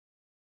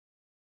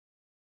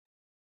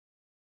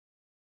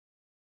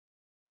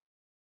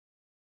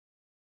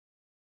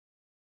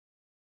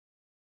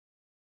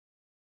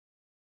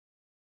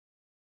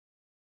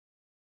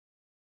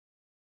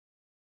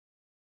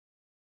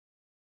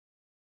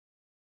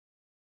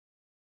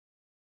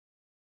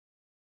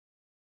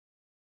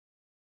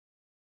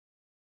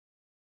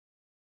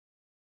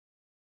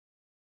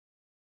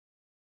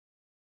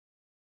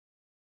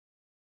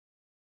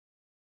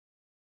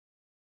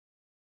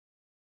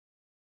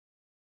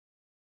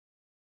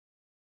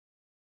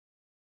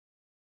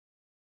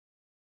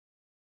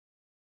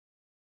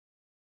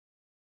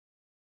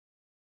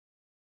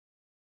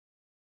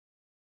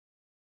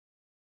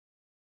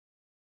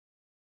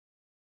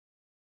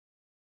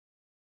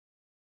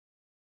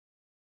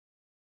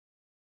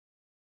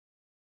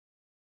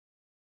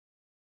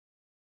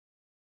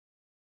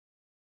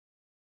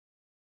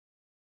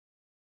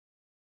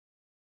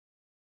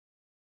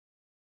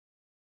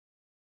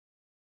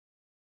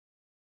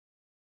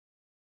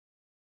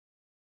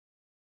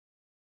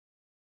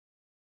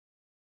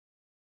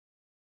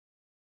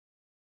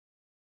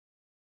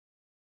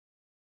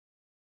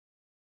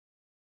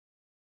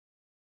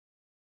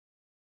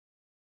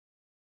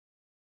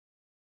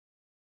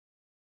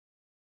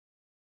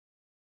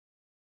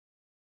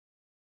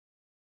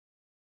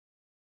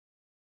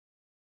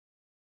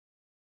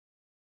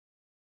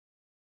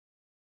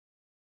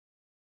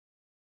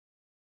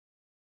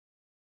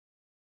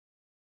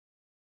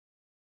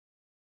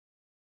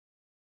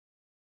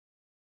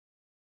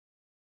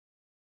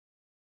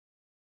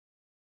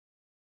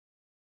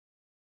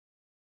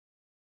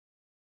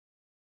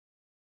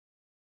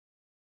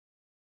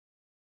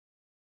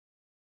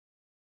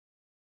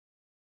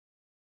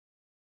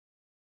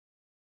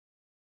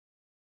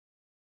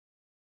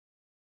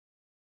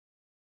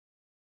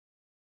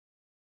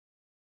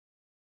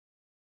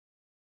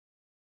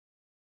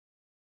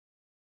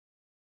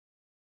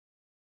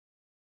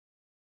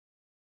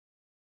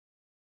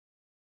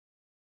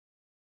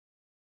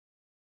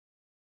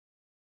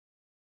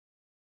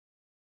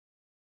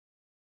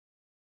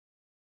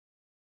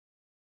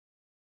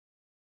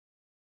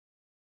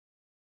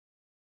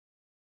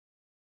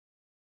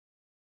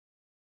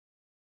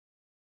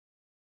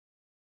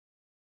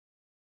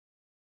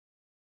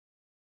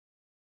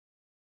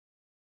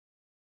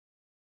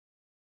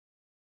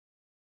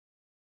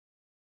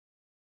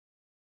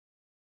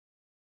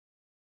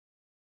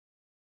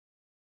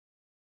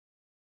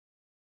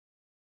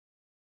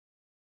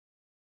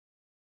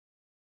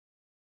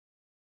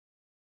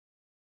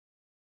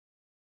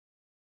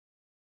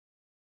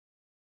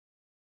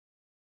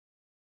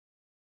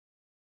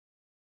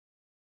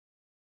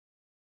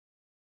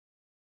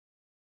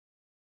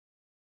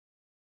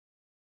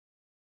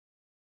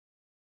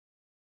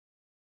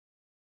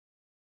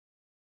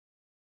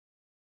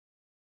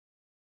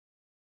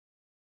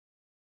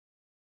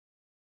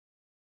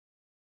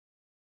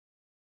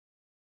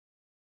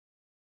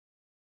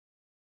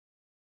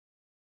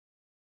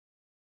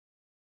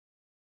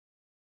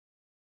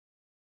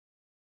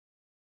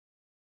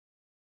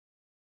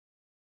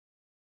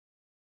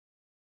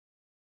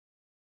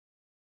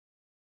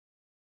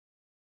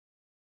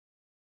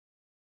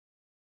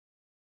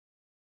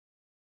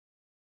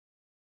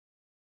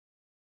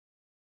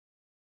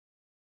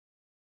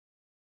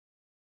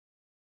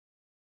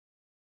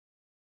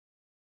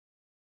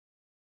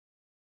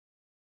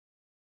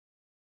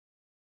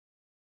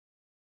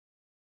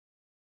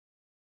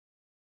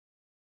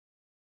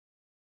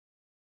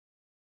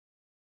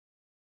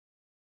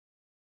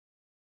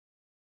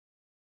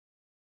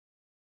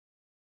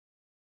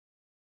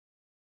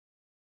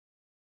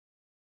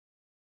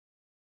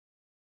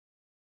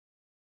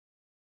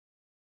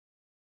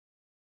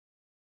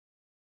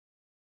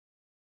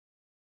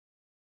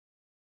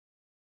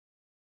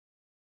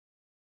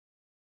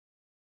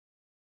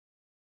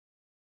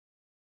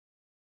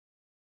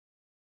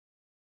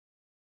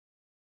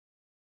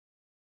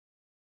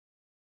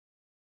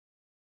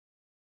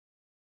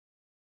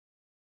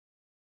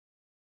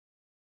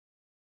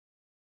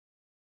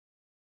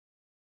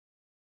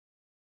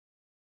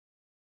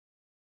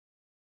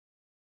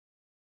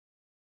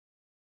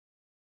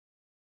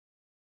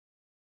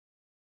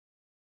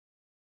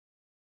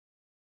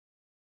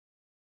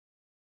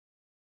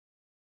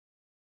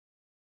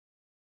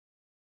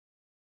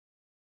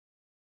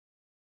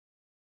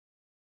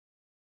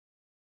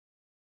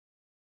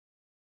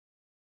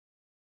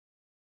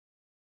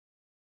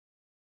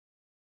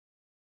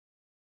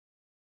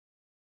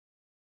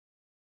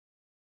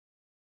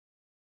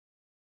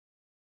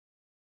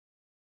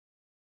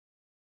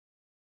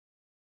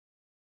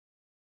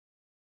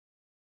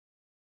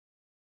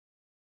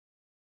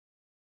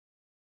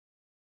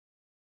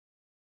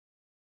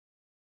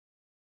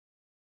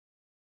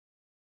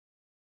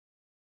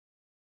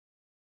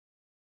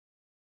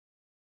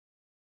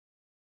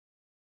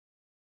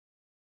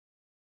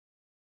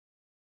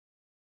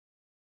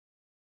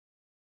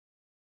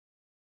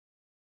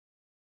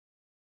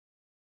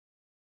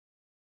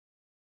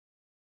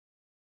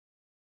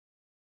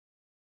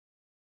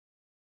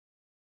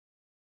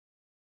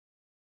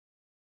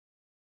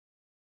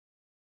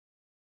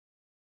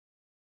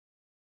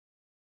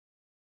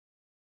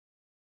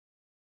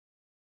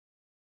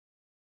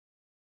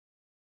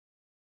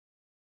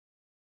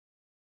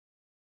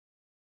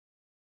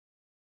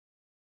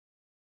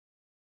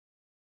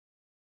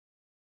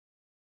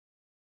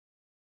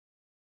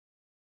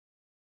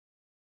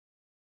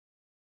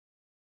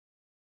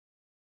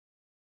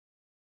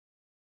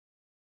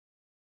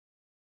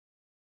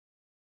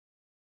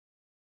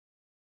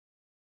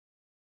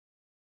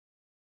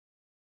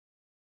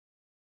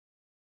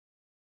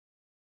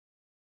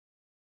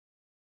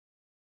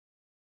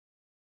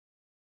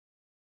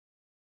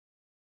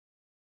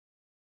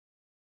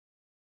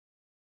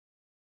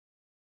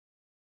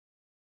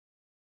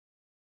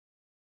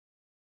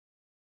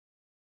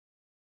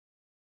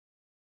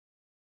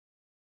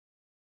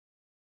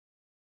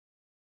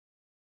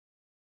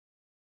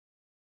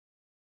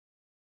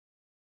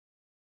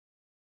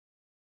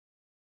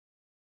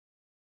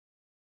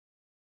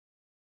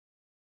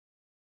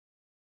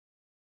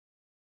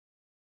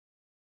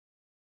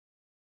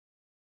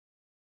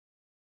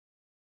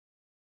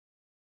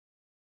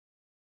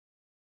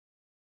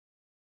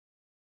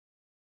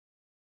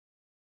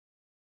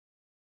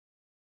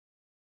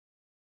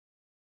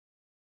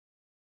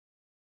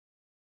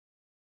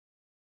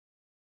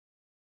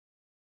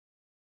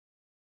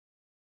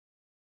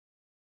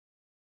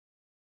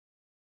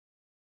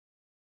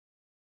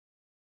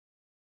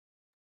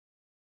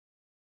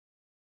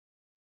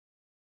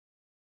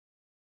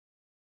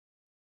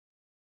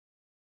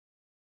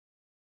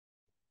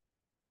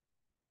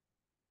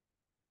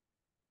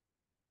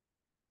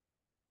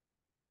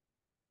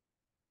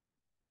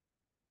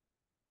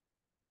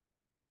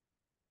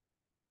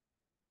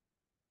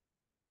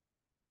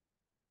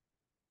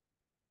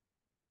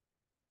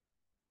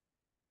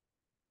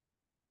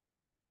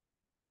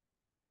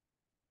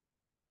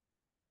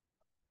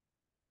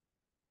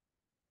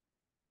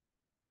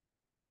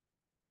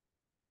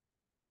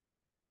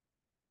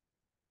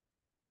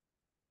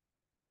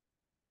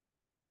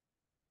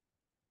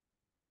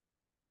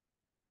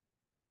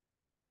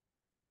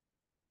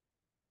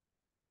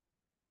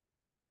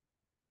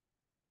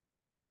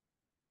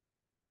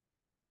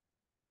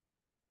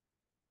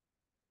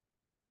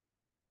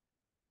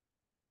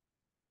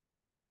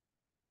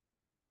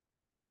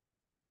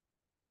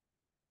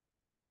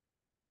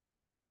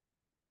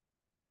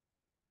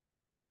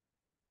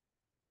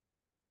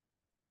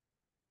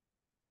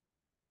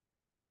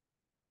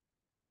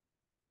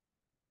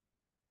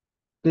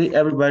Hey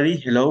everybody,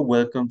 hello,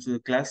 welcome to the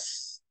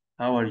class.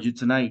 How are you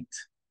tonight?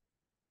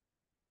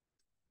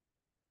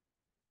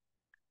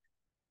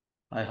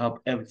 I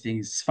hope everything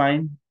is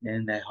fine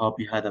and I hope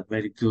you had a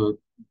very good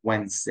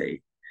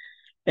Wednesday.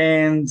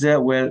 And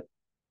well,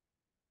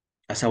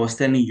 as I was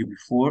telling you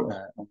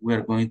before, we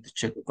are going to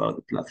check about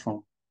the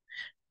platform.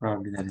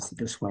 Probably that is the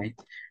best way.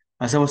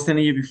 As I was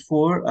telling you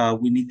before,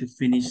 we need to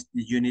finish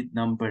the unit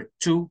number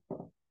 2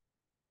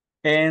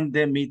 and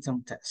the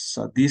midterm test.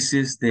 So this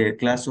is the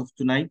class of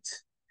tonight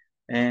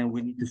and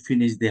we need to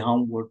finish the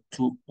homework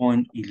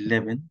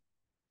 2.11.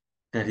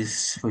 That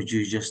is for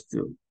you just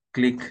to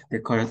click the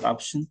correct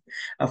option.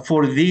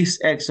 For these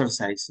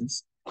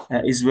exercises,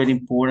 it's very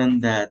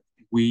important that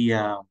we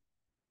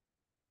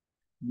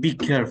be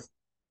careful,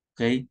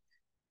 okay?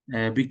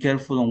 Be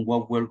careful on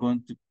what we're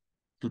going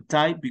to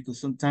type because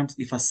sometimes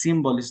if a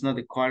symbol is not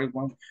the correct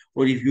one,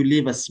 or if you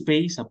leave a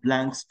space, a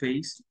blank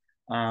space,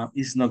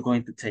 it's not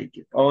going to take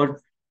it.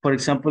 Or, for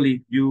example, if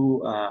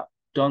you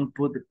don't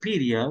put the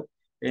period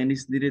and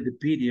it's needed the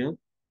period,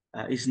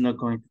 it's not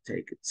going to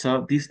take it.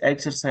 So these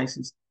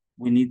exercises,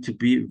 we need to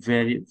be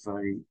very,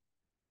 very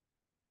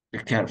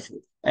careful.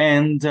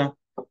 And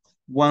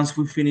once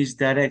we finish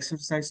that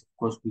exercise, of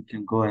course, we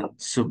can go and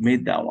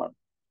submit that one.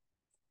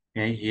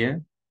 Okay,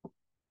 here.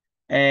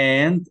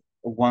 And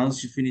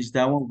once you finish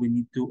that one, we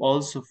need to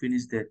also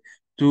finish the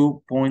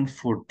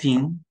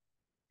 2.14,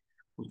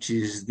 which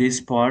is this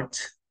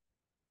part.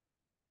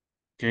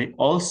 Okay,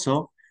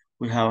 also,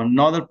 we have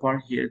another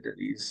part here that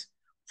is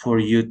for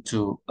you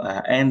to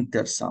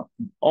enter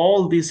something.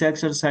 All these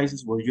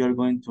exercises where you are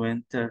going to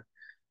enter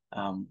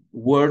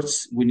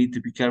words, we need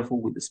to be careful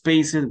with the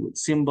spaces, with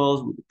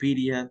symbols, with the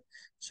PDF,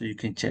 so you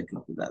can check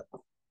into that.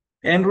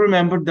 And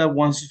remember that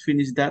once you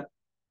finish that,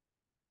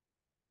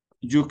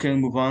 you can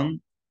move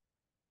on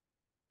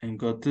and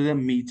go to the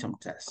midterm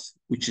test,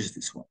 which is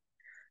this one.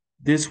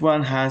 This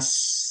one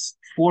has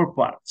 4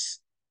 parts.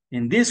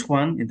 In this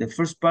one, in the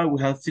first part,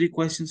 we have 3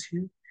 questions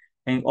here.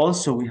 And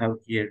also we have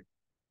here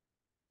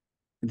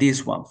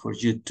this one for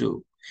you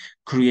to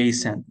create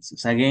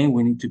sentences. Again,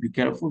 we need to be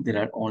careful. There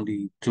are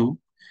only 2.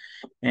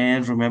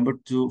 And remember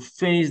to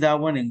finish that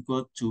one and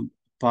go to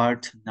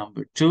part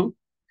number 2,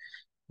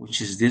 which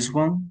is this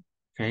one,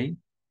 okay?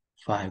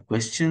 5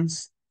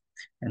 questions.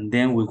 And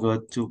then we go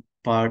to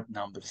part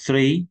number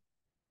 3,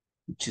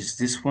 which is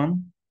this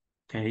one,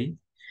 okay?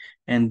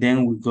 And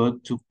then we go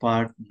to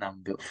part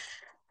number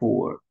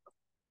 4,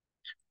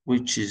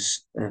 which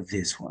is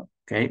this one,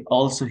 okay?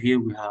 Also here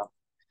we have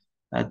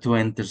to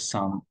enter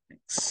some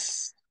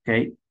things,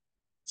 okay?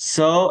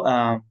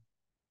 So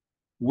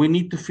we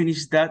need to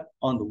finish that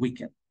on the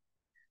weekend.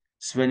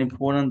 It's very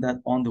important that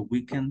on the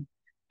weekend,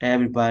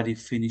 everybody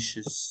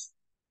finishes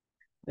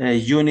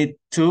unit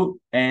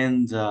 2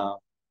 and the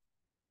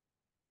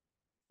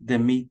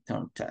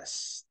midterm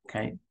test,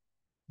 okay?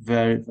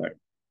 Very, very.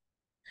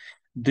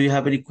 Do you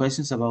have any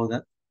questions about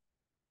that?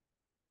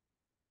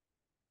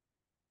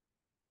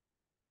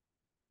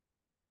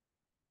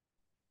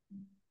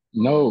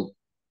 No,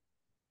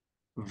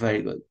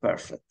 Very good,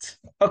 perfect.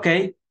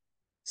 Okay,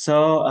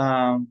 so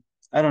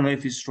I don't know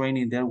if it's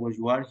raining there where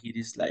you are. It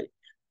is like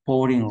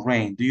pouring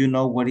rain. Do you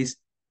know what is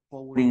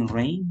pouring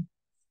rain?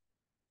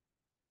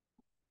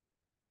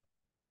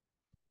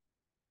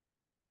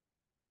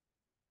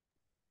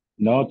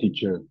 no,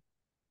 teacher.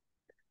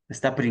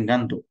 Está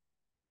pringando.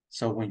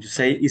 So when you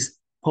say it's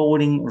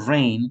pouring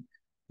rain,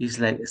 it's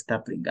like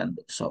está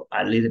pringando. So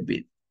a little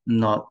bit,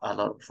 not a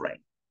lot of rain.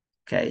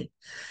 Okay,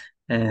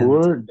 and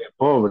Poor de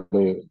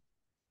pobre.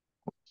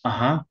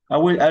 I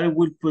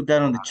will put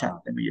that on the chat.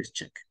 Let me just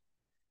check.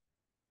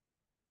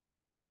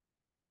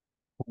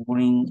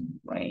 Pouring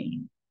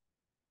rain.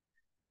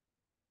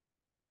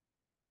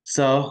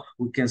 So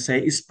we can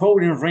say it's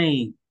pouring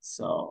rain.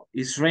 So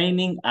it's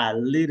raining a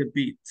little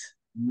bit,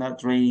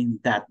 not raining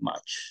that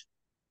much.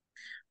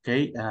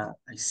 Okay,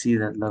 I see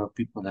that a lot of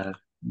people that are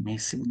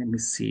missing. Let me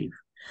see if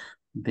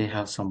they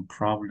have some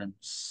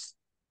problems.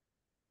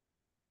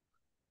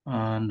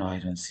 No, I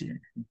don't see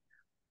anything.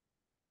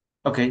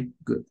 Okay,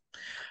 good.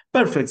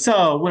 Perfect.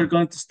 So we're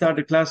going to start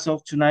the class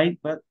off tonight,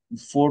 but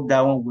before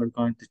that one, we're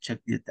going to check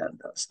the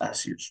attendance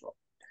as usual.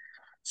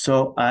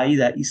 So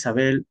Aida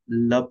Isabel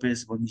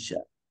Lopez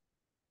Bonilla.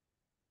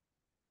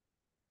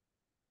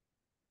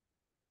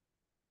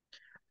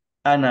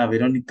 Ana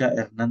Verónica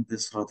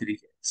Hernández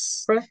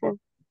Rodríguez. Present.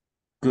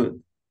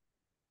 Good.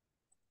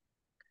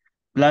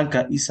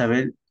 Blanca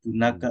Isabel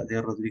Tunaca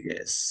de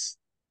Rodríguez.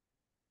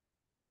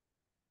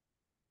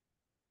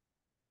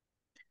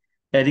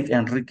 Eric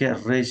Enrique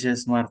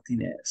Reyes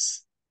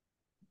Martínez.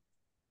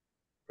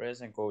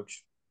 Present,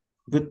 coach.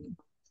 Good.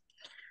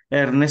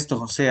 Ernesto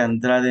José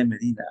Andrade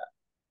Medina.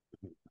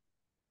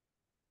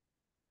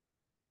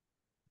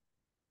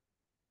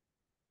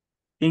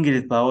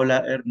 Ingrid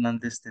Paola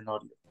Hernández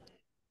Tenorio.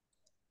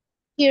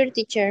 Here,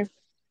 teacher.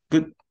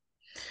 Good.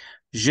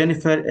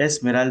 Jennifer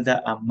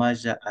Esmeralda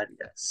Amaya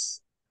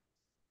Arias.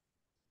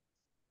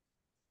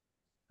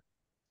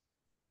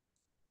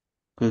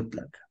 Good,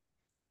 Blanca.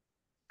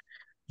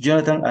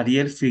 Jonathan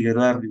Ariel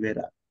Figueroa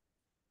Rivera.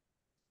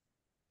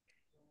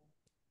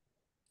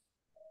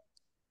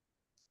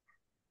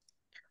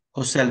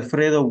 José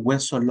Alfredo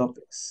Hueso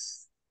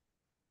López.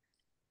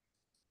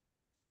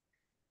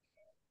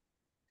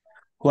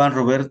 Juan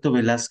Roberto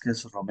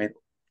Velázquez Romero.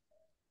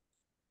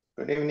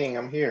 Good evening,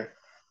 I'm here.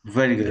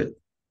 Very good.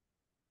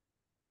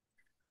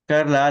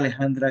 Carla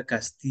Alejandra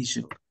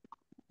Castillo.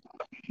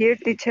 Here,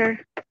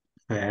 teacher.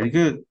 Very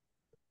good.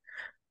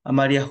 A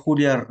María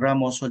Julia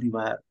Ramos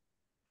Olivar.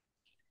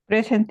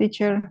 Present,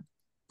 teacher.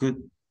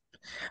 Good.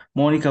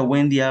 Mónica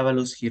Wendy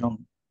Ábalos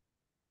Girón.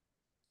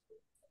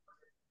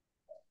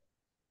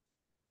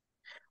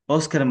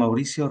 Óscar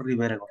Mauricio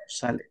Rivera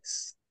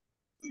González.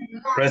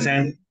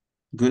 Present.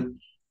 Good.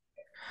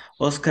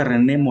 Óscar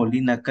René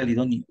Molina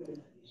Calidonio.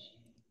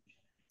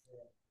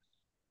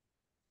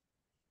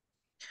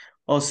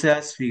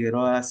 Oseas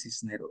Figueroa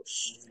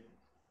Cisneros.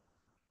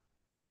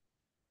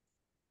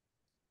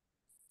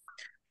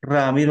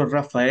 Ramiro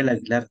Rafael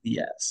Aguilar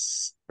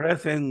Díaz.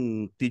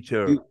 Present,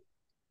 teacher. Good.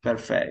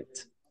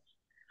 Perfect.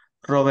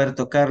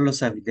 Roberto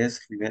Carlos Avilés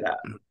Rivera.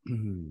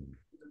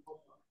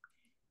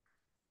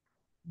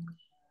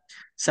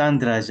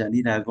 Sandra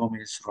Yanira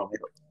Gómez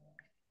Romero.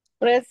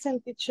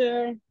 Present,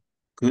 teacher.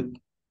 Good.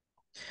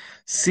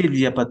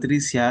 Silvia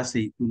Patricia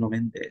Aceituno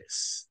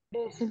Méndez.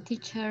 Present,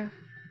 teacher.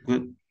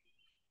 Good.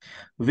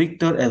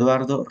 Víctor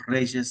Eduardo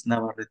Reyes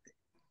Navarrete.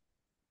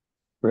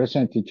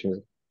 Present,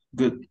 teacher.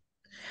 Good.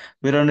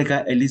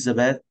 Verónica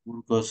Elizabeth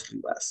Burgos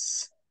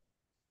Rivas.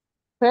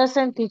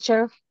 Present,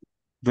 teacher.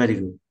 Very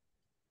good.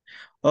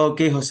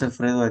 Okay, Jose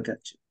Alfredo, I got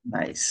you.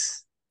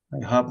 Nice.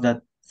 I hope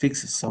that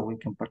fixes so we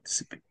can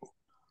participate.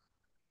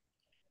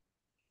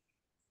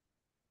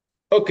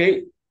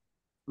 Okay,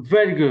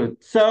 very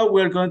good. So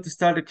we're going to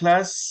start the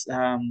class.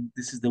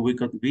 This is the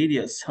week of the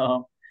video.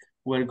 So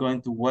we're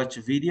going to watch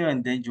a video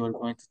and then you're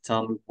going to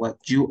tell me what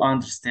you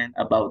understand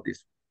about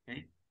this.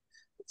 Okay.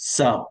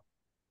 So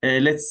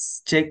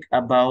let's check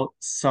about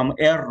some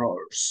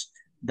errors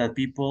that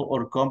people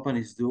or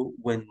companies do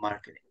when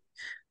marketing.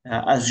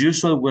 As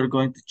usual, we're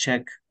going to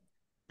check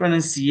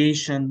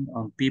pronunciation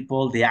on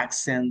people, the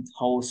accent,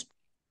 how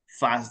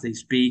fast they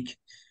speak,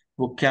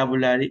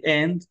 vocabulary,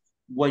 and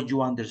what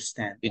you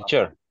understand.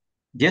 Teacher.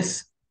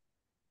 Yes?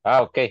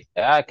 Ok.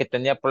 Que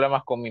tenía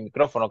problemas con mi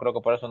micrófono, creo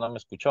que por eso no me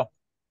escuchó.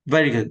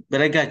 Very good,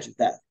 but I got you.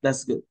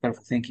 That's good.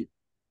 Perfect, thank you.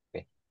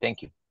 Okay,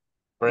 thank you.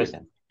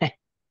 Present.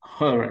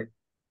 All right.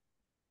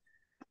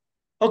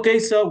 Okay,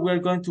 so we're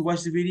going to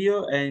watch the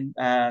video and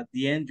at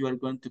the end, you are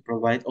going to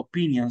provide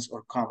opinions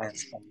or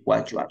comments on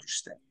what you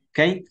understand,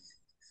 okay?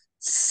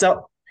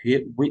 So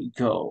here we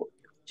go.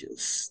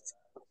 Just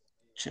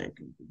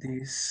checking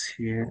this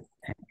here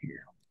and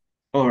here.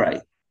 All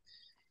right,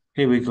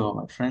 here we go,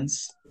 my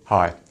friends.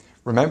 Hi,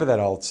 remember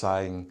that old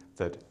saying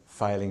that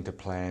failing to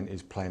plan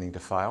is planning to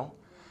fail?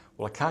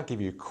 Well, I can't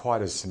give you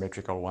quite as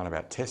symmetrical one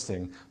about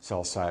testing, so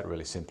I'll say it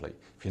really simply.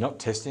 If you're not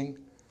testing,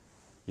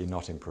 you're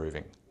not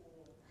improving.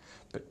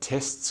 But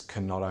tests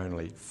can not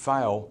only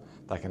fail,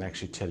 they can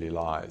actually tell you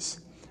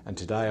lies. And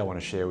today I want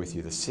to share with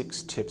you the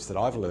 6 tips that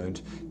I've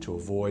learned to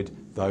avoid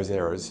those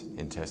errors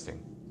in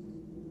testing.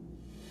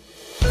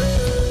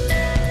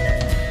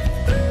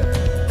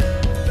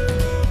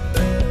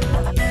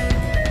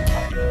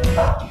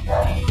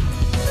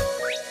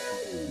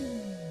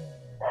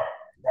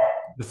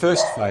 The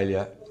first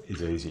failure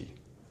is easy,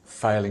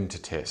 failing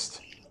to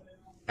test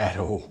at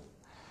all.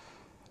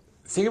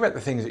 Think about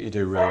the things that you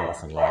do really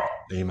often, like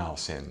email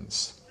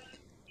sends,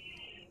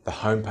 the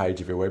homepage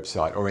of your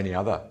website or any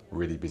other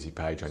really busy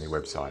page on your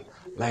website,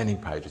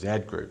 landing pages,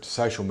 ad groups,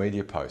 social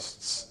media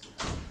posts,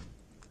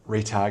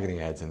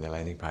 retargeting ads in their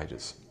landing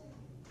pages.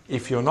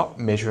 If you're not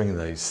measuring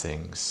these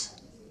things,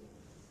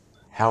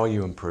 how are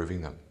you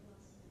improving them?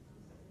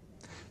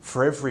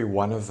 For every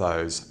one of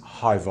those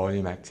high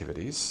volume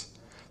activities,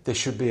 there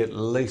should be at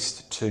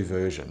least 2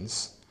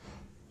 versions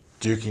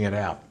duking it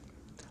out.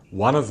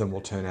 One of them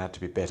will turn out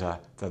to be better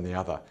than the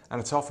other, and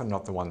it's often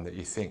not the one that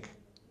you think.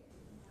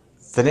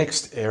 The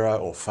next error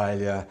or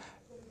failure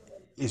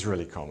is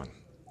really common,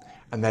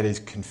 and that is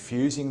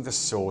confusing the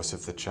source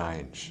of the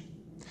change.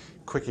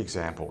 Quick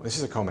example, this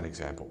is a common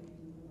example.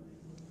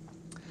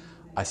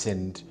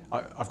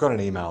 I've got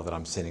an email that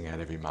I'm sending out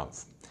every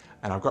month,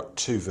 and I've got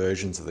 2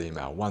 versions of the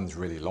email. One's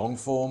really long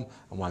form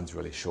and one's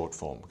really short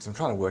form, because I'm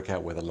trying to work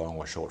out whether long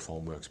or short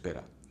form works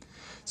better.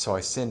 So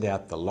I send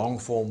out the long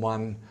form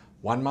one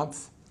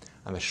month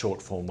and the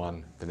short form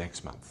one the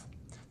next month.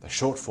 The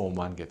short form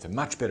one gets a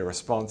much better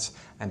response,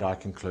 and I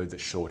conclude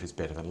that short is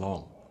better than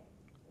long.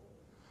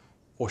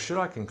 Or should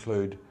I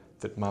conclude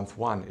that month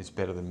 1 is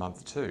better than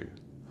month 2?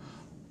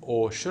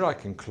 Or should I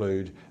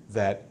conclude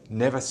that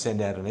never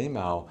send out an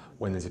email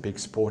when there's a big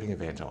sporting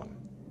event on?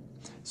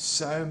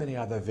 So many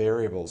other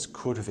variables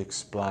could have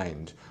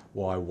explained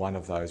why one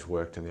of those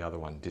worked and the other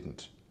one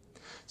didn't.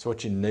 So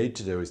what you need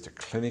to do is to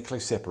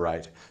clinically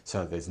separate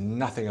so that there's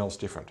nothing else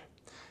different.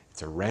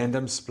 It's a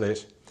random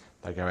split.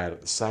 They go out at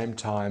the same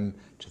time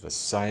to the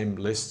same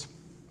list.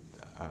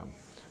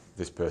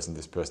 This person,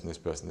 this person, this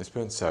person, this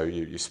person. So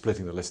you're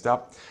splitting the list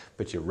up,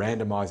 but you're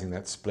randomizing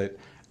that split,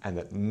 and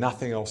that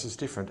nothing else is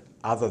different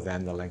other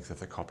than the length of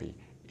the copy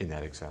in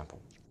that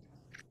example.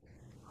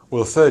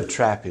 Well, the third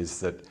trap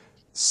is that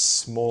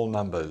small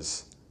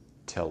numbers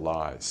tell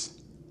lies.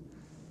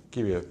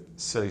 Give you a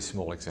silly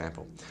small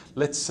example.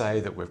 Let's say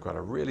that we've got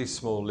a really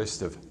small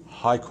list of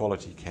high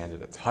quality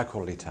candidates, high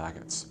quality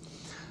targets,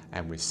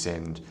 and we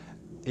send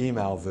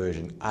email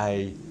version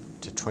A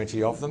to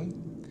 20 of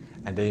them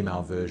and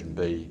email version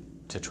B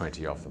to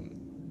 20 of them.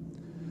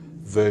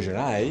 Version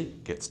A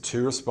gets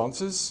 2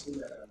 responses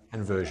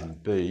and version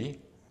B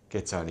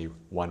gets only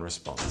 1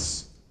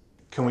 response.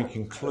 Can we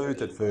conclude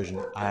that version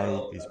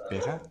A is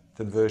better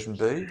than version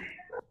B?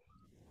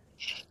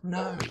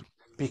 No,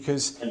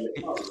 because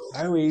it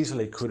so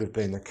easily could have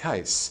been the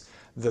case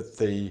that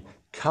the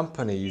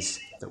companies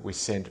that we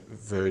sent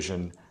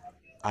version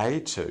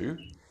A to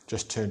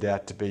just turned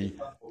out to be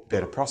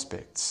better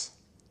prospects.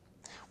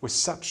 With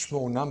such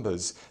small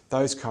numbers,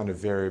 those kind of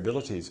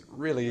variabilities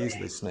really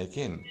easily sneak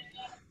in.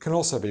 Can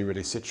also be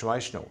really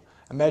situational.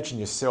 Imagine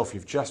yourself,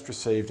 you've just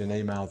received an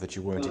email that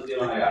you weren't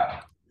expecting,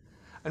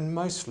 and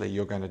mostly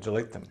you're going to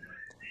delete them.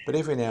 But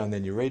every now and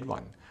then you read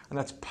one, and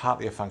that's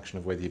partly a function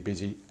of whether you're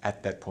busy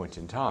at that point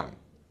in time.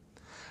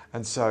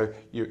 And so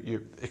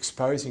you're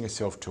exposing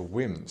yourself to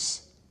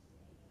whims.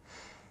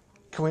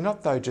 Can we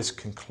not though just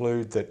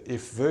conclude that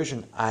if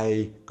version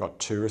A got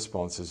 2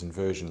 responses and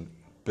version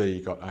B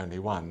got only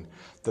 1,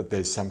 that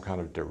there's some kind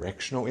of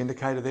directional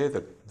indicator there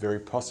that very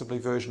possibly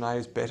version A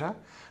is better,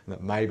 and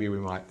that maybe we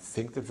might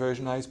think that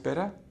version A is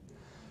better?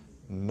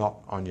 Not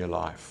on your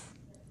life.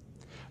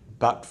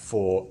 But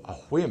for a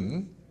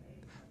whim,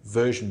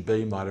 version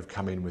B might have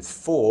come in with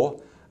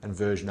 4 and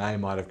version A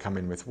might have come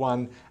in with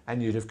 1,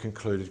 and you'd have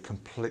concluded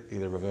completely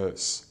the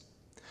reverse.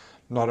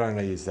 Not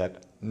only is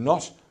that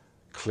not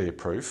clear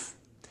proof,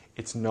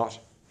 it's not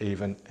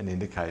even an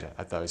indicator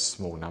at those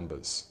small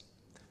numbers.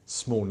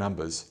 Small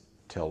numbers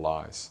tell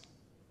lies.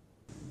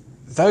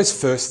 Those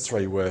first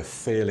 3 were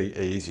fairly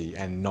easy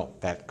and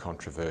not that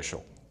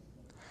controversial.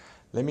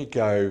 Let me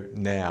go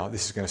now,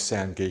 this is going to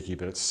sound geeky,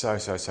 but it's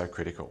so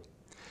critical.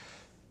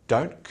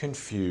 Don't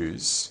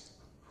confuse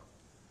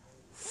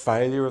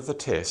failure of the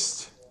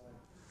test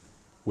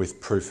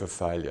with proof of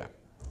failure.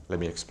 Let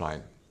me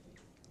explain.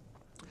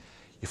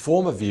 You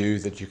form a view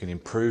that you can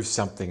improve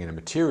something in a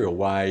material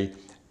way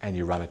and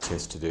you run a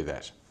test to do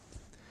that.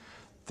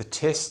 The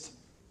test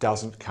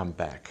doesn't come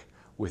back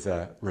with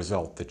a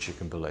result that you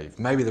can believe.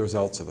 Maybe the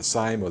results are the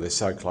same or they're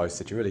so close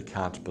that you really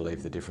can't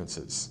believe the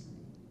differences.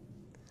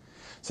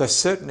 So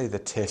certainly the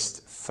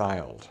test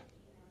failed.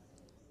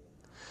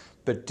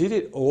 But did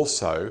it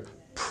also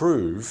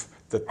prove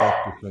that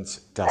that difference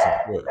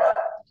doesn't work?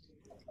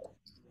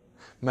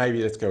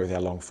 Maybe let's go with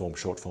our long form,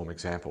 short form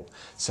example.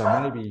 So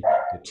maybe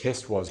the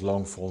test was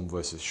long form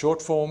versus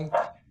short form,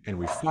 and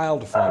we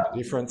failed to find a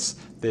difference.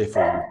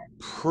 Therefore,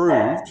 we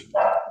proved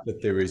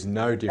that there is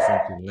no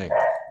difference in length.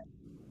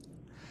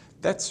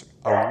 That's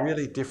a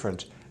really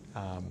different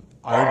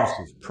onus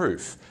of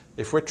proof.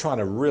 If we're trying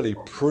to really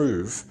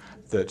prove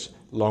that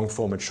long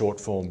form and short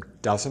form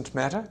doesn't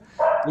matter,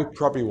 we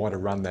probably want to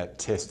run that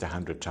test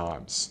 100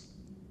 times,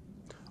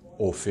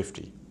 or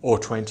 50, or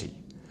 20,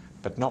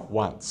 but not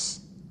once.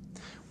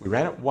 We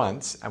ran it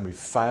once and we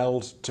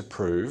failed to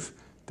prove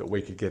that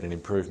we could get an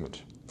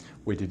improvement.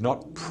 We did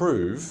not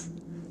prove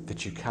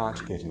that you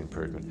can't get an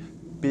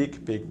improvement.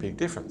 Big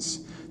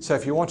difference. So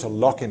if you want to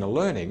lock in a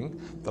learning,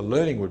 the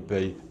learning would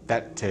be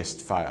that test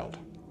failed.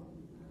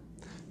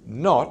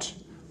 Not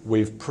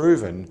we've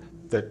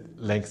proven that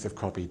length of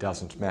copy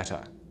doesn't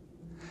matter.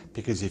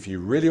 Because if you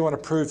really want to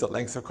prove that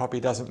length of copy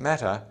doesn't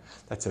matter,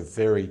 that's a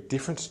very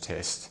different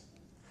test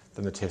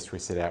than the test we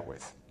set out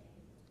with.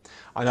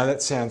 I know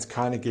that sounds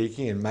kind of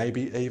geeky and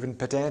maybe even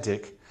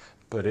pedantic,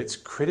 but it's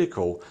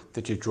critical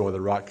that you draw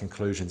the right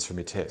conclusions from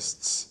your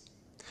tests.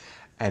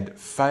 And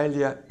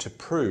failure to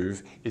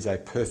prove is a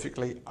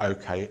perfectly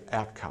okay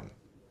outcome.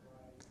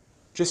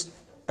 Just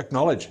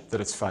acknowledge that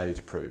it's failure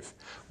to prove.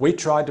 We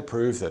tried to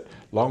prove that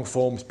long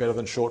form's better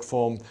than short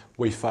form.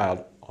 We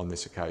failed on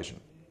this occasion.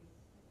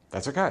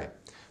 That's okay.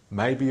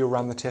 Maybe you'll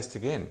run the test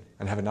again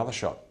and have another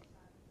shot.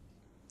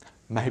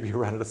 Maybe you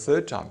run it a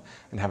 3rd time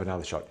and have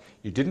another shot.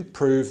 You didn't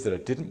prove that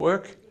it didn't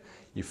work.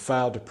 You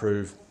failed to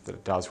prove that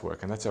it does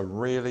work. And that's a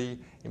really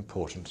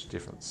important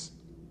difference.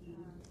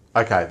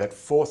 Okay, that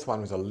 4th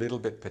one was a little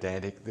bit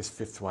pedantic. This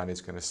 5th one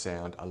is going to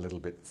sound a little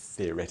bit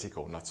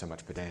theoretical, not so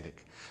much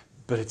pedantic,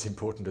 but it's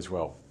important as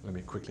well. Let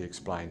me quickly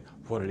explain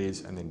what it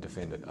is and then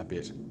defend it a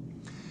bit.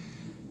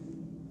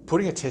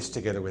 Putting a test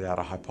together without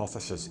a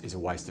hypothesis is a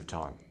waste of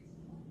time.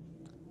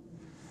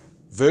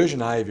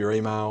 Version A of your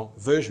email,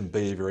 version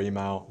B of your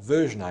email,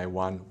 version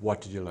A1,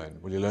 what did you learn?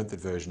 Well, you learned that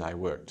version A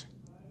worked.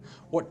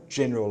 What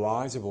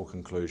generalizable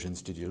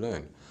conclusions did you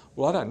learn?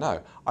 Well, I don't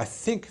know. I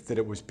think that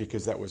it was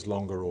because that was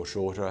longer or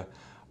shorter,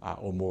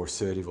 or more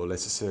assertive or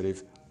less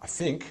assertive. I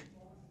think,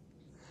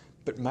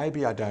 but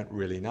maybe I don't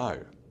really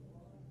know.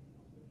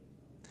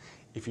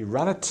 If you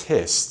run a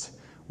test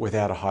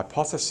without a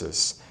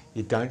hypothesis,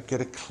 you don't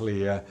get a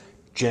clear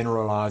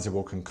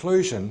generalizable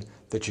conclusion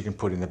that you can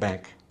put in the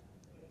bank.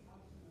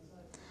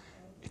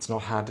 It's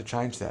not hard to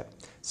change that.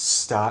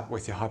 Start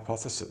with your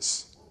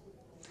hypothesis.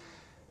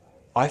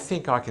 I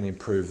think I can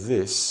improve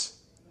this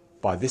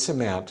by this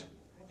amount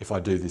if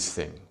I do this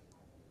thing.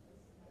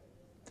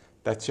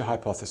 That's your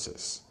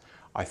hypothesis.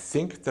 I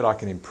think that I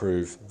can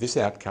improve this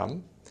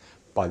outcome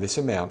by this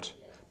amount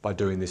by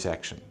doing this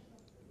action.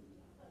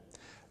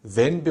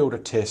 Then build a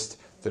test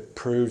that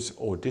proves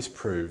or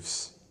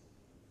disproves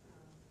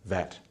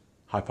that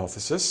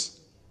hypothesis.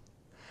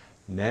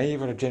 Now you've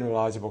got a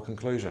generalizable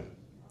conclusion.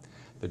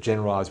 The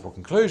generalizable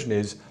conclusion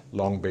is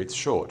long beats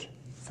short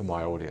for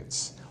my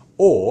audience,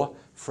 or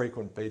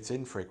frequent beats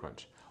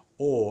infrequent,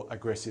 or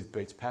aggressive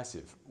beats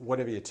passive,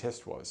 whatever your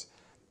test was.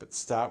 But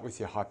start with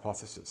your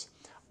hypothesis.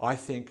 I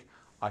think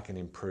I can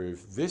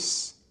improve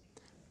this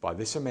by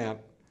this amount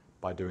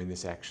by doing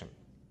this action.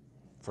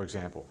 For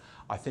example,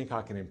 I think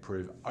I can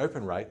improve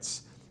open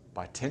rates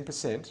by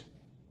 10%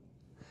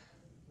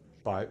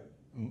 by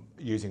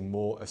using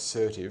more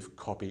assertive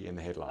copy in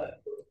the headline.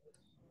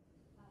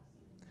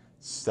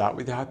 Start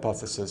with the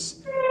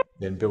hypothesis,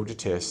 then build your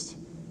test,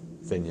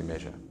 then you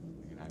measure.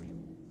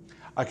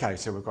 Okay,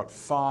 so we've got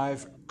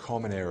 5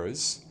 common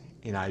errors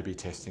in A/B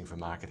testing for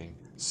marketing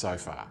so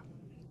far.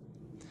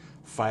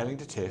 Failing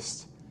to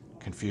test,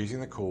 confusing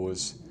the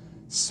cause,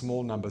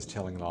 small numbers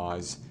telling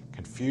lies,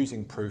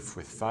 confusing proof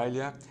with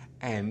failure,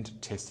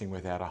 and testing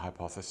without a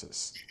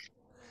hypothesis.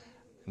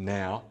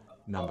 Now,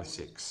 number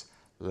 6,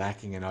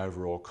 lacking an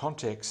overall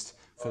context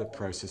for the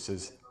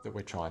processes that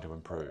we're trying to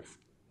improve.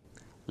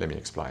 Let me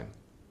explain.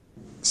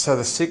 So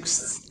the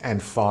 6th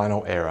and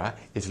final error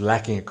is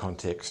lacking a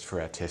context for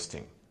our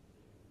testing.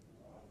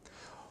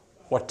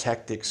 What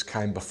tactics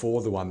came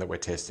before the one that we're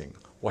testing?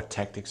 What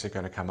tactics are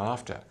going to come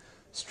after?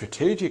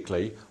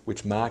 Strategically,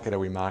 which market are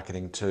we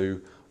marketing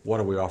to?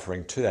 What are we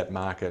offering to that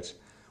market?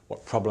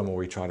 What problem are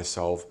we trying to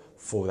solve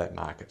for that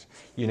market?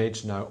 You need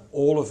to know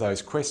all of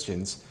those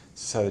questions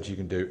so that you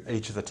can do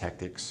each of the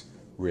tactics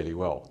really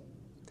well.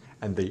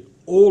 And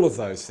all of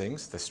those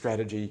things, the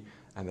strategy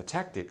and the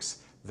tactics,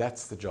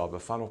 that's the job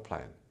of funnel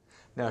plan.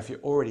 Now, if you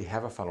already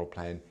have a funnel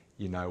plan,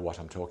 you know what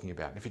I'm talking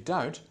about. And if you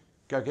don't,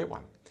 go get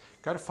one.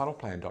 Go to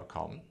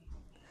funnelplan.com,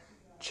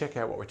 check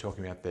out what we're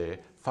talking about there.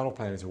 Funnel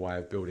plan is a way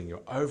of building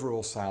your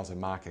overall sales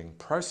and marketing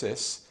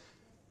process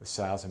with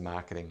sales and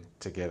marketing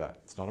together.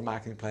 It's not a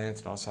marketing plan,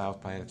 it's not a sales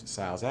plan, it's a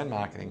sales and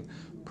marketing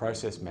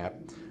process map,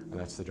 and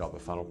that's the job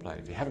of funnel plan.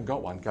 If you haven't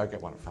got one, go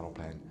get one at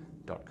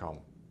funnelplan.com.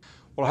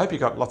 Well, I hope you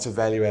got lots of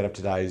value out of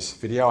today's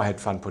video. I had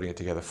fun putting it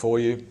together for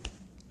you.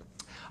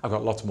 I've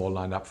got lots more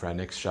lined up for our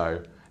next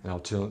show, and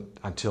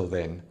until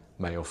then,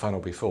 may your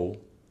funnel be full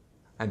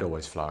and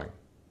always flowing.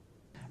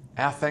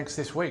 Our thanks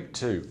this week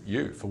to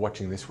you for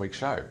watching this week's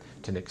show,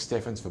 to Nick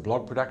Steffens for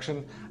blog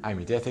production,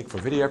 Amy Dethick for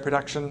video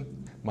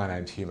production. My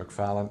name's Hugh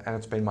McFarlane, and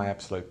it's been my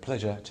absolute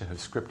pleasure to have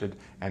scripted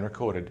and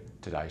recorded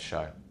today's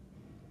show.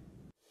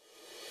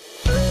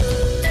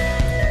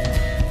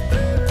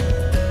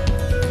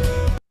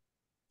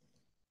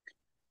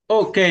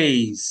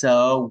 Okay,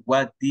 so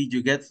what did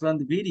you get from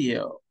the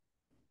video?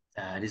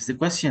 That is the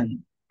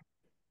question.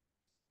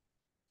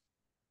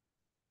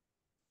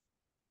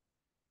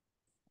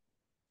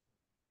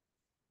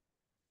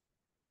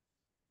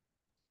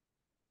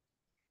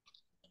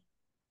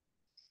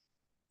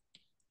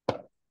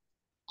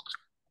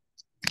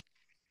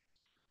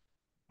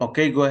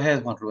 Okay, go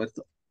ahead, Juan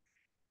Roberto.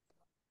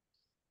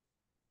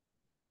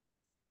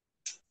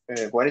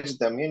 What is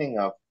the meaning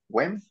of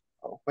whim?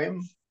 Or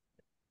whim?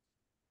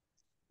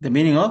 The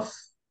meaning of?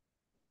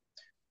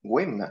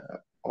 Whim,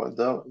 or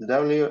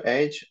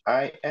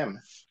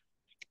W-H-I-M.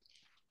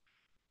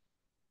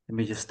 Let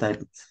me just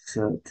type it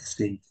so to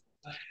see.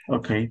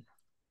 Okay.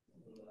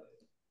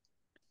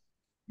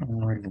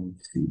 Let me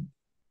see.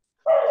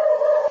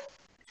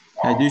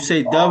 Do you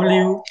say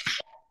W?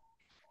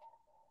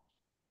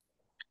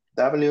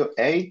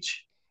 W-H-I-M.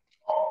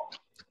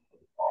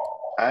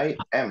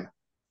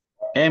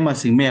 M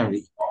as in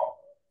Mary.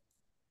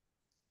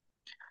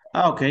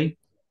 Okay.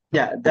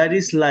 Yeah, that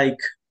is like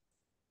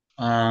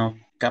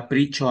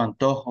capricho,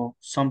 antojo,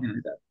 something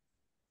like that.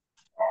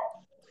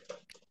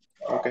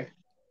 Okay.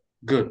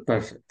 Good,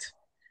 perfect.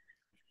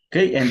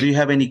 Okay, and do you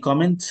have any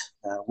comment?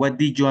 What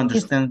did you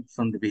understand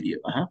from the video?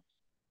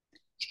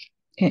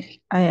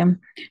 I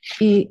am.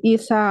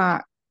 Is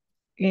a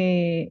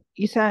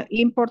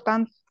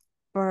important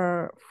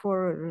for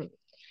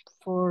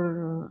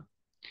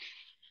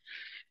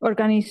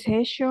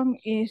organization.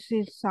 Is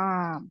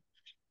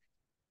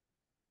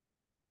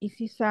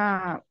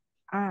a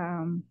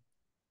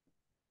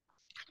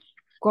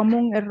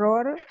common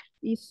error.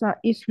 Is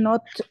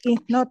not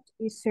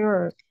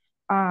easier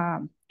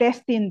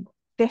testing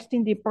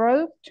the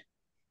product.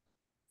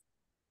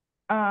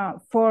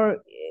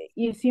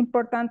 It's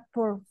important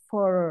for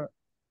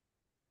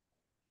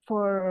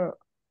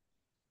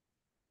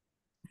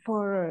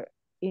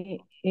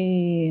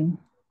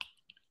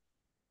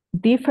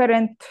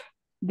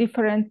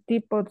different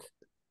types.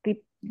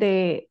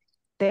 The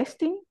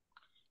testing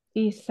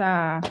is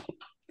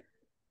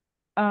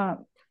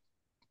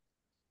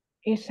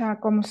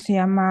 ¿cómo se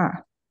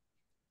llama?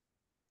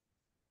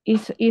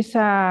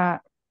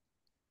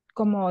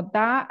 Como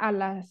da a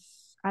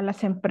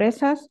las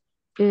empresas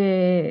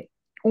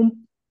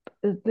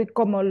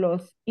como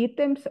los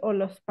ítems o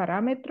los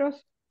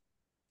parámetros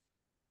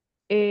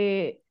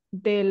del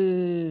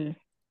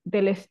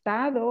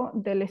estado,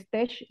 del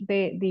stage,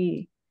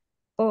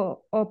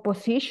 or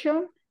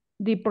position,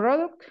 the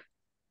product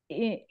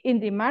in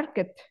the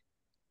market.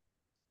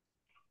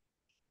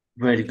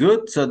 Very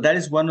good. So that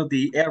is one of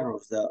the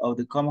errors, of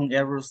the common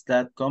errors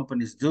that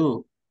companies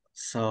do.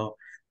 So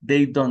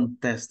they don't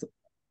test.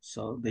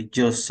 So they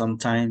just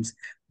sometimes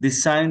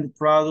design the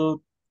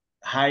product,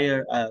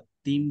 hire a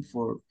team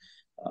for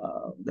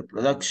the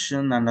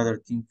production, another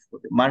team for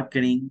the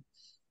marketing,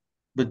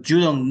 but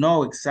you don't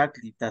know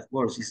exactly if that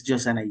works. It's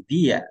just an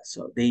idea.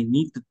 So they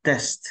need to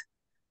test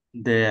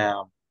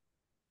the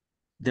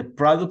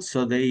product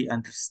so they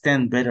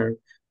understand better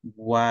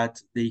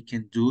what they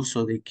can do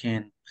so they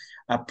can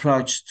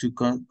approach to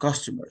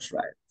customers,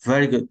 right?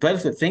 Very good.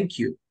 Perfect. Thank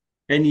you.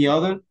 Any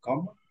other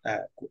comment?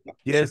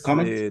 Yes,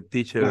 comment? Go ahead.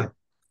 teacher.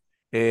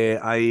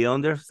 I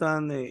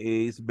understand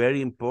it's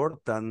very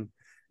important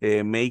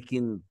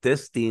making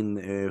testing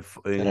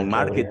in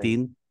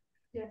marketing,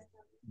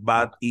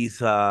 but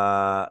is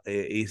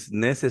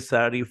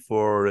necessary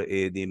for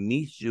the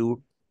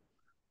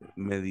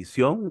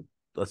medición,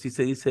 así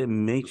se dice,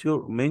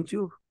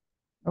 measure.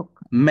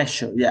 Okay.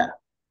 Measure, yeah.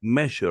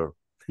 Measure.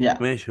 Yeah.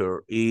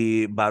 Measure.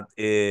 But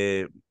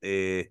if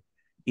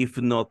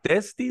no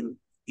testing,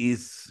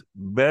 is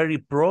very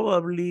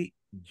probably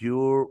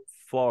you're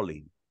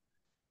falling.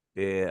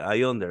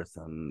 I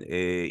understand.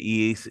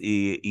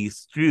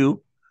 It's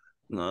true.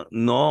 Not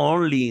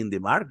only in the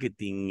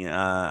marketing,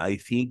 I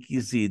think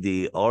is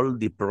all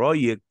the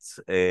projects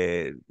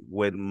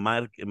when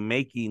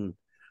making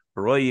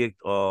project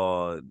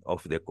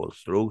of the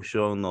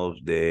construction of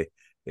the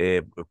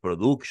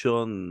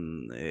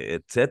production,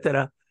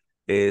 etc.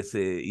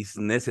 Is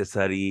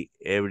necessary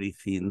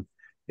everything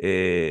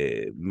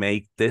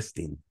make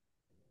testing.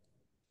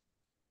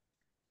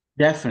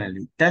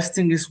 Definitely.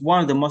 Testing is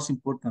one of the most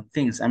important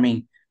things. I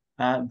mean,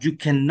 you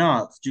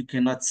cannot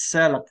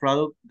sell a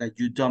product that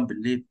you don't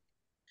believe,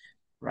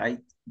 right?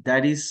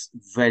 That is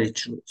very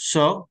true.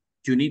 So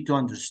you need to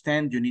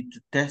understand, you need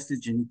to test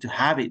it, you need to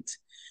have it,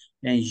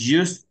 and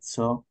use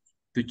so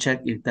to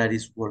check if that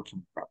is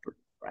working properly,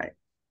 right?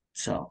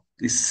 So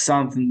it's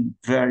something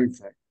very,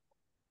 very.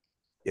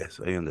 Yes,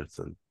 I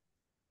understand.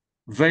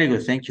 Very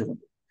good. Thank you.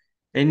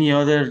 Any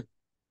other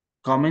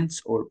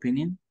comments or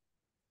opinion?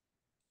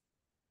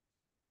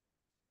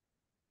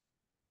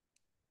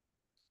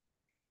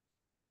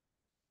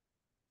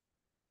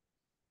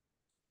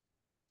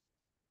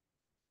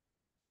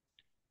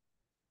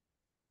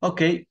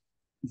 Okay,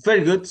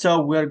 very good. So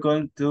we're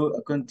going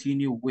to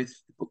continue with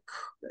the book.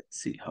 Let's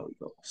see how it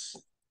goes.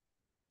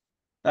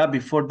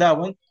 Before that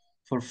one,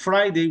 for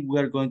Friday, we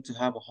are going to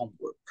have a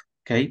homework,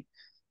 okay?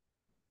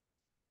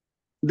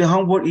 The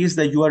homework is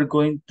that you are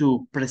going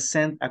to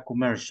present a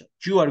commercial.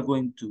 You are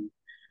going to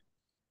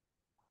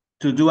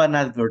do an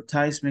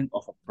advertisement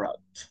of a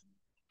product,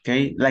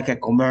 okay? Like a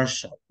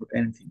commercial or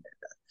anything like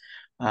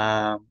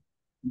that.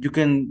 You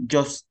can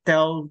just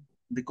tell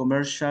the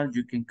commercial,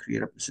 you can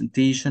create a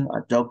presentation,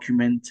 a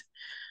document,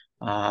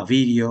 a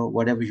video,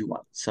 whatever you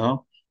want.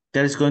 So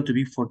that is going to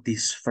be for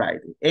this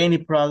Friday. Any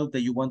product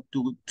that you want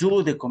to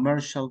do the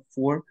commercial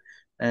for,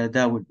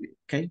 that would be,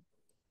 okay?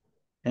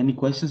 Any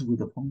questions with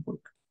the homework?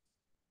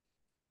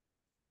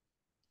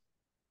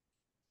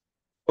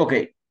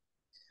 Okay,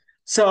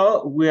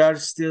 so we are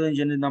still in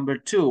unit number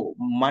 2,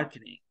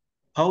 marketing.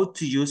 How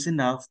to use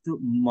enough to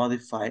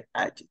modify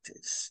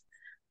adjectives.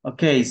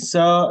 Okay,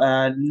 so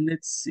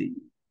let's see.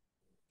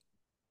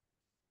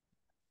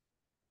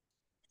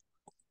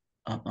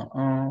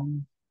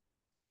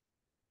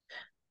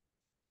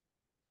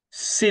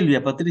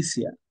 Silvia,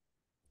 Patricia.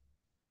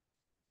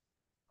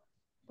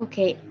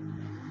 Okay,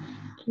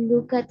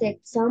 look at the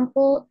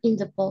example in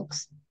the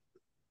box.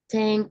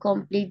 Then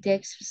complete the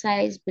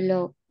exercise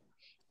below.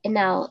 And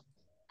now,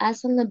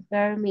 as on the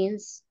verb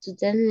means to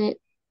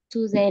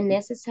the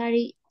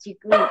necessary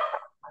degree.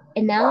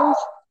 A noun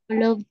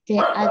follows the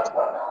adjective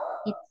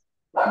it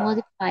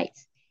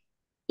modifies.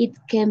 It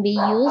can be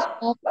used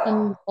both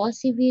in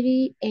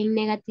positive and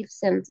negative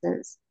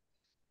sentence.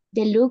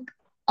 The look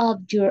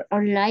of your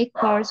online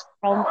course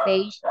front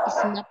page is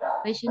not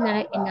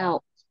professional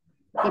enough.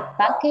 The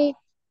package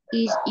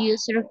is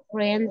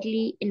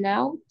user-friendly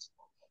enough.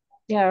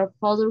 Their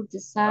product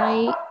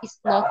design is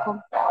not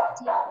competitive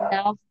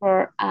enough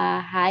for a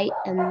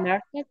high-end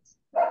market.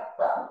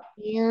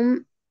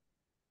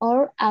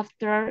 Or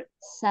after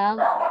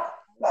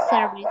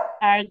self-service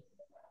are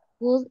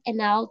good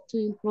enough to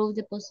improve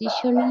the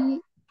positioning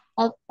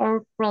of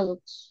our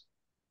products.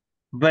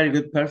 Very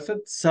good,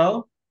 perfect.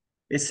 So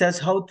it says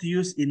how to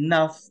use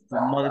enough to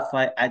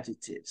modify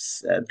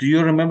adjectives. Do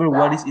you remember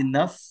what is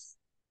enough?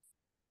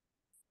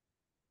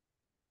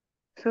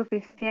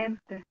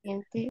 Suficiente.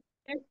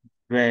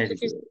 Very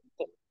good.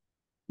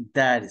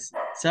 That is it.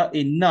 So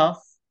enough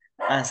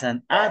as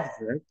an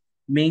adverb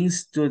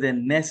means to the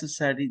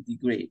necessary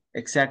degree.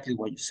 Exactly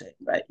what you say,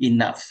 right?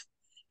 Enough.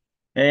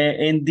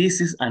 And this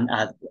is an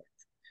adverb.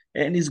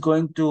 And it's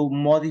going to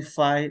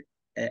modify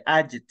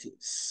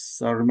adjectives.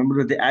 So remember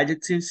that the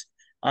adjectives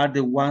are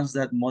the ones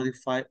that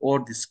modify or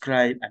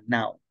describe a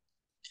noun.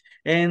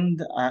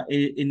 And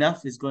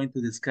enough is going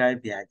to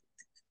describe the adjective.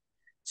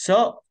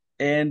 So,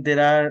 and there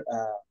are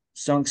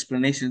some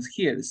explanations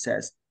here. It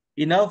says,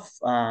 enough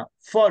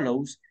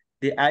follows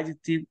the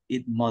adjective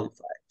it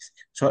modifies.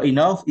 So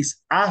enough is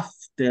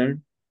after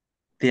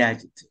the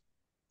adjective.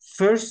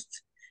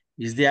 First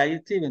is the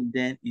adjective and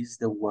then is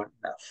the word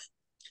enough.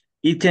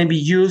 It can be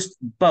used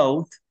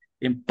both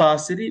in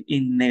positive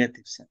and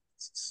negative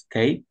sentences,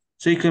 okay?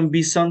 So it can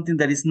be something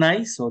that is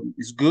nice or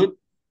is good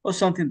or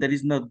something that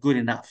is not good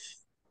enough.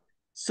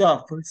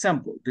 So, for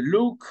example, the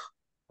look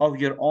of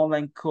your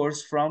online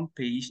course front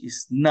page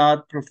is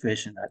not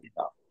professional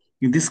enough.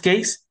 In this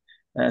case,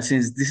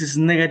 since this is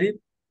negative,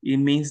 it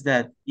means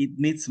that it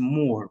needs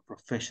more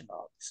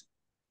professionalism,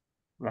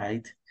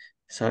 right?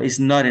 So it's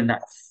not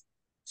enough.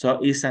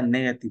 So it's a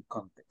negative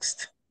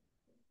context.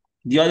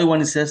 The other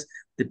one says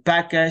the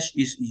package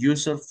is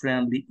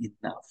user-friendly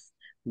enough.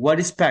 What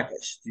is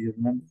package? Do you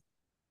remember?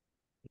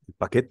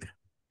 Paquete.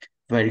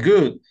 Very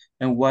good.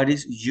 And what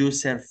is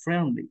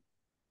user-friendly?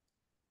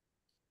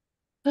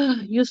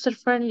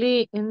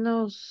 User-friendly,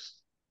 no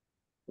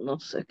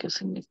sé qué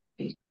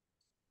significa.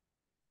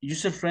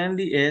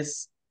 User-friendly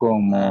is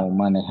Como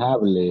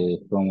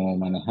manejable, como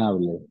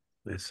manejable.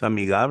 Es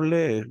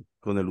amigable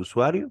con el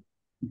usuario.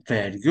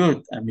 very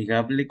good.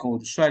 Amigable con el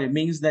usuario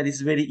means that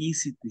it's very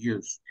easy to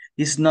use.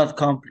 It's not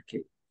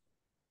complicated.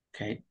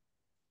 Okay.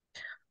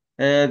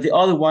 The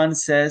other one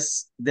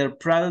says their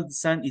product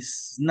design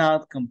is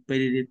not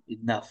competitive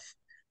enough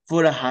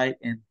for a high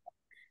end.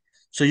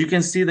 So you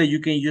can see that you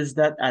can use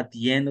that at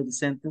the end of the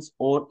sentence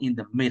or in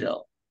the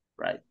middle,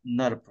 right?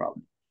 Not a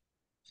problem.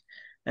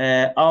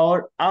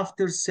 Our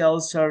after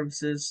sales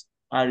services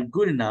are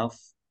good enough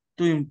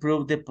to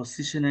improve the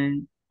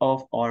positioning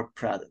of our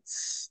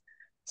products.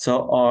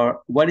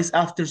 So what is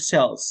after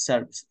sales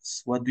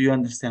services? What do you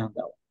understand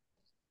that?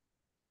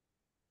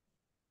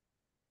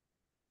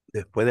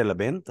 Después de las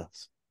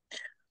ventas.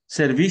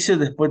 Servicios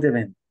después de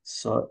ventas.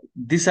 So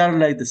these are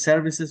like the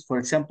services. For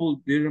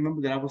example, do you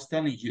remember that I was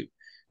telling you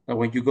that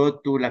when you go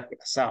to La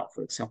Plaza,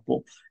 for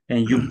example,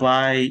 and you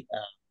buy a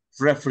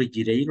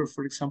refrigerator,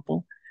 for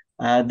example,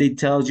 they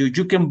tell you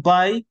you can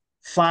buy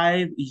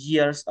 5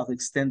 years of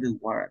extended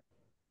warranty.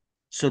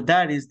 So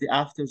that is the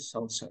after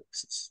sales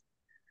services.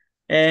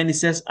 And it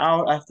says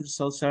our after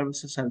sales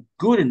services are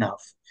good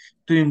enough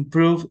to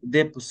improve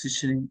the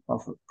positioning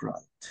of a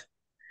product.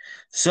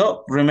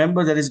 So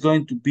remember that it's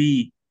going to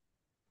be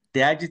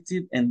the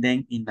adjective and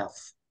then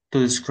enough to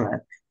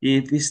describe.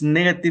 If it's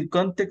negative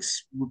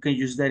context, we can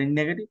use that in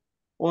negative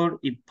or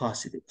in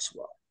positive as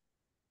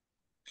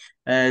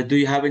well. Do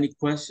you have any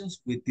questions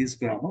with this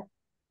grammar?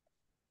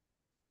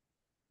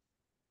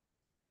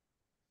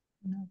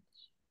 No.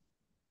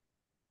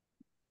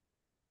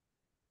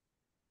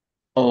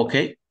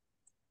 Okay.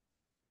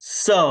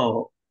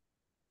 So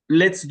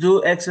let's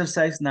do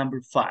exercise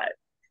number 5.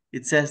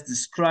 It says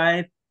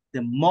describe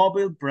the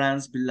mobile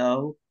brands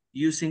below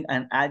using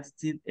an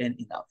adjective and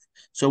enough.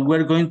 So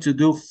we're going to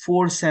do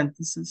 4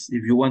 sentences.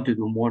 If you want to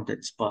do more, that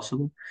is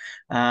possible.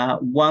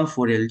 One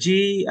for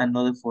LG,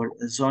 another for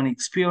Sony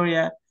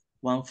Xperia,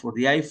 one for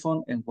the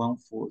iPhone, and one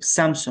for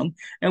Samsung.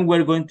 And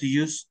we're going to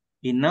use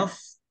enough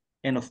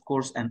and, of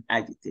course, an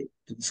adjective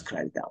to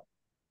describe that.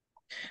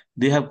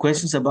 Do you have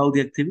questions about the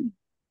activity?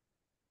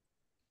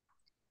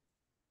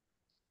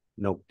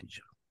 No,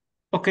 teacher.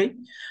 Okay,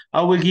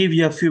 I will give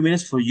you a few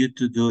minutes for you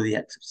to do the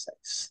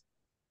exercise.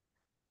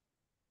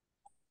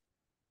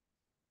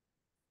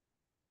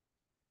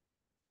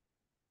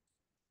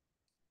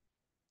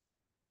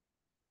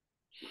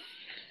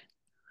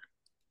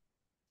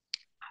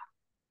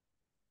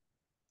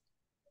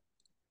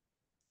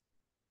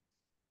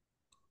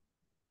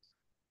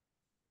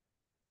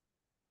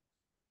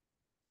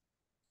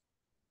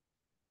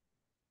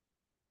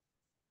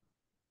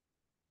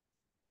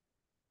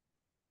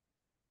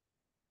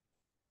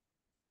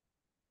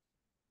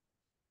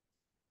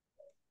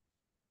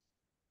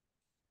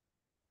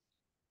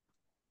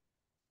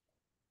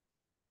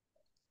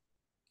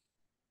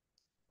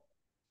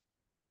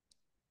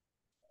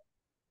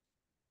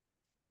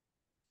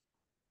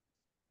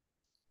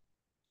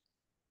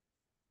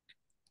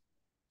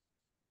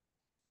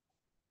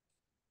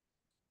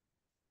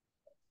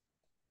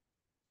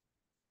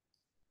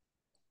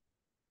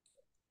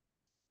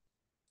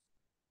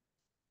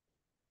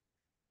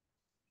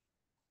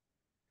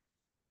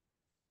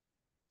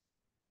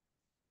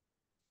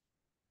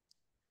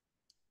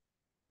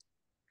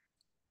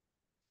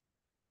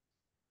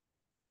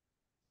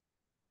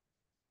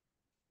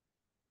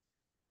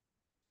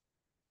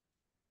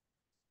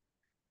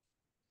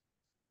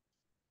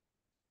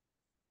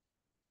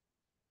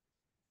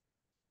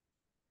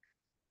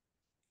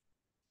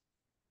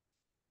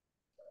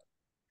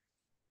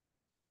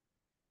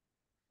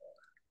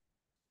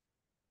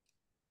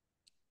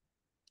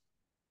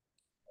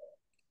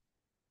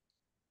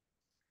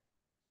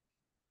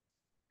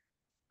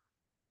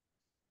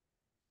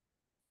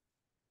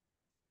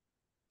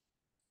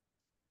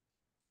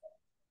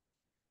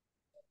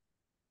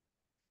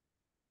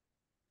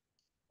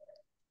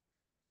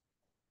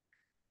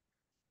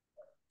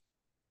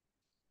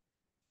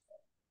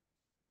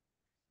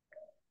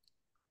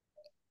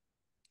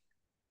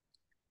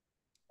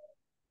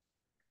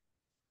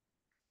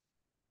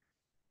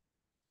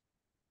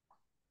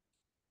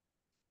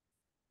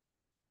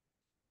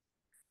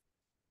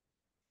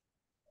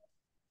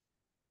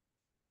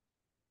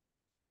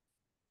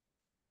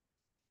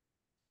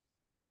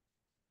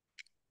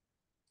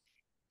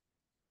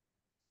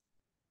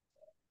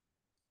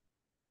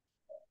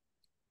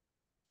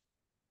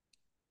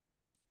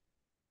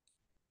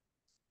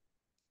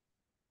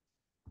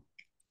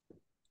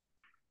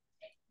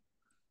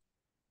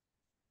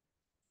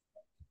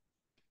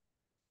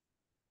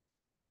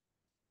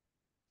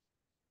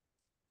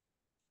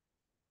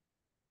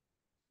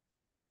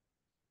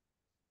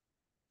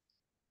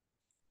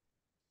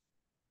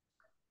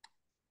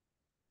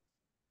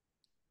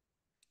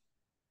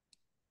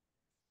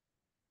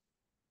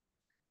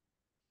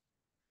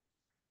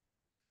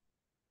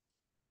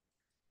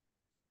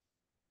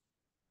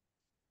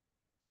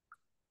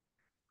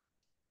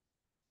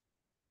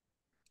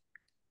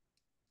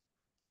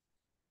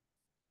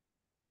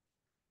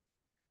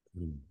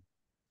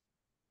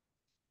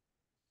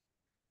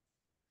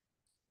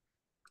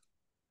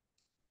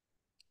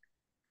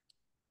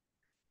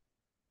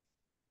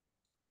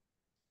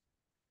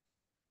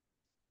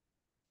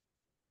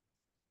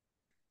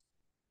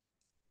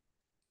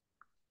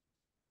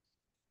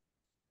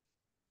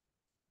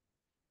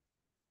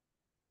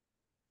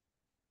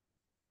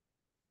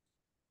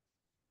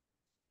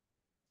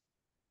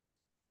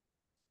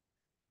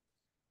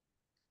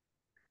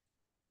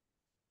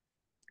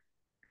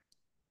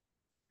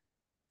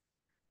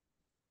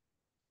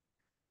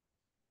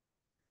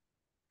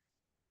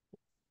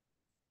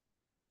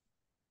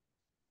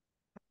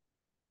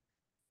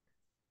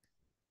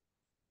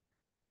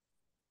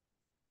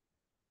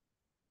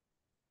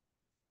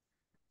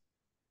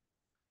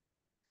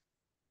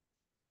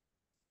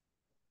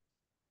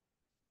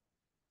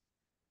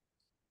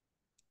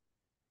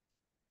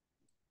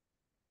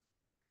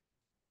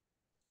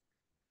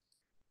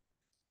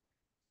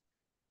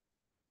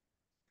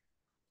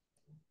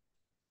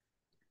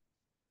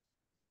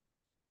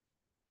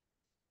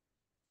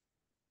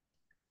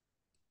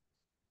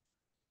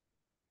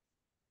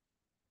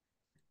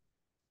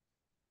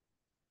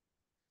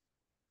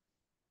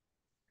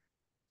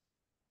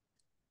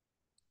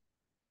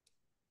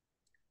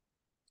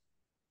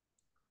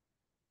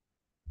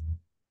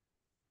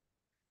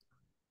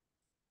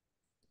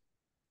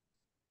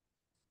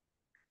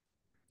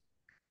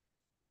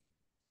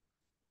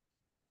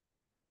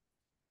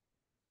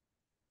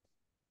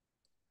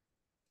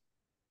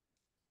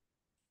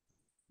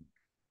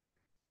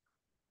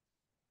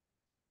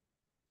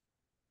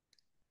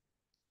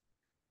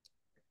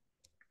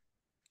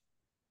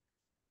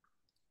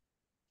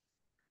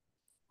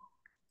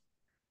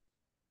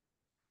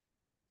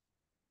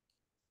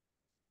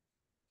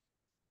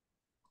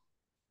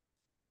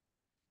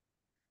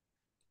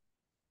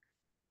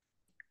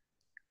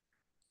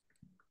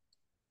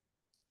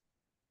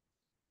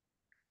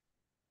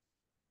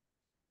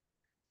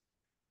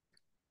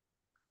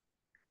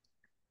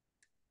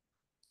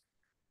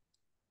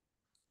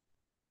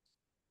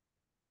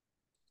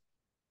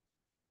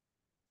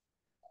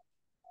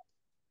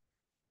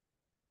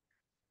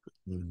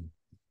 Mm.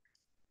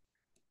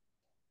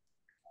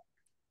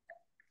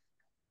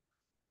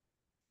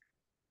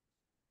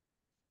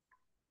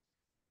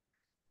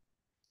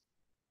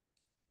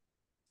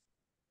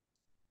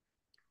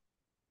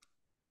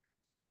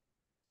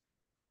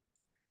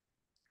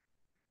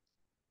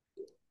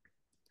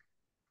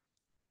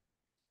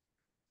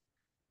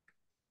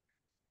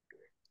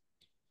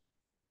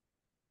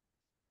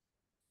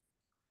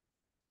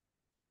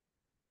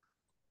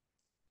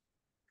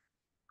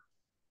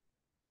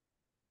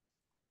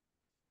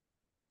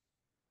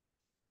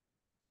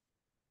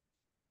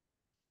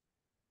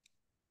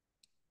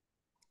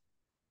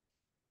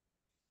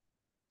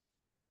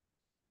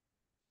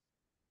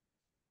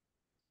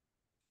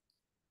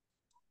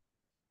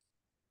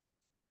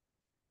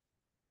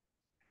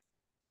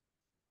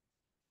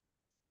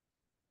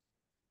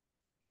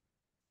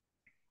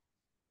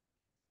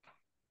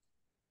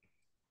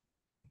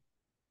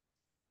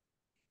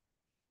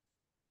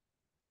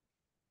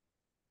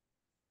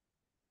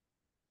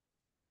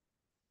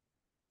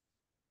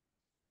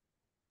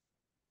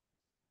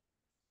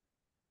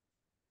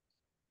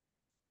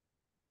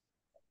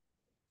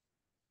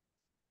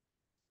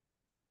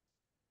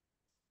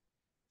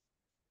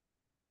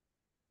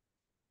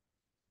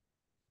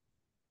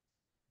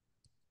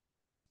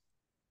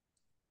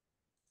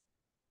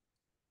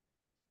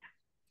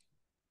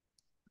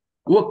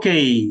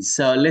 Okay,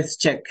 so let's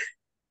check.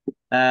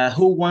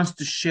 Who wants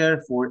to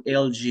share for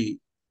LG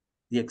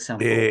the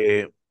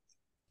example?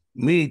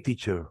 Me,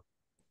 teacher.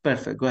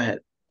 Perfect, go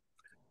ahead.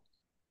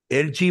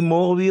 LG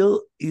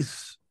Mobile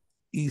is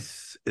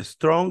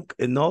strong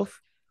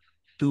enough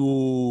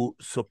to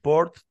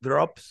support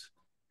drops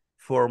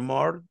for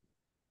more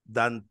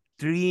than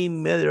 3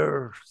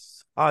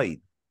 meters high.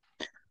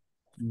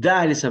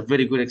 That is a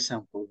very good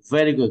example.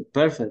 Very good.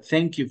 Perfect.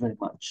 Thank you very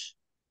much.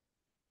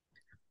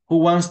 Who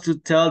wants to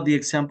tell the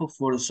example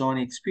for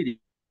Sony Xperia?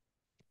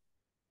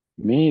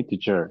 Me,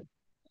 teacher.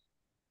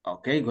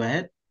 Okay, go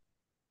ahead.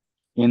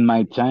 In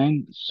my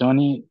time,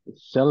 Sony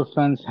cell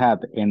phones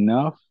had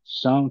enough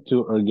sun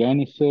to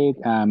organize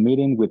a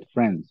meeting with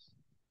friends.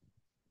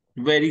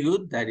 Very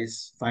good. That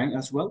is fine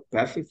as well.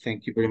 Perfect.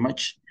 Thank you very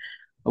much.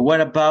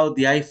 What about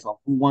the iPhone?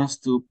 Who wants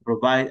to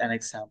provide an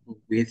example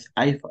with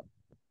iPhone?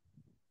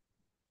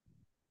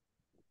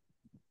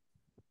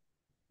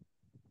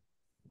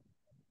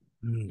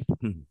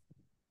 Mhm.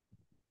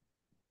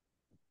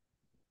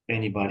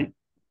 Anybody?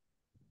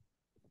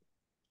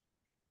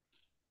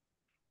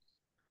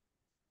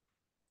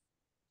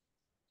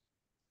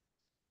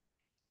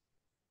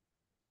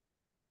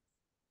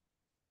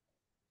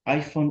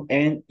 iPhone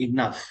and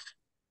enough.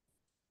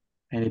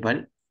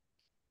 Anybody?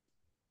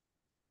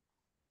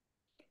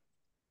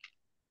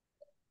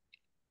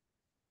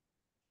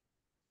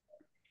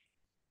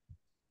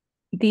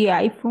 The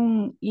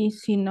iPhone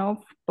is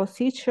enough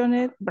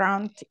positioned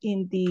brand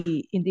in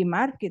the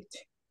market,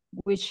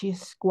 which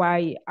is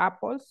why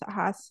Apple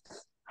has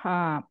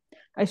a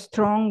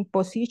strong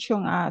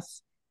position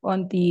as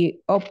on the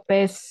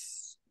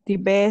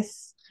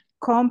best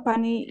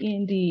company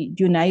in the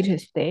United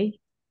States.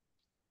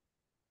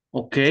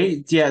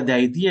 Okay, yeah, the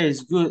idea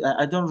is good.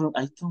 I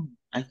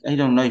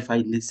don't know if I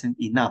listen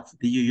enough.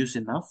 Do you use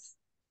enough?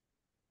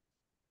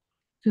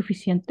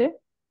 Suficiente.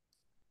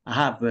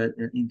 But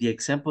in the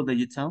example that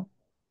you tell?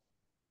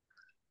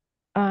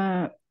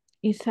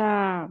 Is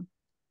a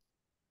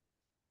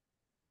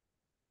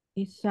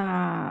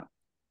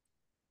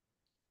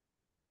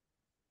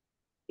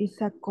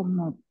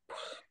como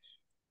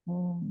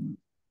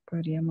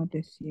podríamos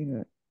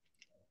decir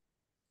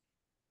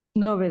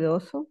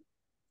novedoso.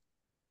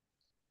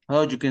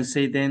 Oh, you can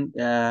say then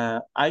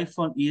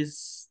iPhone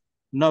is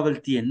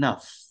novelty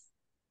enough.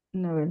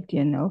 Novelty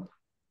enough.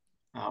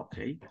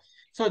 Okay.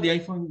 So the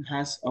iPhone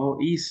has or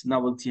is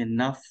novelty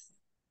enough,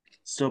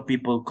 so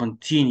people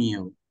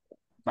continue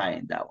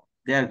buying that one.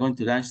 They are going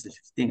to launch the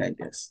 15, I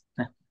guess.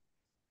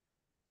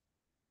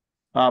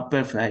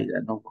 Perfect.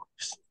 No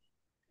worries.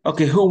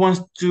 Okay, who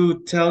wants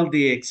to tell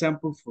the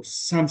example for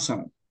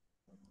Samsung?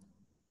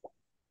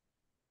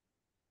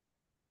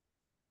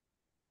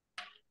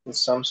 The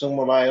Samsung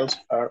mobiles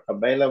are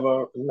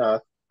available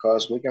enough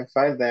because we can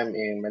find them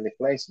in many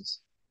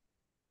places.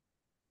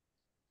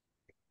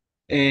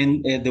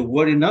 And the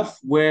word enough,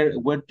 where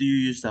do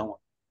you use that one?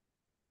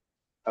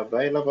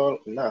 Available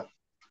enough.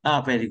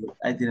 Very good.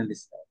 I didn't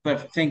listen.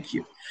 Perfect. Thank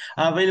you.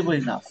 Available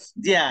enough.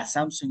 Yeah,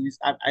 Samsung is,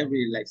 I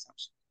really like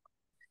Samsung.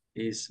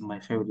 Is my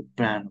favorite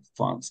brand of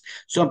phones.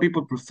 Some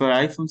people prefer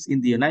iPhones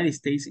in the United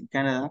States. In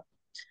Canada,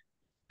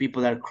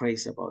 people are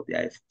crazy about the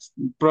iPhones,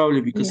 probably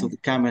because of the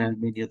camera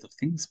and many other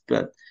things.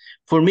 But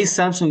for me,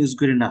 Samsung is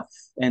good enough,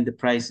 and the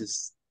price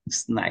is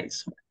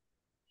nice.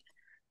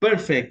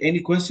 Perfect. Any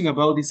question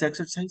about this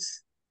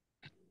exercise?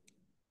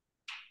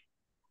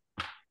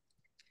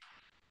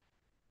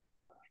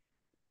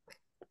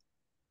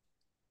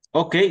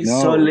 Okay,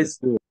 No, so let's.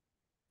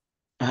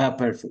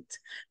 Perfect.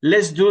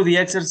 Let's do the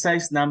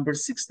exercise number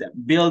 6 then,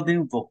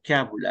 building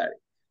vocabulary.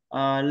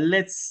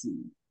 Let's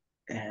see.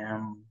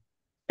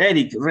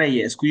 Eric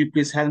Reyes, could you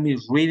please help me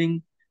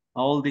reading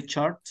all the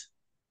chart?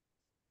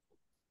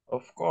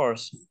 Of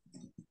course.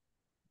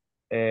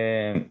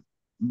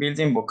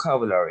 Building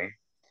vocabulary.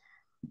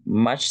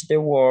 Match the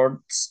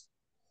words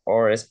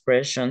or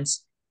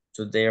expressions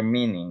to their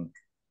meanings.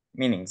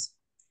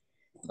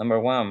 Number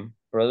one,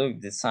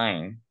 product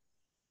design.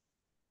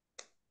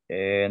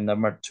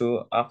 Number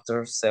two,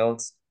 after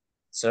sales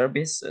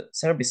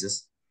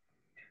services.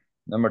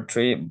 Number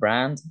three,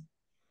 brand.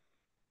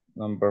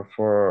 Number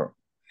four,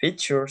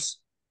 features.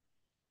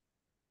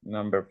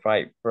 Number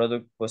five,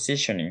 product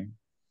positioning.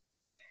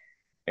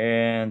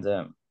 And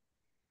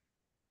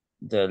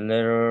the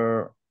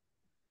letter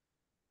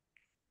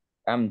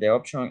the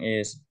option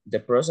is the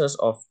process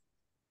of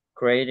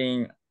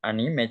creating an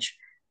image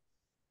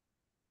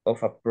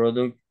of a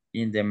product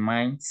in the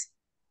minds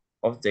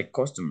of the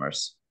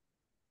customers.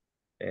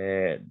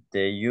 The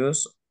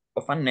use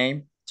of a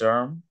name,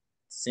 term,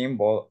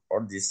 symbol,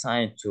 or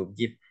design to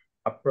give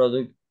a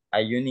product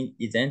a unique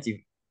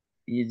identity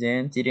in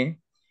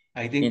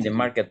the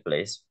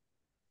marketplace.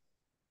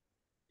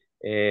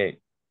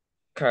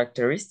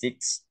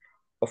 Characteristics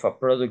of a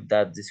product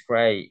that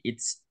describe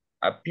its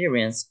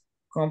appearance,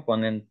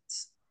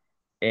 components,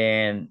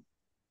 and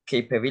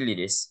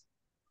capabilities.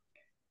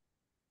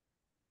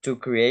 To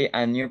create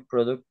a new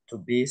product to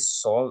be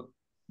sold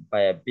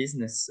by a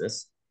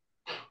businesses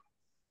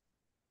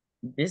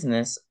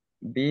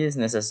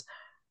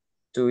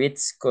to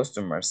its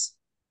customers.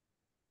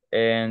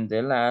 And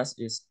the last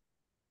is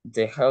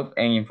the help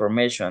and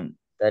information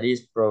that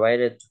is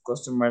provided to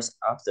customers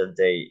after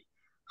they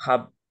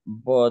have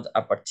bought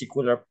a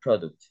particular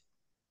product.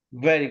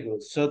 Very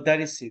good. So that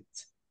is it.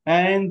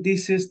 And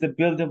this is the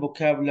building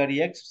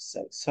vocabulary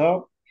exercise.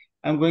 So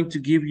I'm going to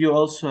give you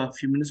also a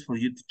few minutes for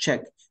you to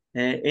check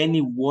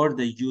any word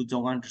that you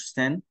don't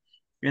understand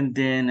and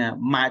then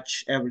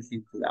match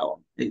everything to that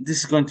one.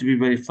 This is going to be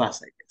very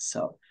fast, I guess.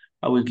 So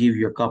I will give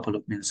you a couple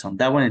of minutes on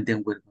that one and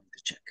then we're going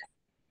to check.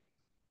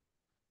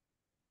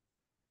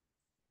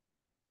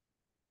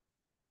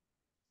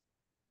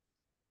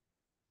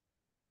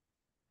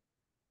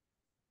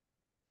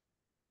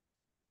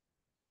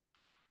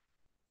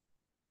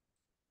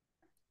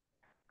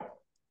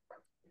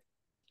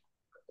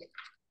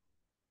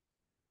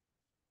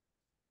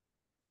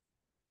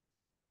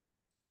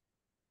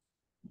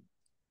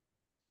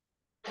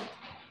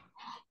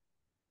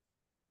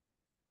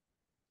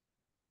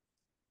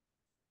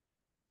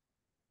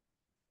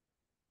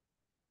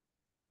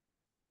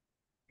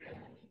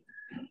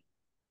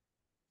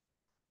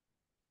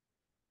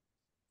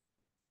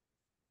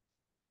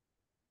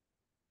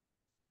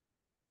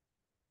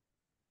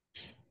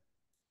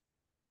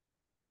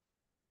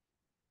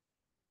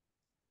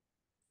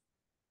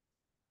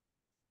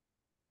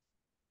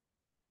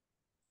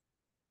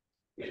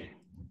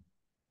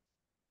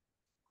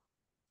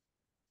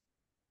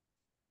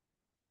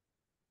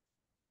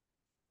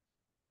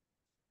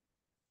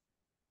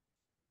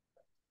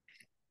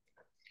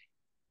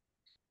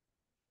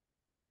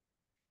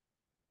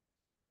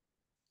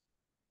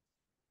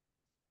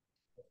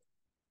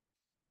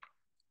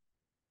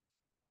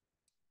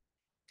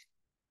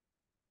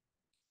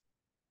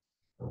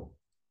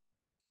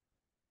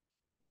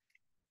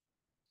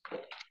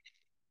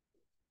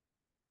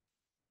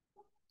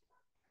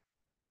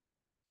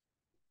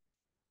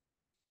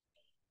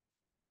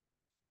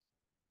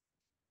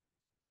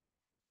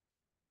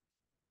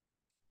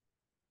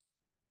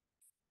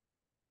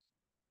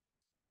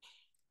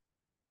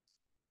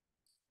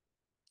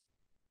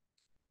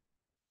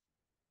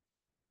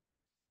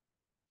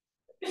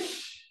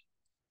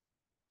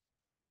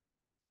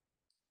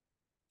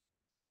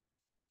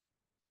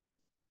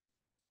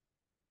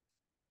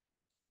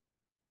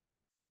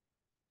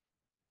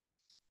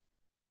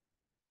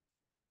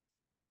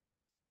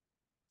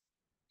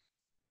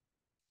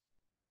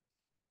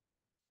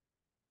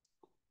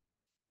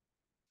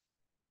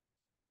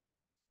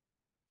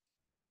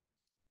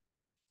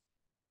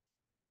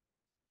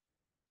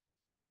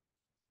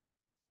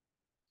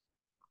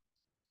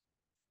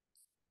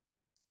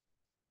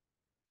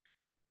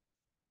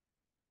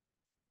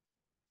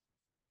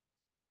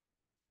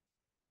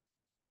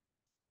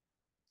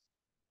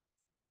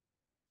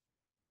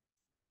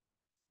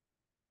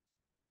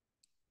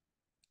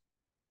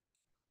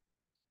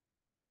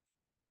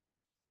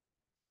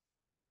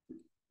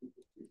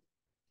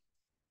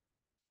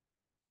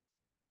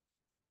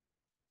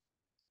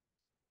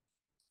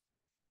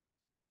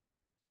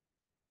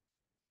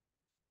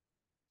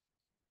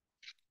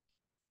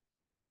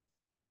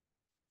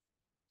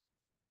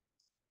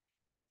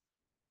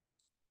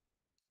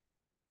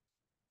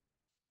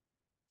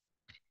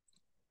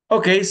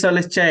 Okay, so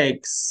let's check.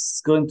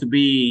 It's going to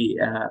be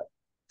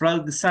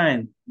product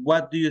design.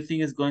 What do you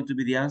think is going to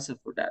be the answer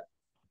for that?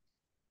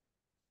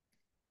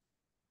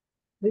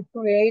 We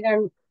create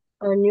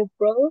a new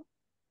product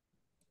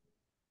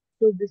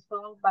to be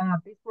sold by a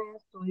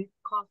business to its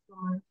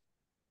customers.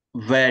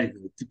 Very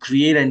good. To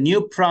create a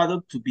new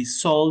product to be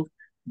sold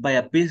by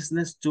a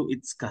business to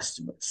its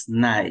customers.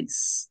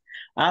 Nice.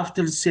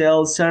 After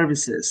sales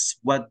services,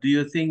 what do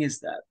you think is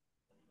that?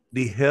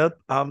 The help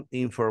and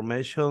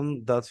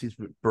information that is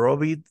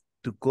provided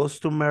to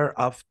customer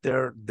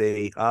after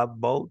they have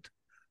bought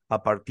a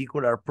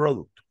particular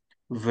product.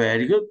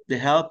 Very good. The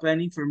help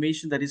and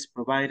information that is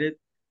provided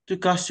to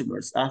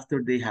customers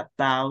after they have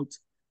bought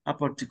a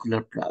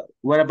particular product.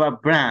 What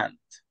about brand?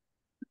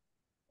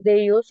 The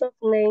use of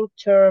name,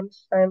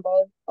 terms,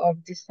 symbol, or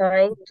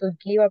design to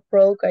give a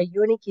product a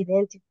unique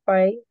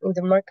identifier in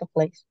the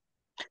marketplace.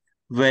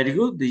 Very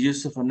good. The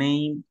use of a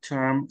name,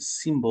 term,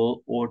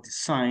 symbol, or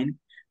design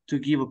to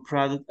give a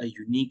product a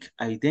unique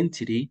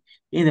identity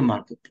in the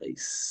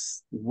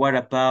marketplace. What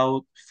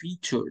about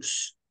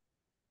features?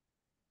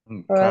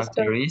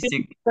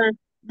 Characteristic.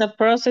 The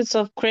process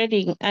of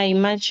creating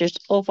images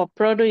of a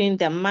product in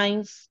the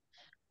minds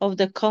of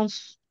the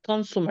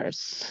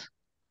consumers.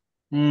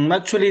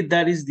 Actually,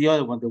 that is the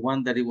other one, the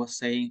one that he was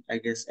saying, I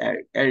guess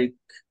Eric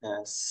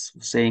was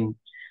saying,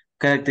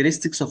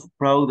 characteristics of a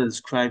product that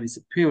describe its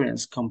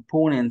appearance,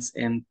 components,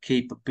 and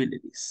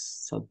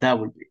capabilities. So that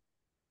would be.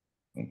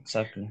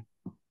 Exactly.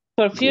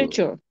 For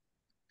future.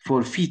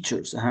 For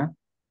features,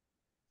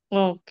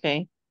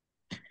 Okay.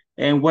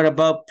 And what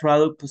about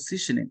product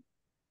positioning?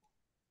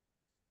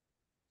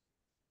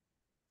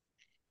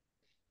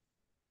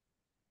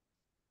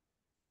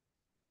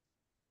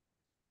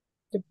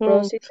 The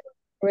process of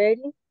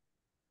creating.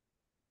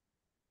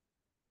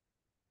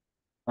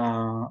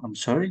 I'm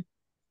sorry?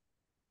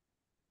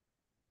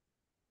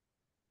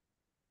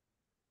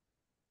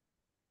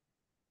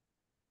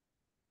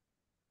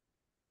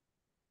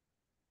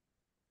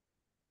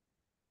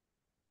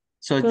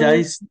 So that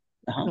is,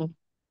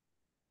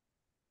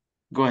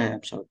 Go ahead,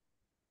 I'm sorry.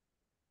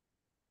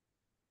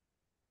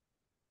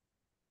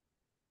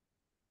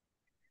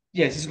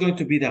 Yes, it's going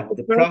to be that one.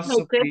 The process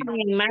of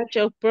creating image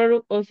of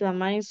product of the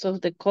minds of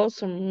the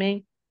customer.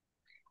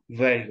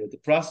 Very good. The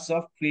process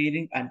of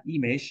creating an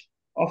image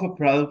of a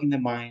product in the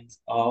minds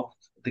of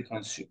the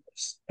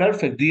consumers.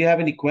 Perfect. Do you have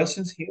any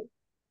questions here?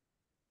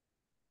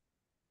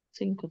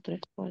 5, 3,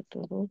 4,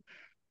 2.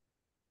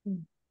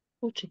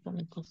 Puchica,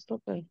 me costó,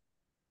 pero.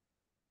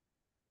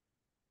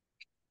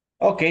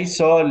 Okay,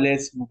 so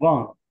let's move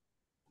on.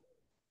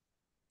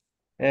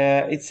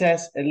 It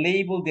says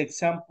label the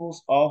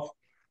examples of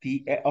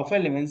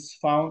elements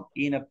found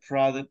in a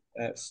product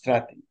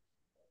strategy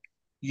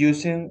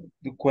using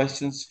the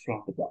questions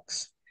from the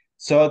box.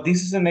 So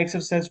this is an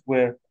exercise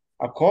where,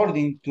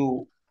 according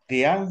to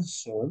the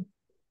answer,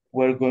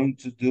 we're going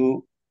to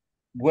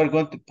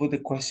put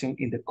the question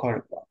in the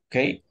correct one,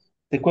 okay?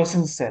 The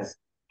question says,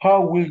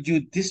 how will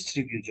you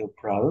distribute your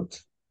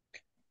product?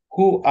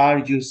 Who are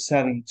you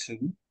selling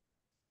to?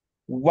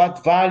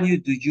 What value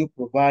do you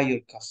provide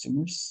your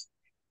customers?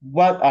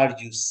 What are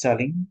you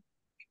selling?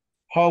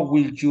 How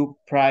will you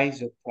price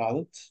your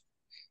product?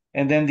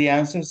 And then the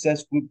answer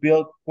says, we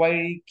build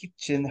quality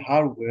kitchen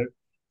hardware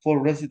for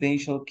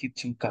residential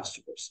kitchen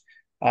customers.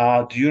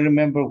 Do you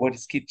remember what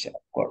is kitchen?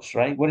 Of course,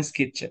 right? What is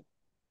kitchen?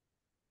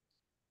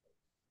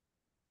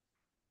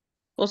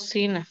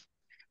 Cocina.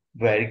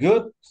 Very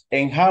good.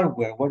 And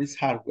hardware, what is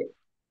hardware?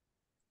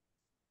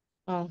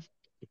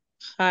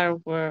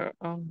 Hardware.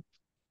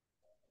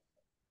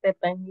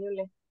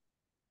 Dependible.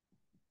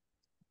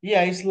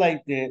 Yeah, it's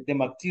like the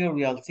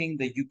material thing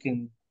that you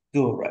can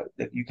do, right?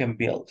 That you can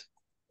build.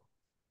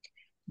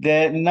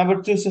 The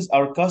number 2 says,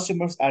 our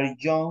customers are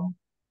young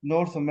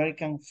North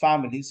American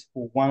families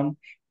who want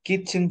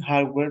kitchen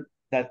hardware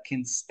that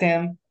can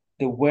stand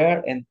the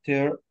wear and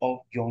tear of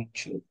young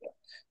children.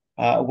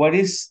 What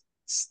is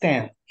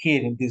stand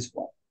here in this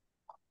one?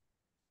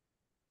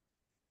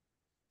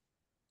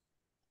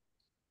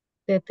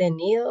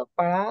 Detenido,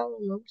 parado,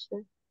 no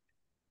sé.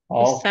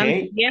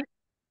 Okay.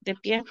 De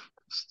pie.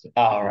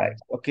 All right.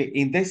 Okay.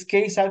 In this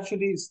case,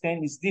 actually,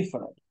 stand is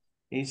different.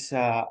 It's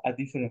a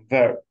different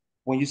verb.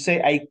 When you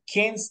say I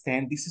can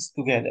stand, this is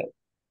together.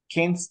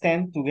 Can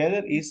stand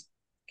together is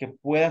que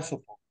pueda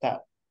soportar.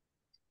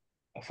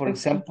 For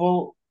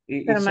example,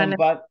 if somebody,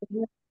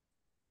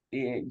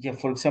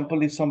 for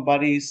example, if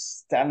somebody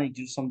is telling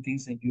you some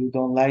things and you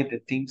don't like the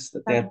things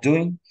that they're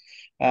doing,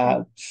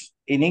 in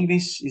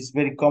English, it's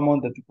very common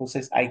that people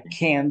says, I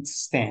can't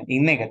stand,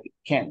 in negative,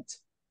 can't.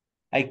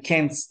 I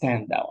can't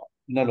stand that one.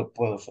 No lo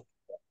puedo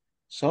soportar.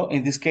 So,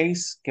 in this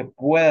case, que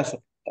pueda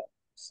soportar.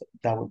 So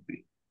that would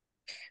be.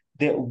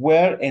 The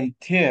wear and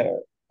tear.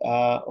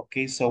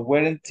 Okay, so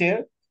wear and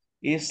tear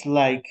is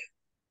like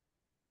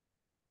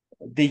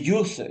the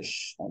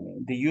usage. I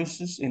mean, the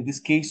usage, in this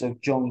case, of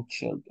young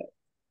children.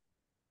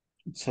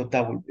 So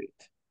that would be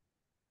it.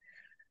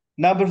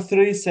 Number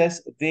 3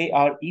 says they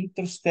are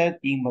interested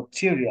in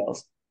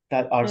materials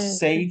that are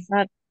safe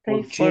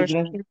for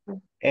children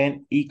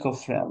and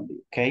eco-friendly,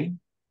 okay?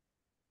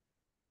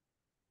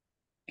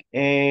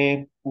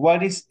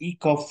 What is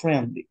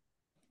eco-friendly?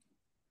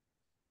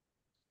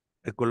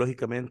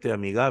 Ecológicamente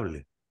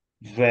amigable.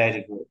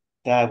 Very good.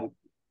 That would be.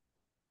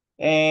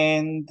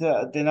 And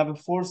the number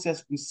 4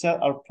 says we sell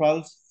our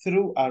products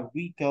through our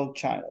retail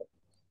channel.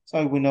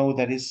 So we know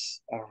that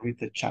is a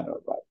retail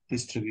channel, right?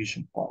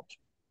 Distribution point.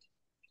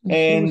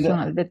 And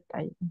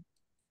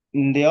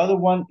in the other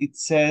one, it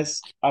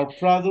says our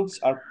products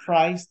are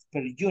priced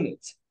per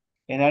unit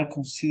and are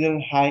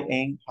considered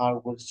high-end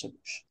hardware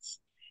solutions.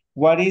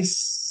 What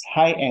is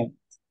high-end?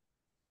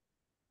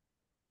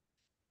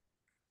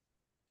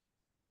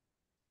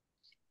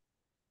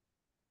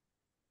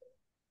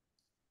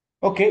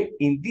 Okay,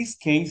 in this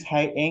case,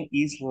 high-end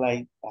is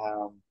like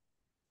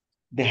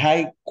the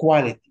high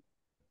quality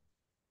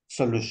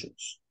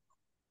solutions,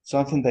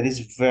 something that is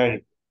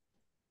very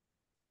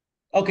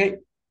okay.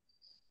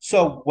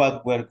 So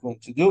what we're going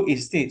to do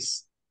is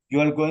this. You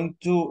are going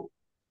to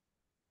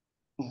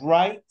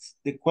write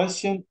the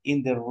question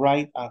in the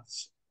right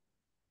answer.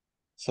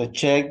 So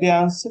check the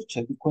answer,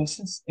 check the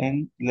questions,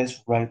 and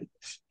let's write it,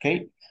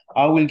 okay?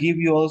 I will give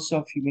you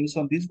also a few minutes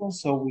on this one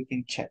so we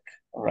can check,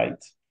 all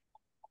right?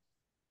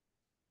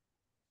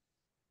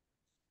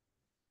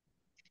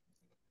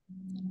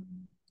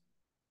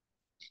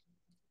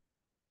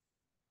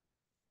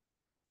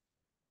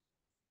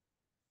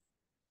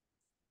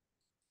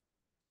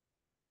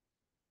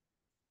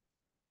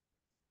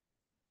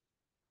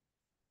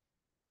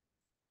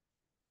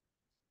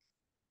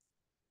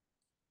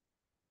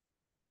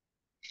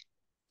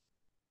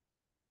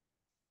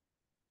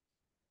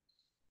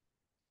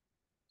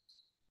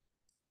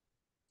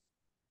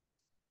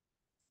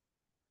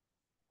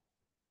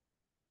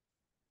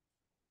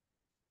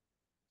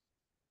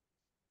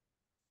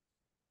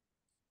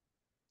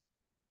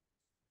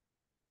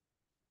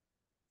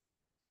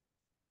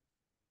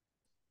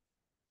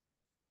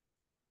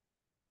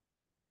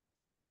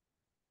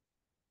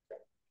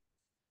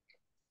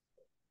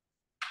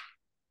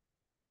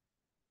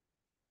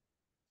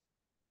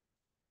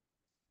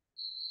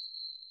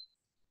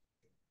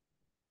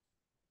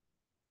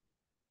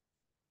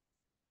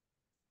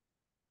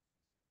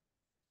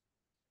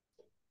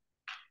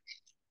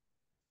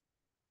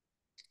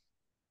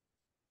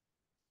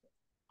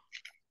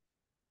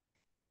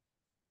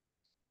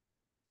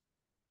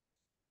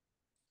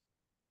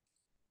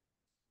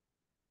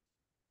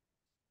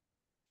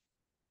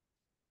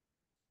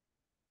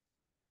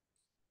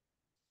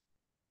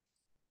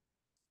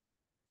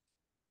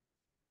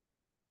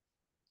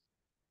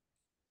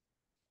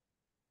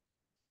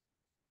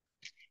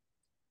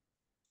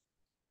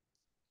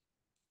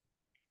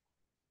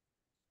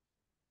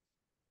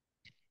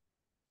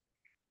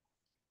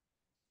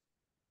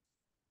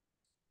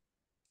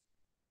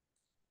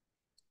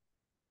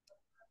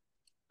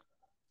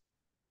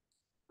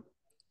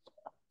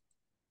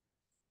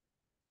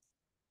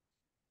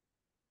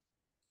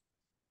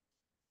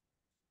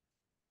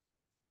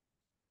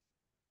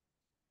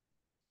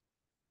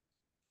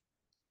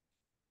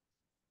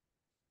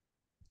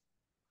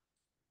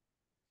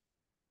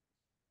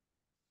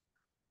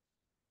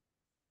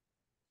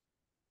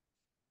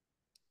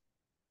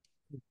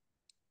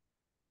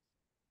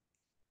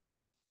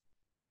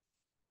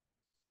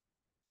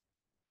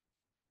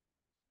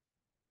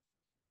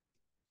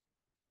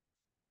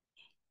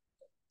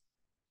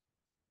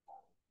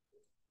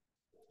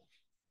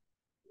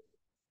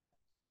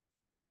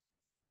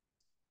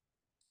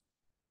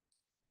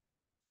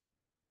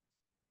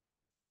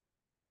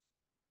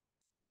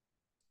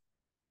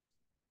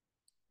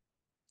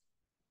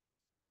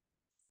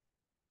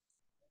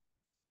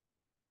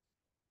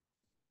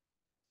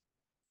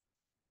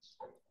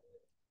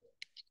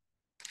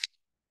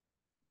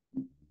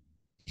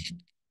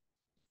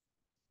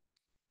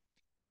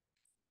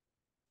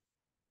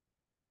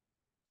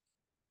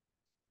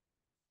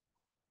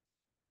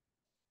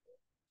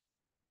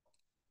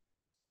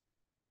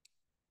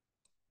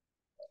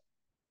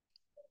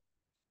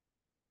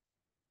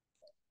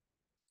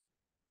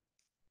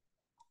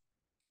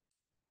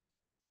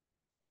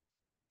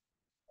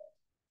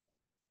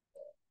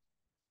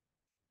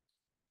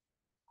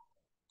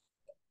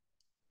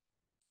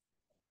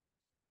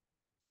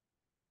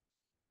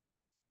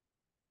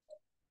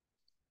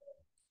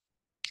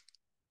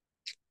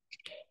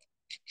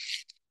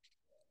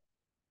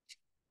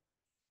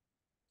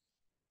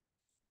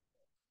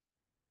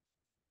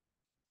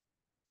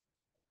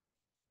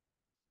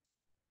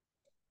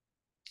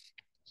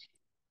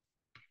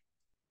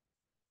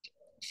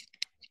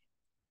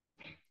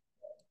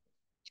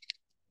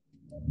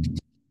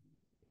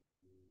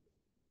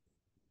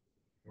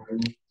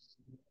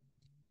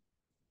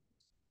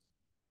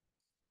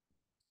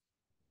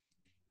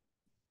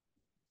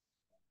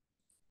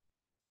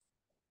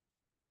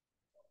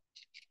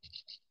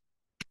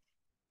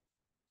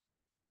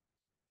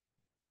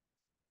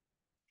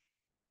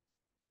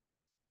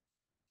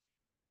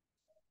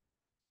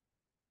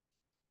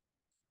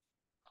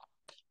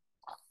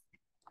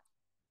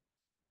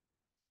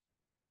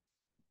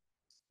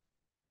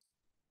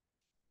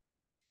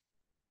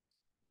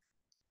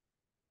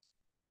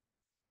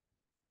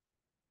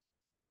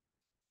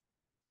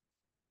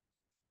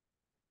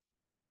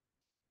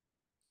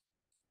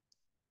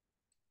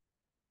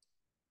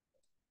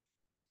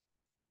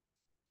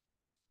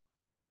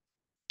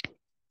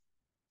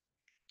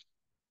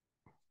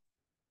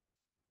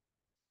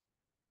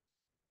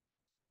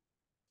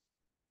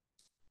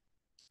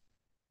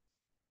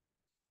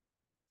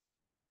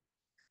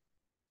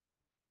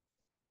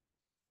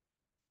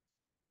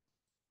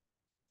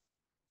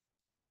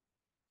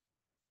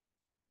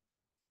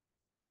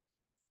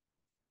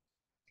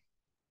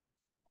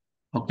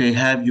 Okay,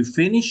 have you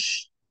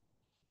finished?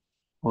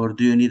 Or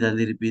do you need a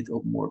little bit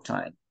of more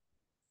time?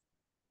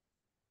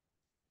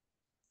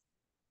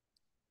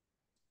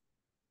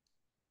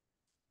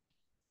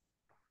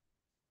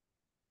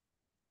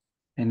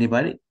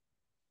 Anybody?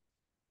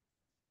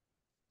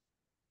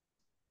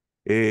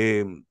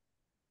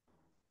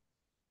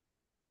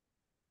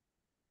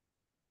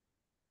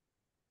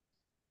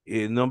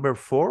 Number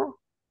 4,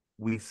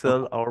 we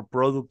sell our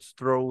products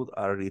through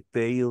a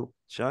retail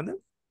channel.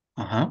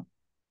 Uh-huh.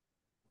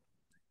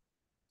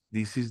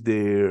 This is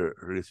the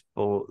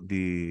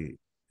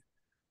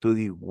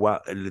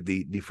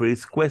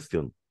first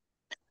question.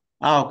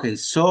 Okay,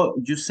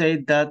 so you say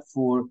that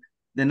for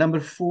the number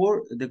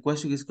 4, the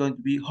question is going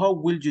to be, how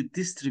will you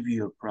distribute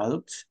your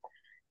products?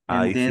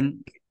 And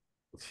then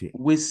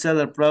we sell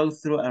a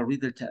product through a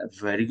retail channel.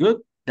 Very good.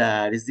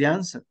 That is the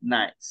answer.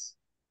 Nice.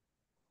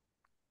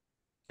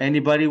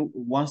 Anybody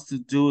wants to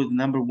do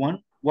number 1?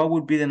 What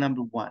would be the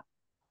number 1?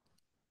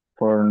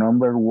 For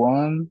number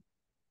 1,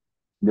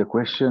 the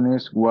question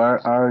is,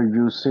 what are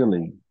you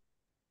selling?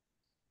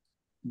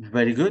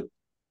 Very good.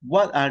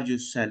 What are you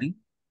selling?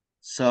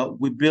 So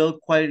we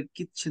build quality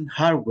kitchen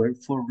hardware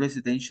for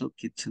residential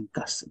kitchen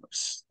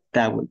customers.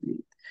 That would be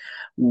it.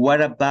 What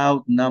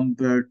about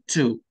number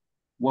 2?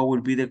 What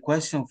would be the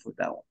question for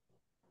that one?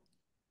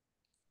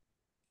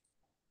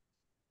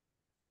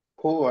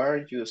 Who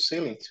are you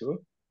selling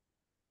to?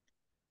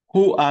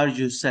 Who are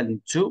you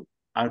selling to?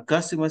 Our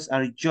customers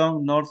are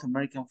young North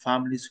American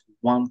families who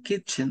want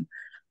kitchen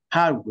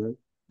hardware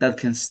that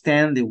can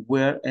stand the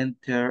wear and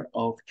tear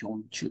of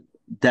young children.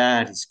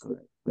 That is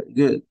correct. Very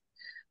good.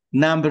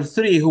 Number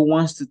 3, who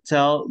wants to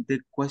tell the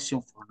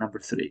question for number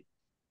 3?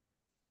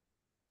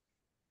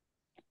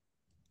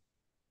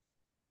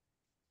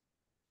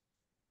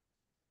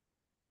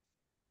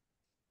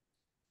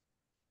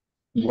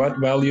 What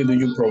value do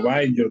you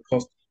provide your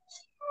customers?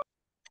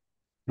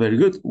 Very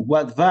good.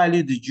 What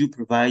value did you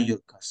provide your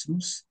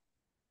customers?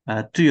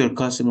 To your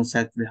customers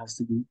actually has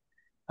to be.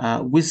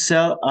 We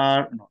sell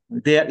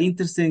they are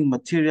interested in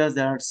materials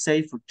that are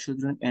safe for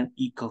children and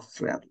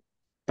eco-friendly.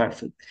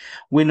 Perfect.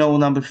 We know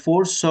number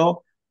 4,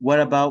 so what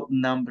about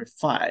number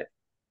 5?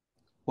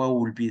 What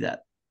will be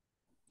that?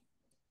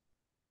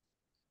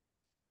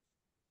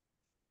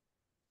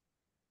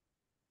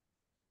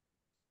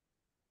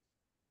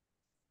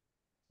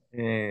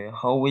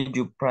 How will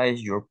you price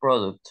your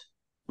product?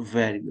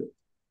 Very good.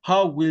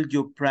 How will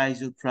you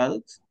price your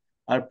products?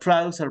 Our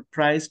products are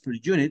priced per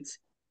unit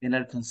and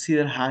are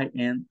considered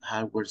high-end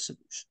hardware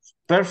solutions.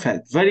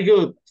 Perfect. Very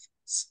good.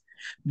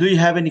 Do you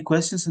have any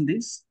questions on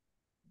this?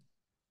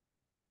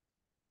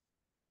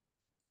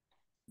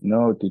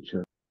 No,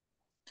 teacher.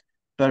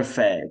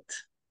 Perfect.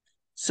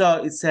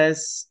 So it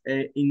says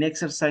in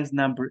exercise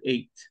number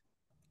 8,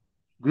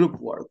 group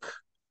work.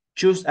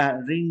 Choose a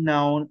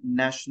renowned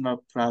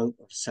national product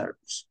or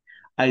service.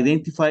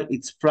 Identify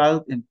its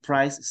product and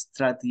price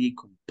strategy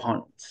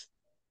components.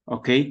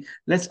 Okay,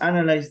 let's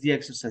analyze the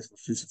exercise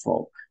first of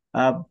all.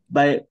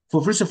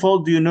 First of all,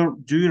 do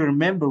you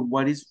remember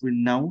what is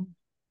renowned?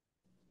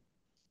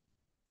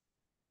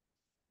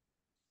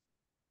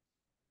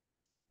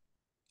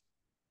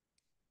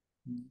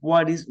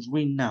 What is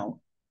renowned?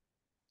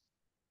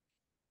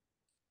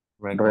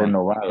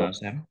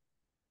 Renovado.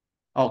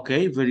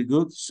 Okay, very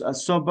good.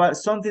 But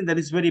something that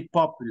is very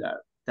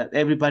popular that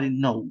everybody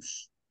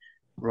knows,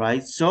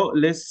 right? So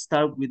let's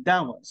start with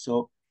that one.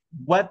 So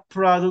what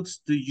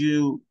products do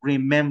you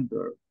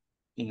remember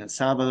in El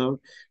Salvador,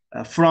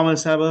 from El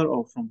Salvador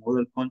or from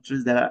other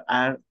countries that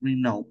are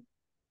renowned?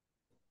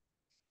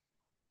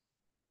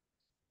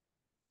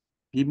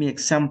 Give me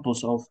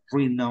examples of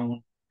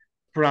renowned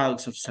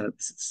products or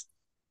services.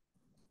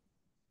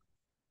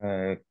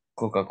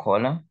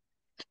 Coca-Cola.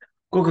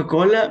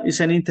 Coca-Cola is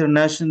an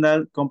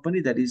international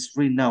company that is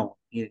renowned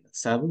in El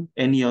Salvador.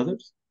 Any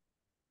others?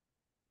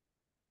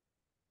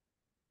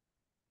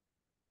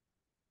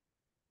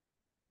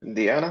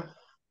 Diana.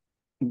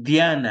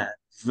 Diana,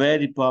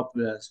 very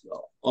popular as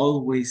well.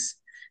 Always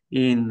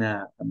in,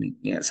 in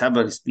El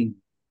Salvador, it's been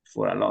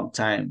for a long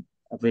time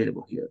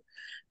available here.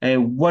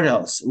 What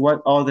else?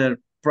 What other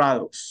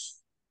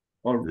products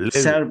or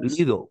services?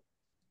 Lido.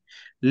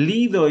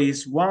 Lido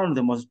is one of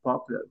the most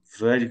popular.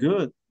 Very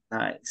good.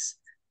 Nice.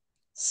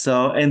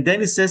 So, and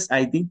then it says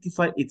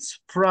identify its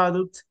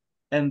product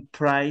and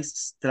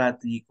price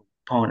strategy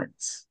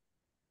components.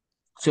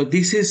 So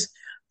this is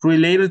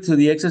related to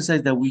the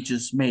exercise that we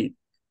just made.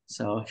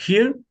 So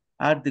here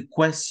are the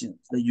questions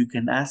that you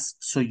can ask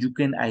so you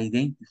can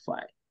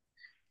identify.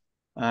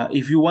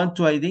 If you want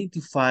to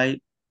identify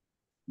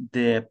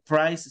the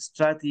price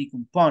strategy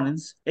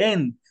components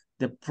and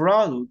the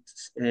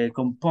product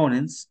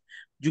components,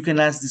 you can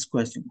ask this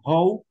question: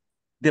 how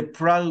the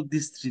product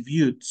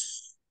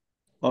distributes,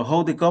 or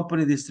how the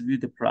company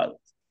distributes the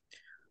product?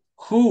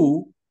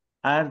 Who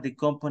are the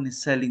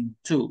companies selling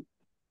to?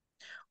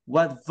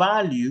 What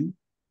value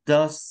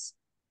does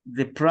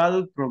the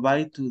product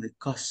provide to the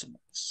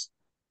customers?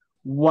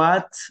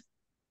 What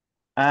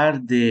are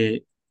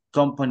the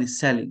companies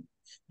selling?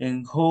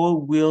 And how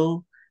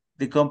will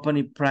the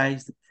company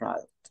price the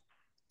product?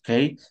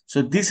 Okay,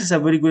 so this is a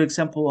very good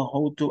example of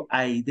how to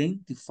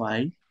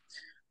identify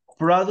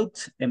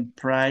product and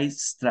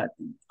price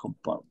strategy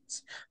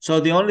components. So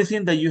the only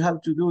thing that you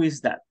have to do is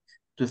that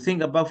to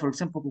think about, for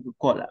example,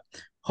 Coca-Cola.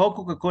 How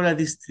Coca-Cola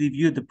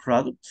distribute the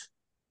product?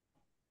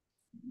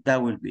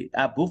 That will be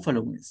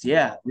Buffalo Wings.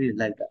 Yeah, really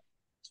like that.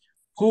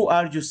 Who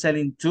are you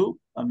selling to?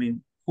 I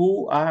mean,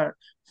 who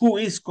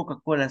is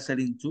Coca-Cola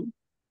selling to?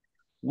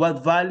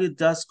 What value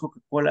does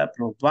Coca-Cola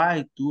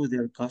provide to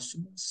their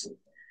customers?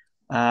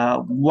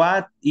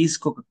 What is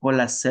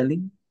Coca-Cola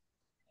selling?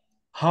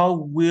 How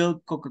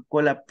will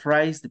Coca-Cola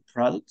price the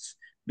products?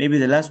 Maybe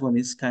the last one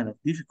is kind of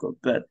difficult,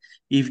 but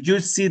if you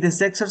see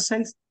this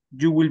exercise,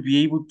 you will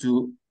be able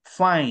to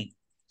find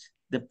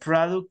the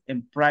product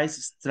and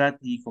price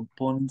strategy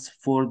components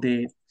for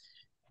the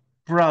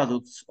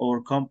products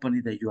or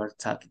company that you are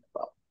talking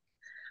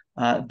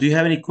about. Do you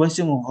have any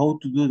question on how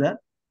to do that?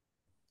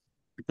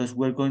 Because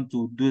we're going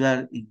to do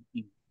that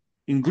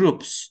in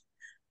groups.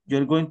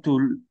 You're going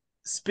to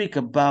speak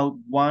about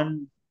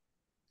one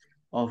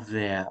of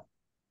the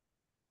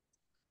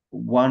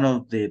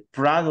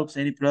products,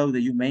 any product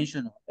that you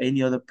mentioned, or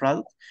any other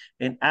product,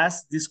 and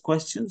ask these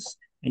questions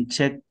and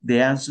check the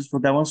answers for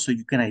that one so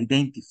you can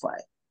identify.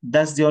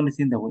 That's the only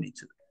thing that we need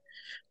to do.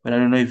 But I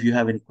don't know if you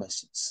have any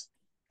questions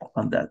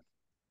on that.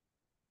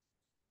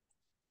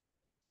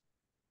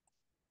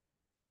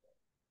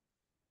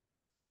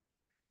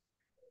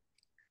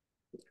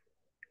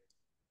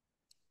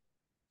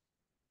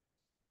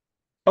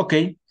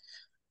 Okay.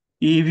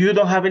 If you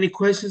don't have any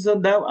questions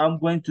on that, I'm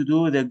going to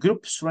do the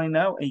groups right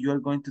now, and you are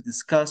going to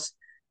discuss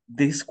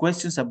these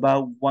questions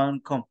about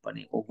one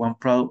company or one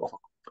product of a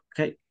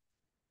company, okay?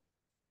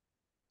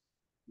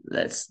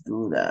 Let's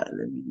do that.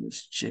 Let me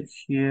just check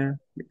here.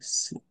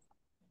 Let's see.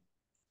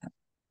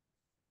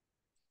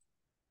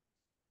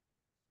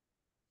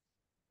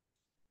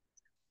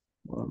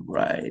 All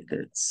right,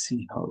 let's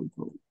see how it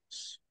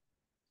goes.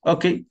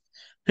 Okay,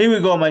 here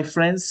we go, my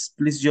friends.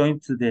 Please join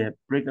to the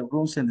breakout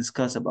rooms and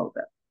discuss about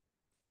that.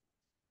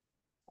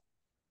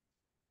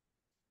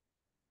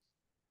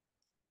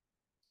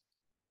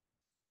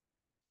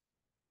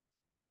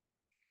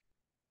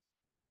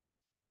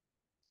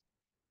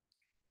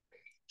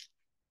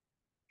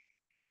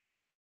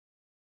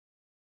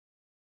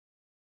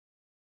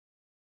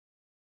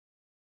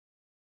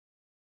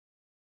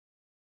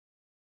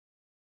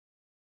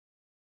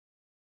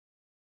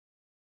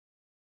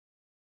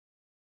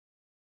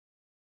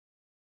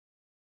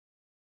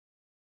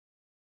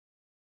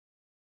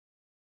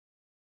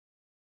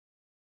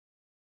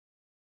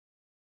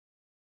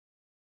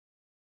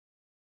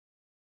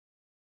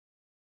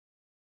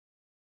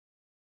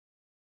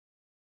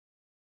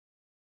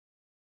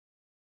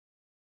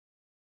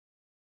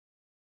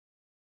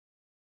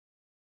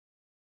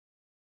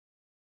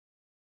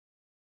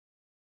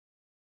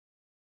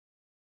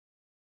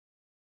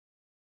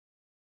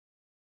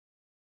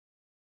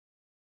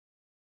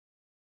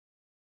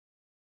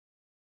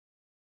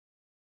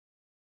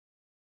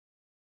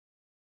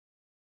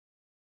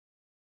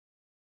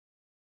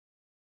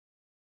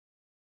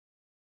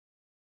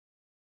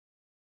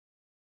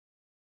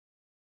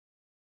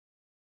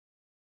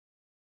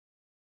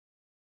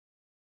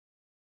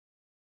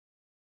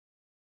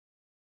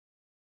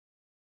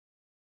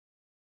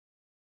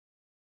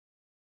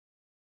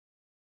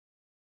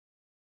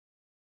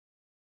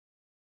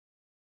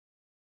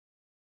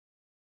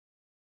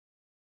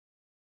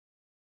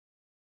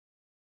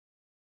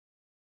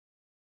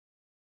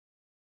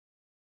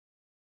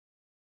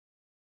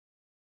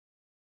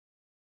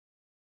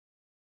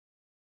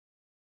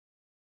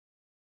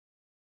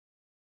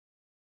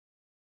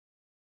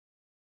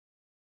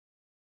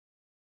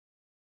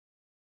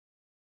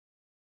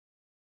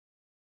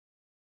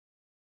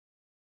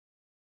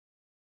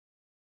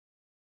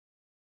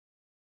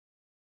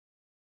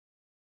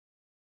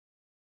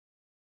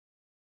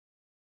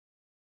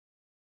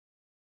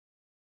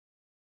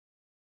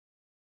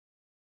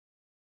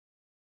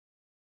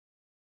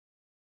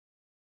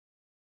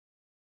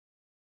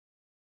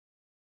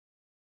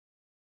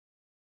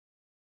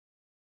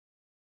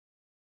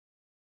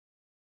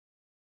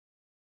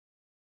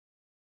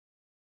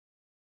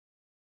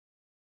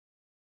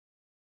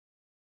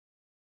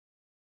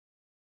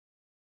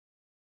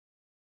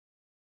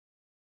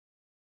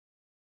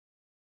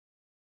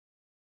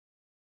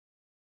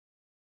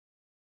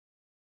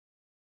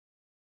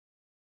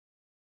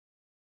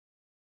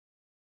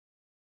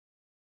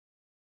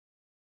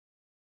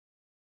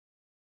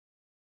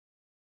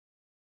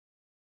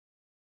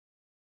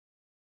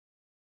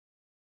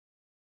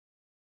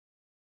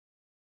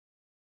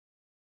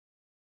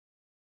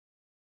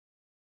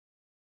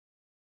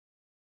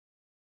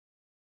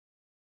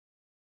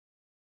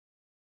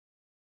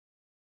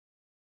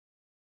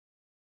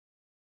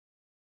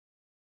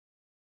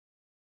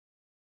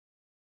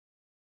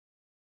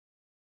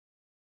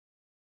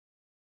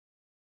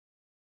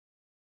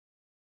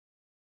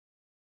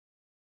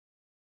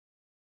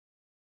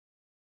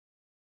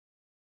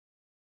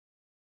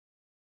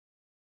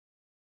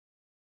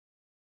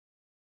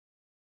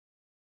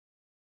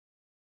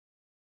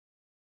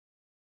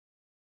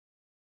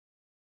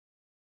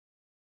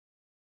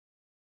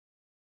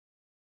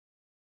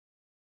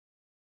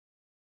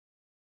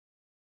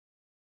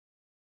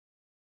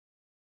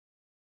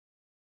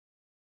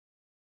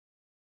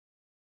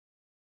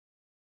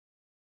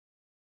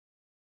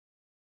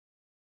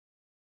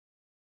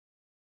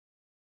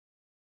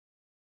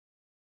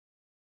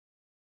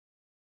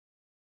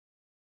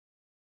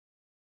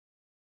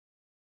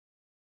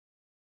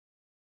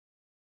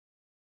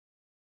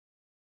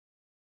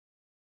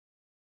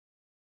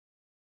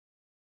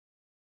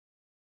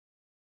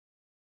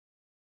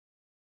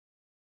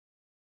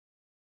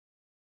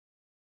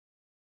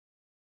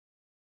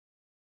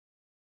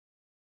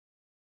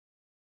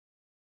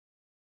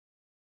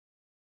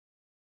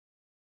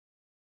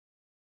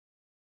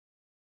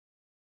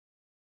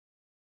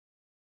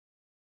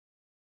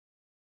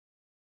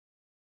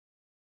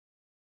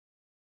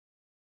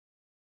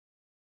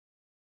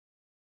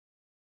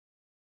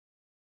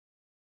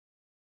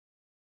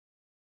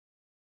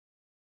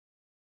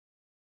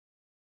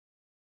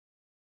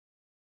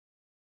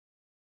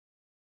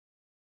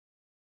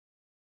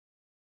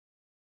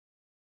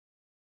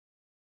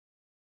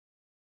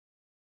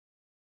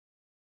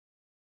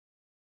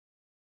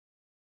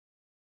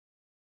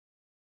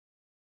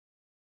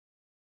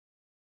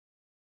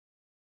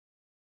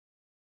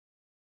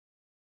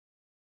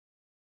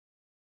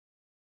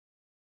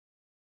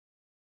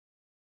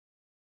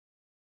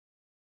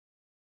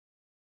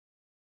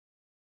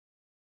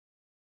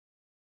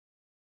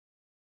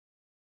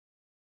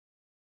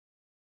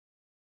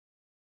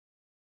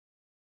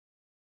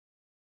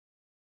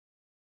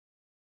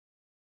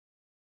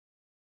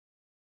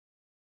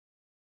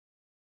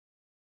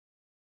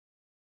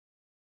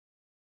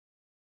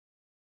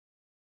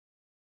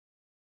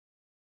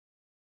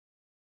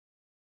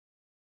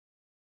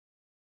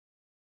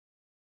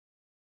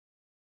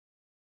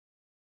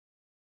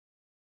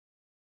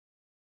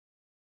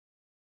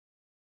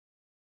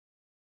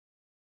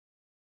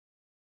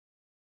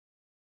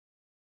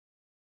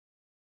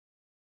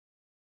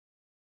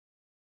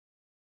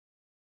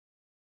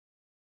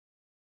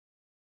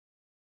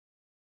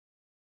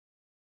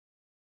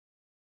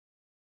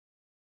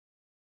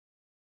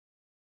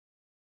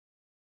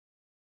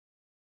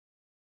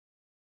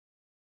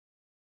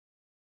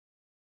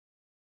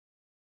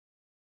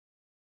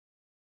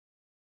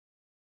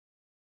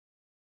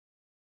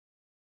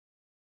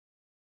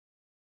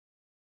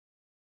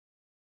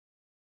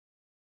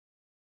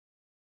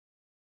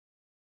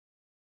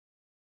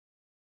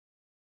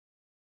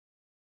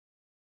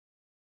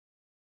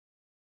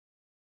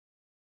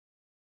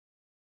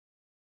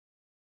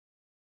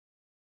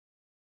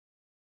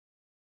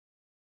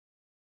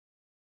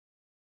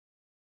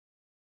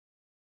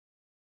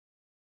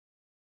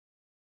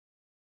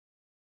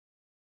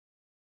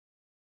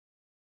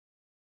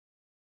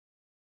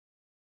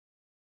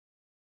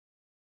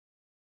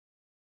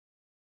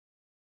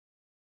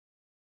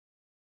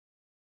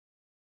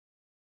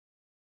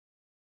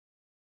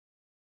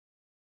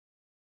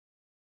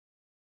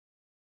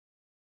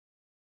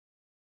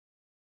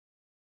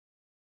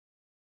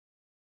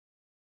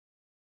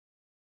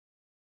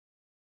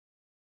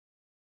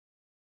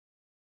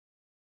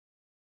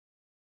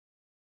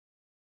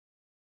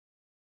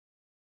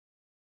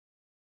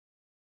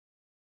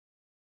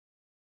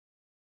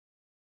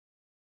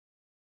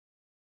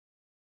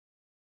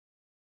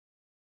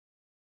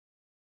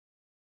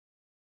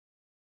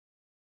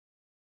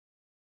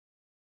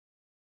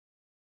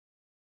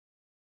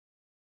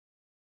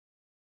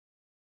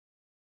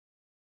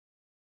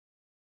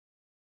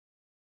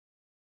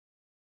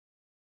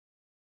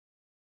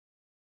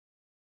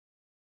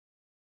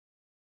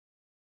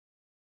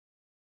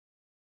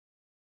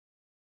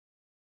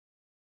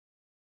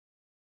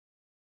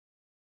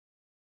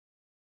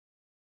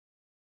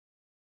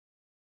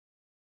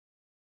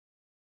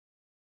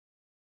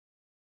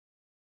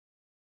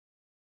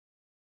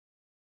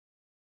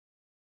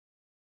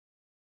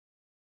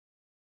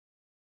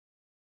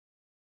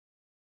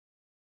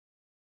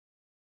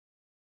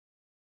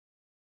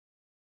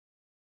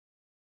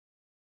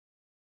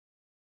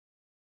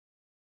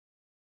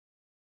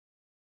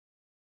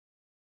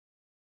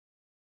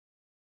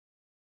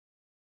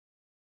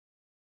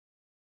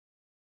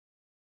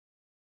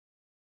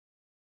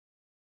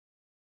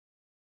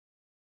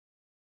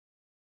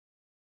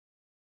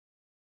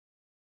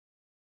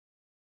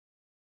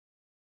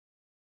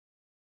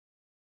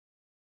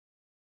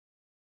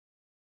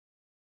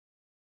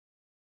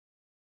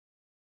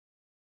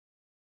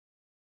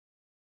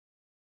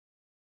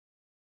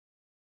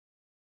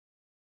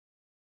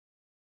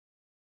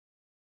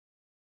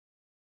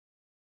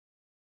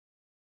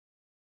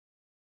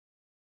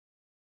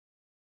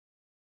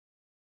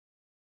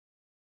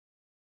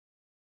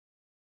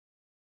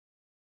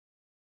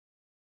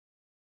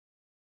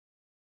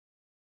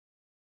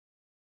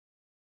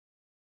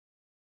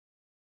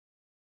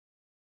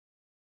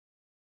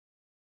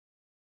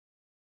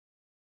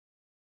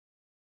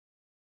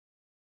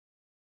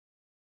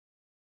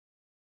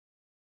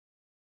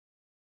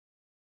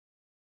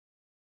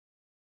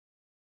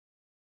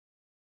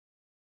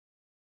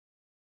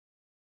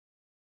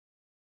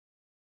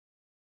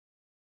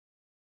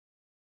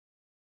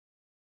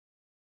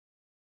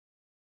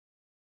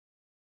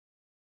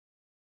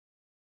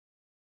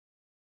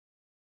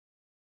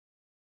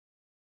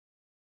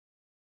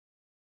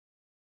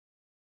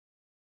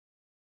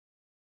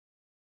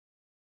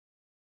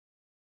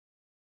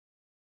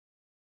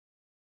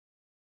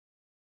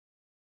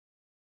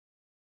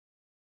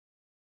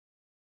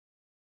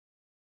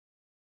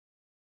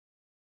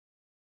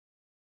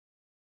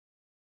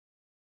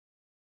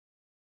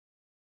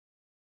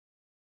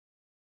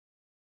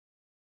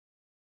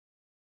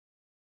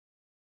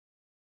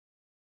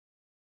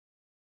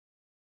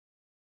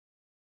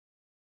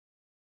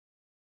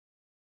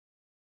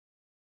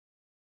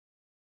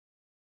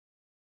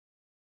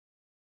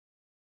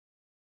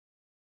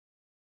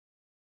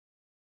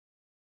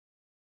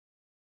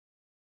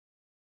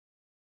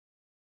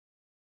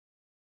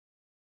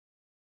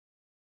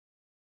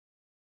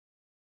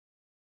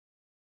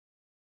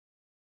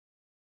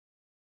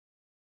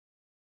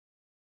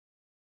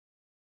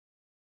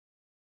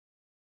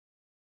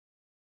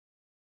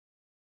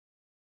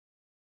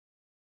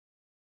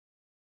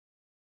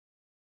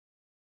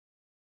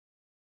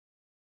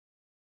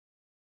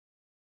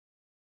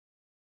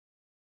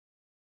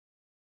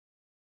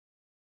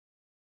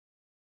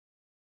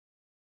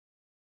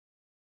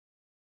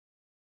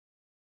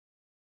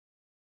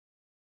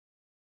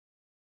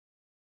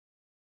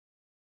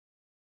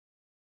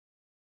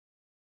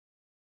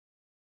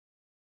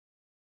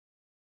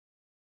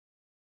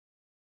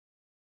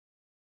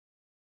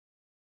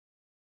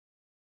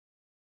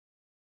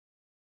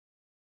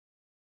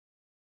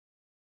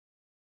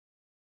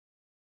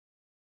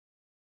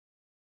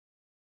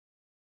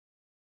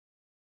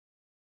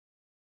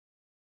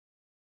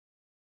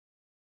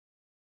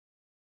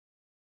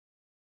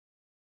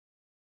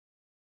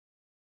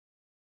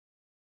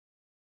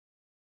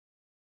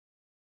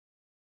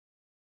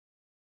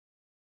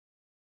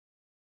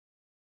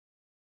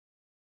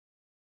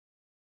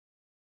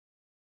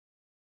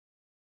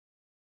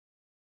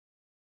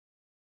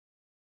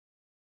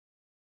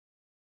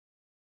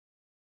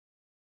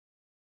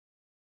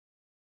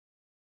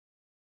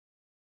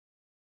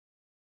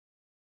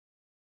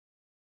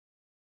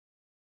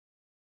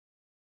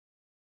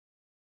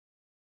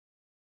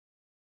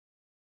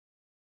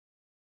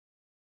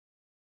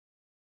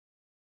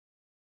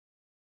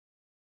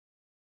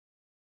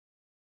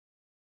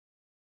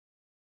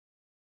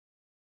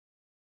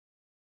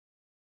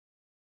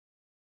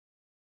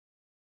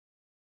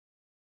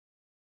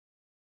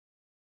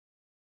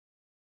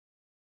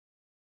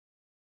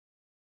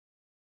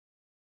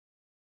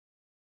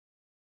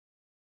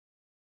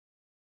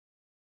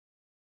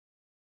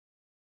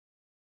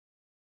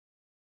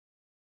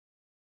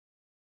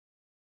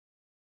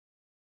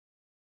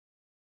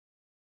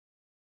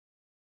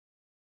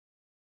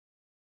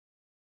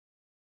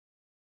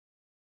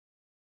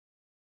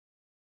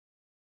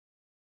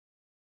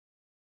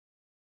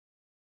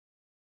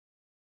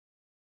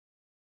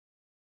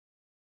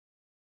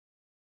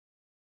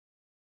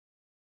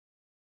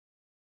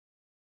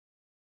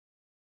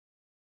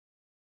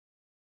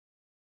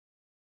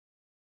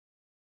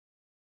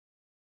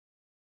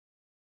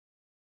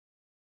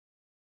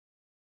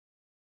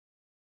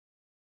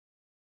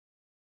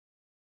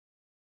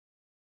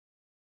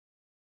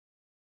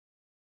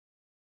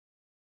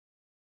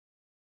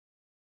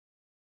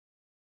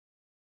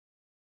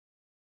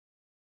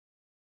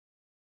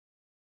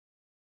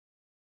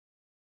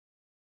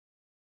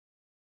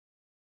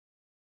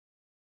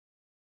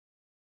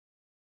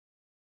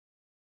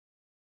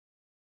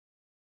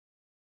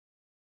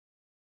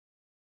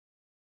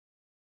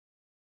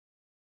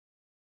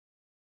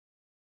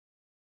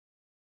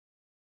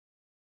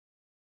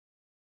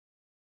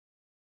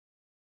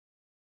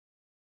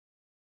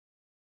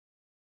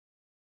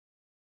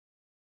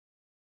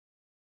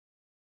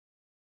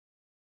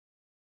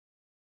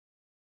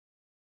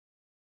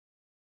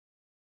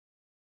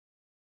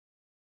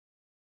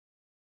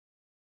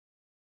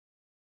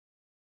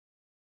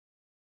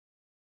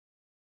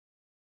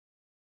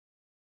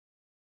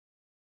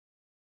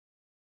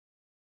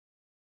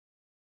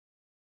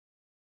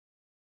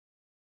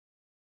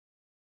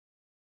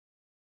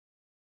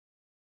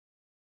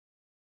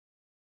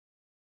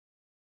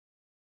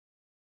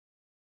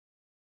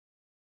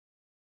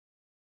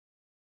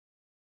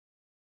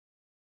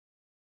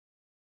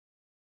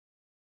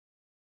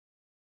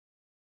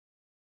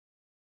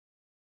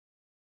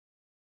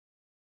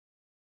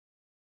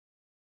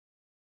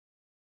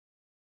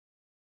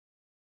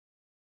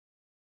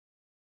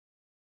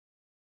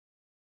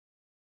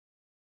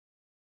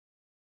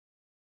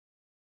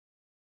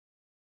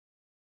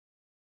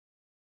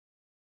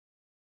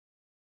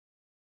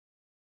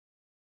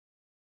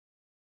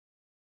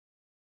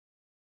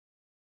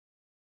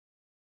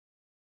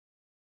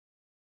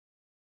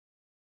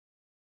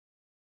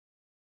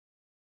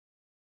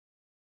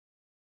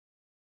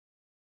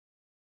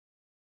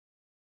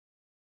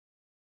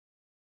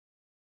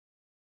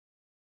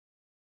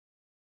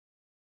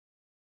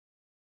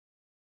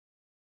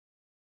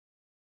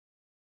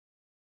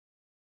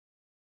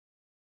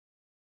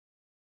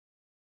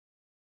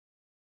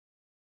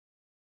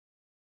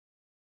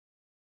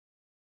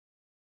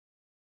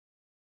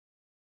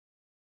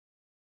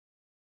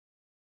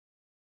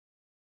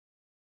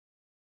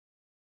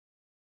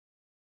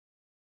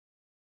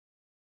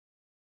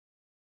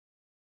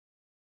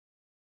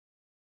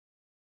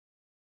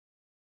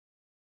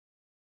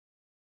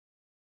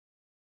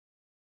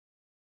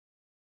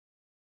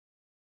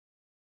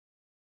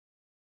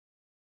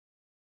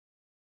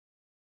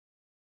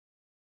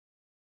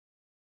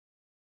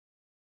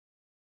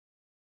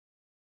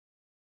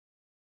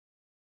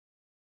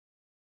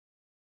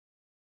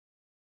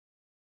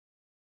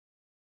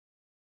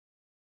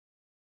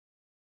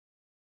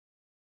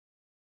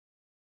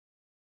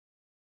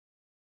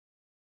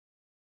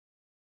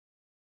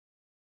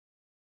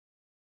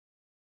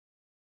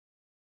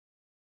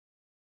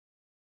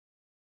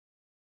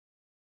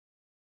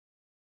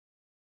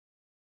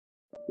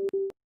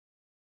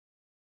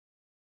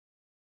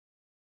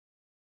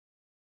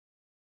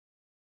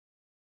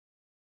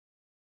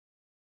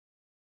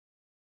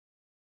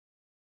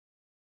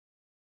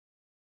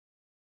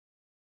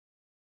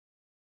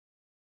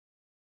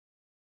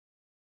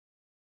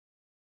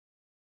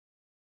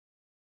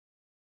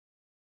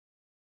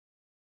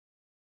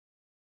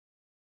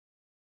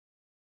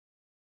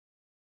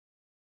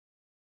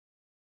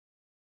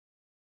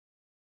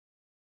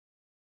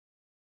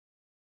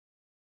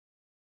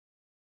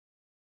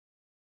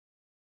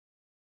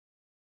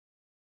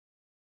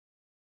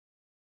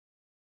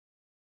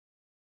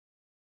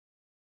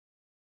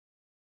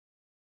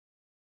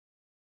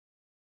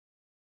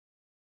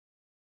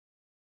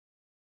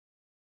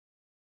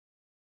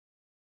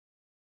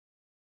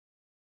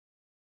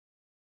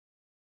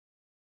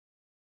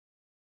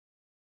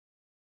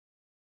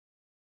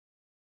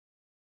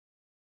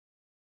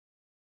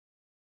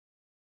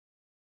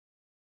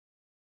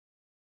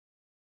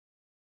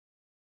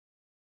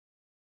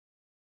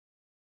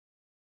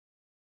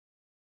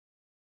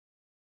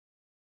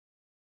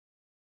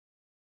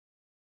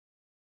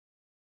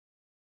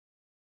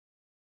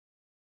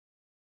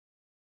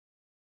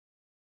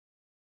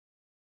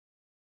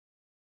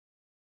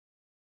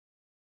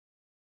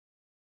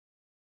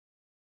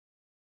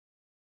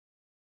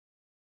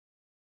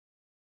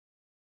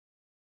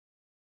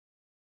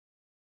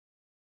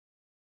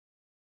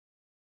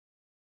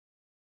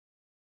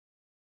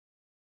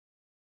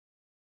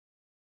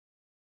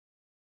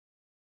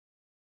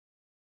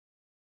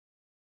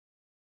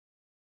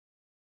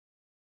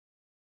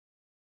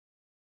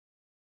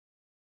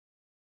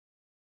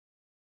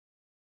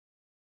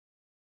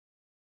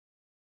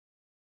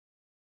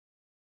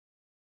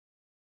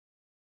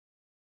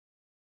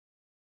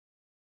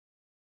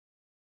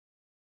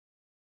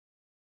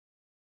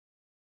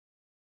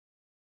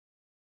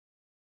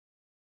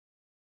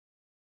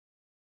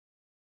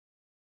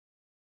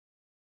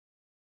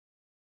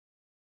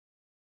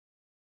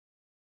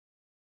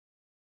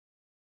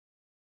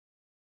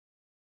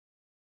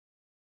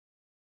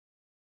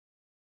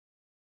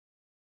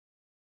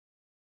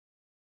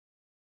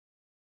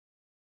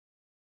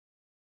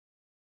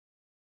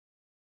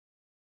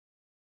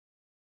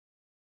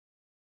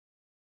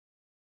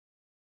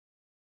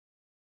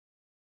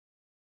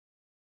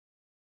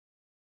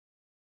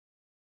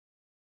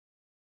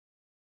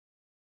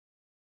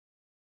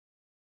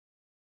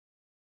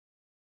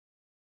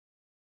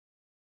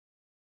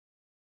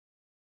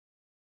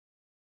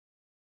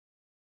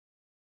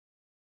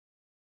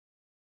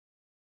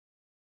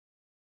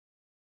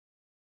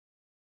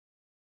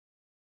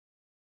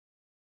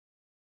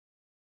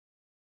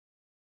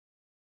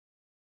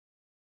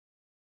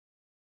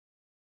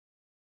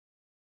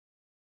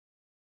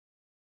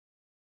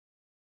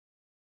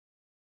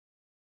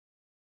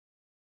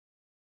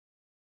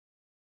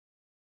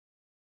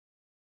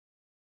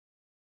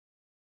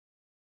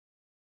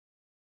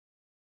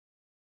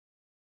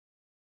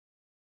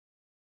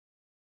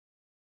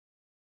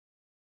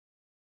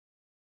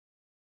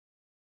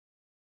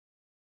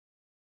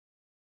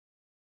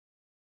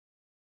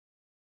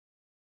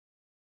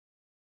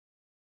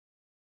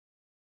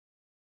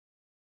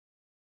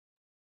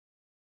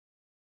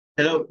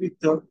 Hello,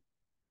 Victor.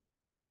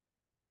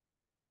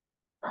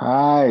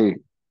 Hi,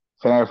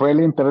 se me fue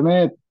el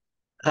internet.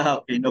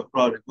 Ok, no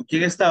problem. ¿Con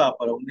quién estaba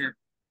para unir?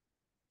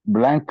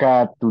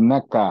 Blanca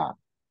Tunaca.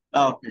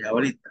 Ok,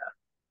 ahorita.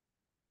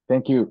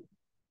 Thank you.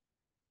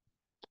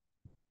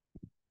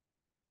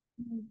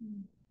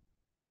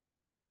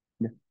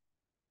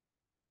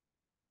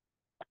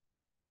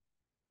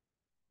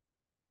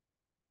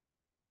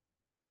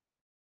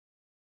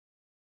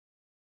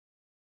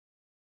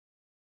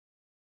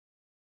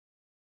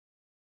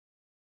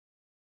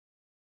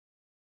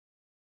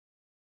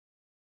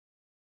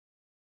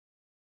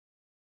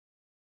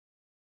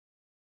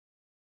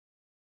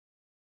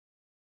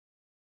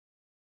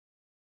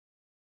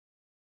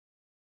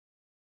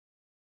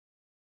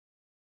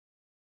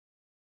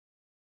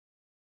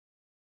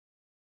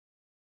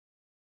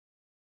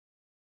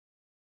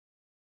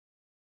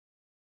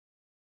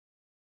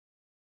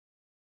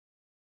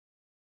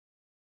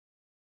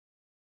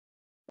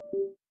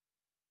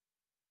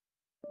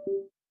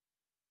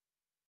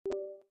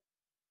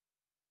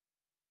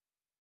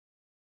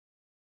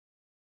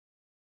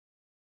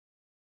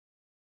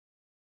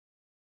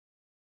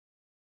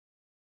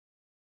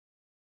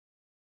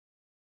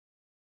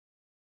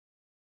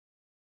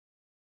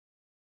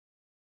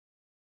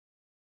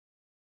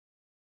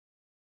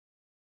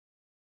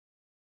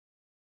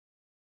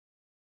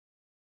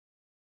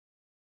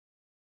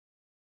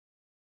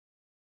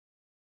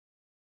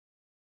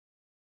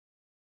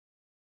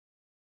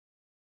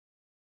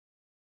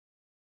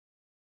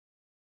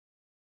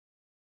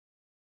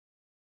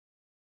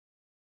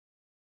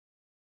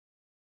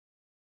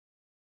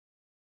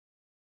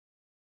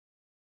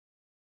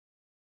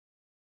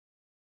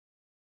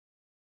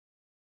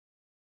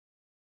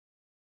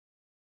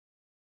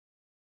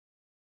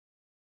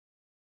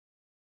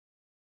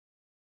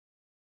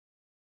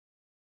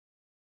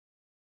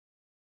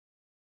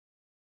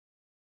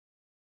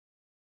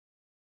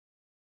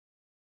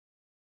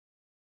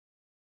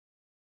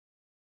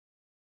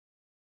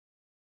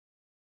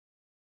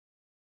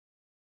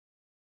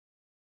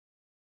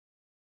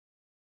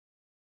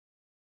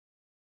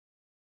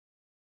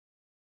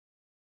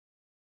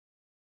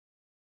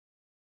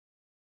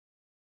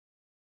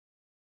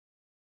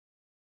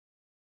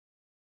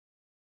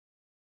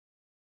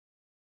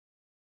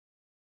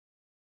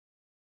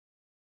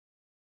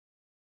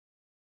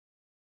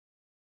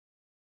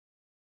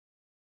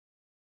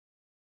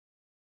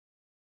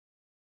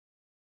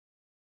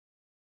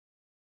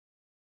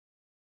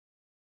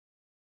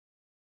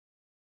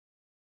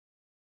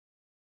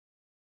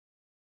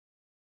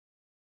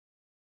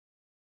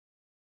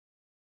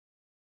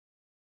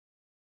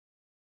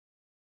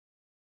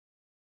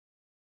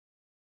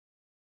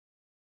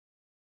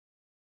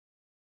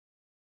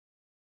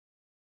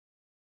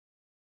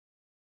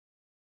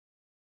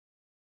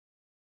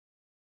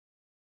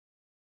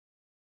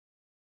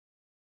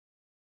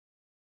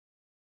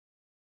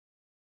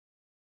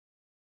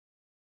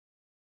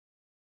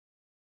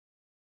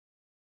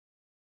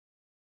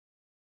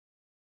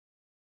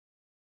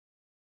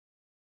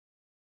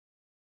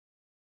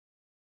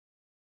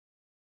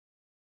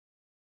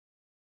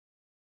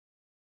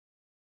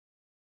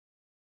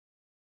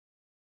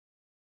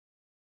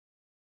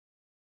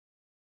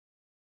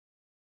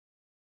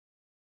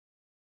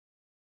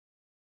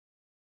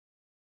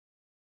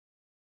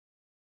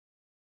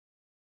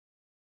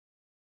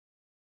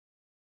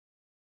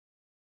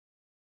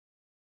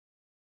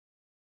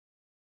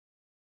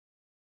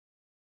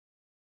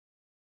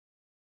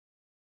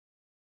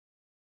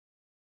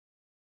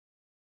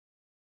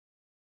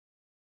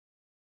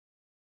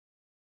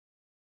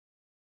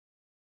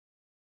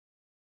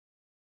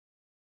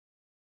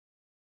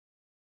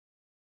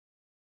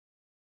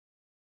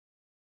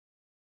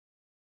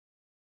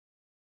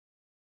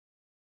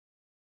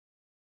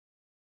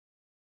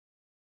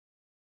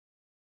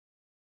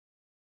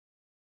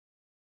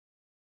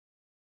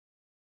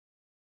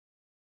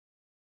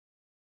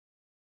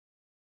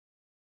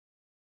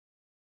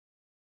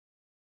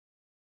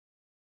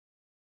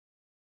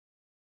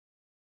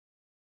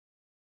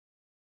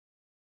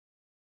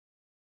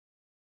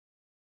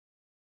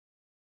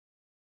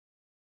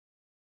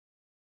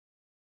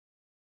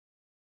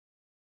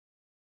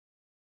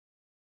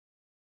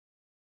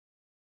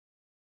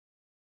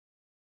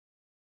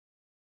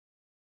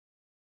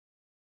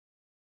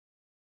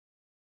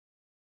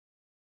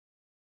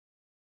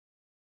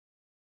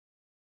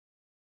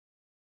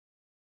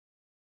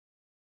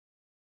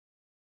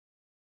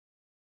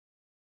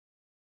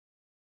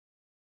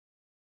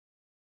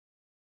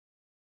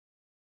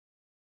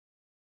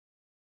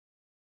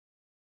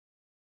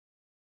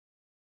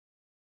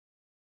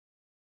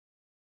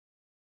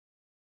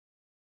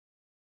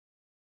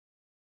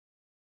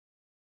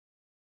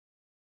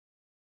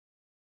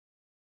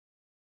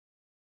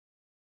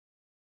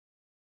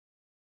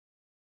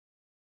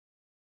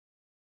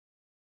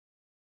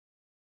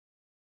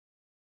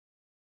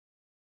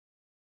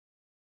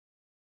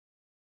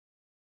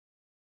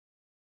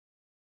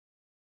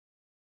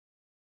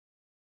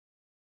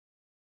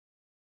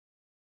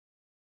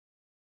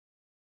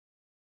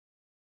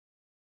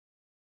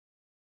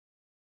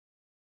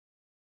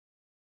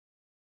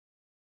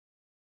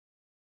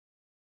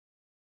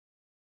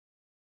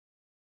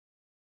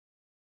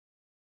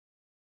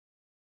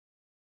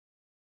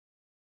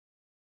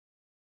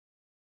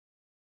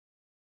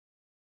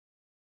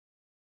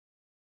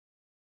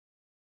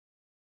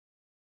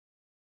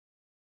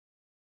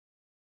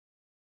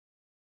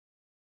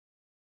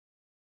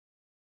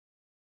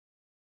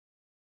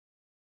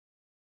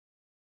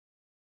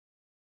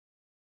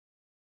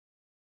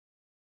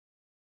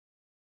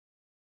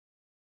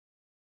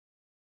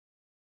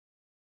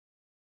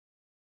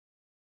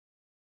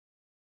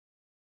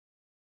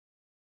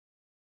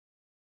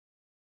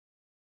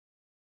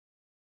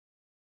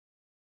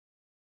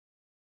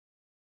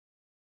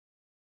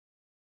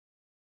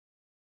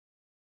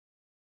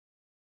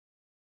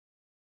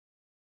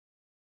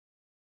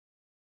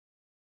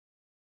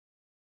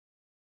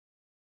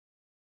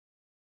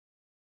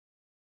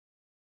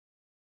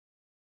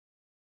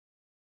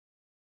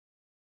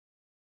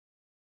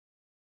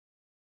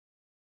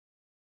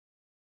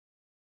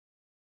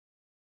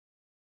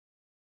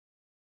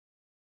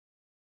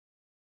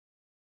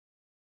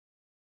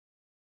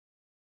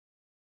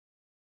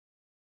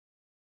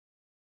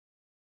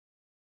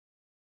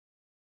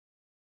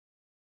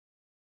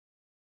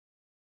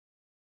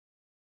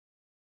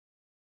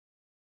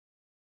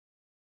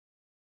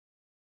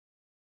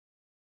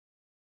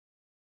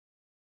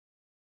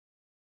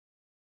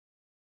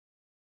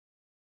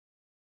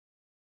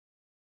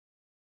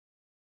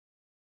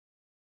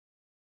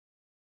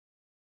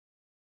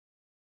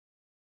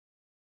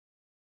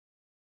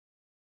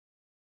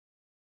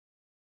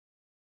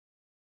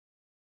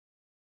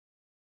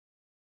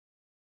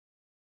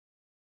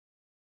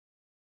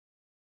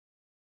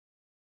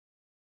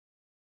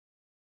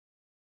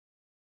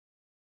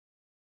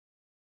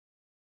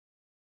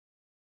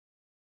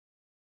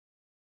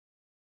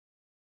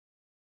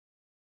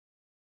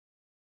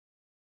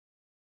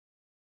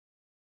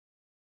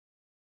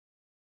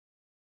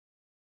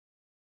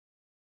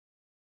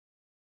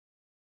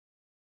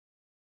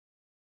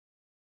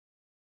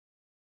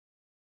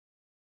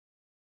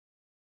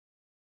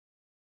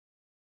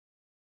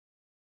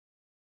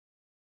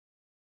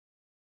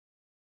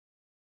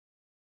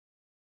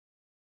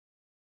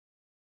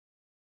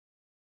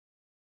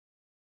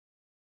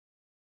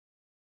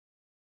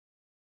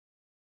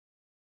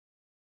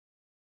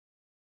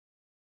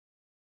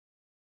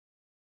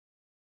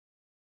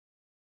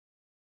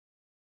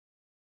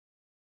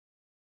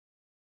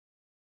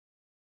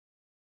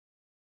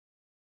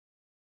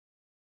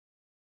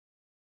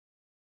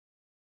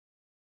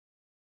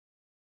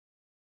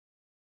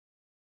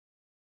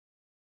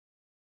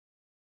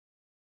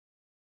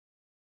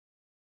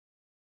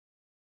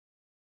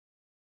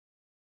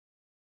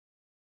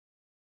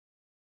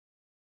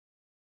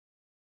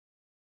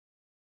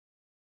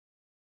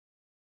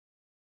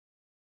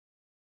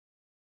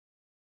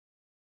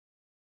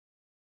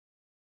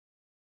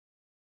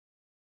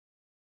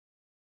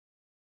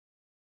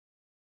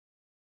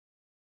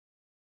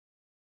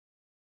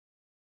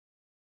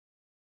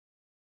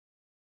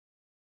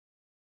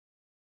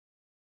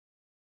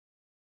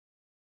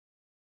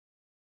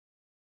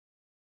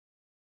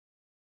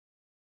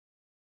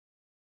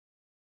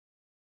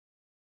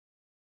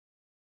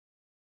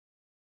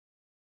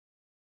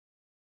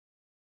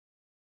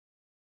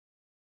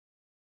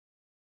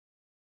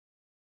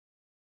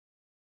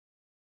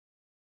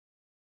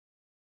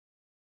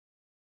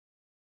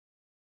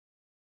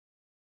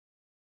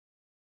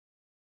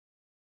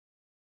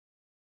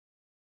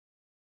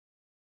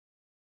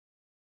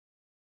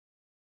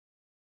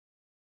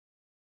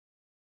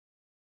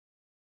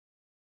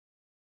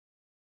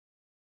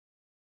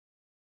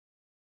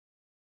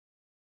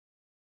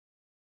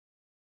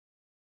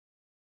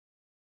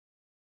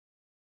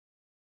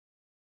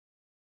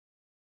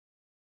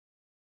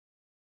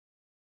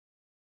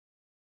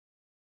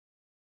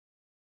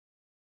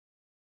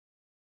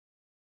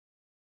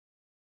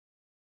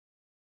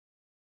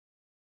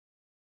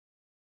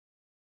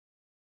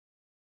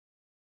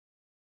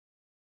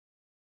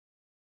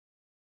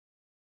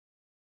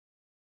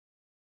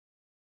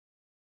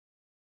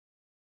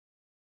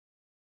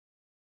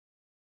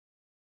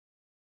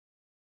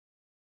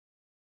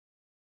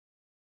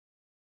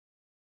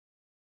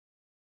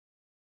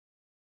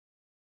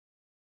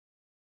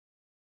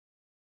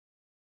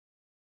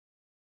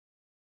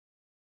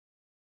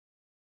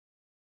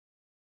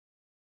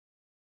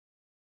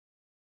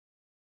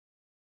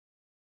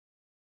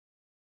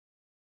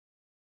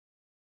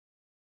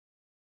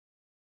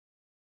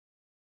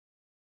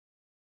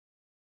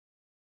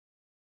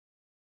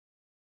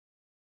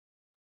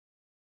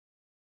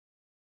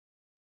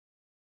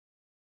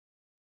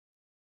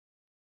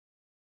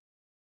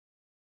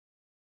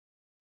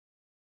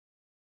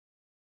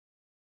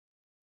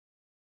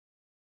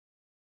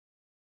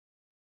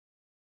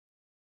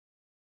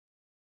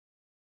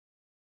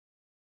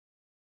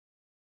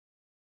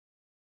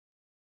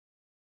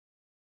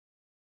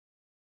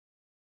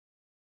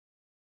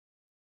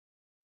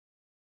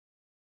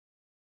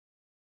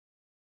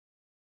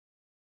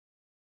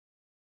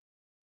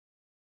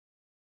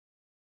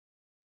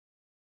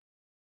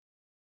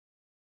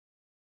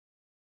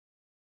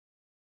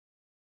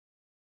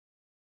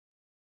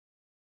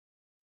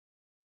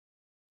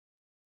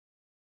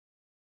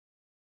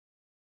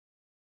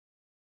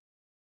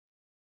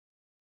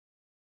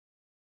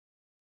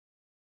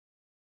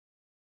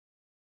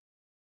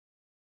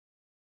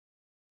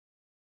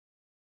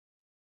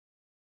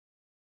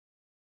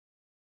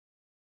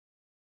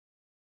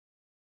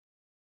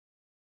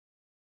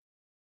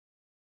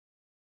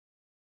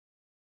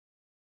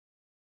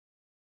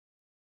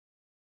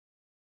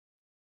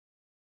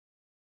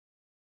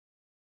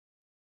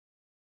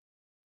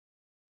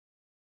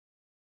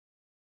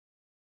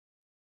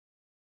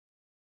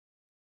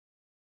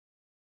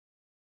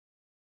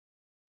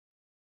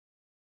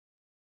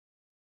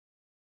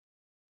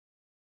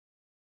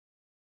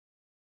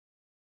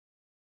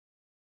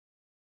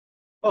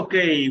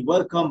 Okay,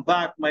 welcome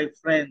back, my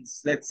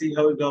friends. Let's see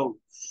how it goes.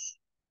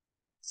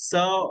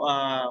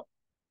 So,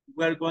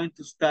 we're going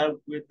to start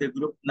with the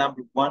group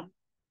number one,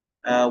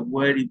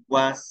 where it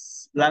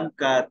was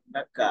Blanca,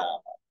 Naka,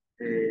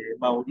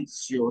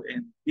 Mauricio,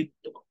 and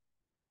Victor.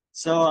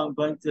 So I'm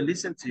going to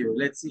listen to you.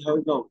 Let's see how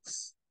it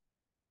goes.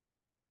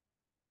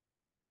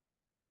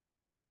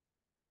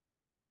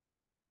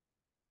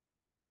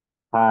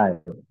 Hi,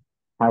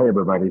 hi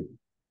everybody.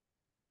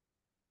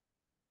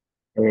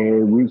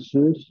 We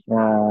choose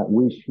the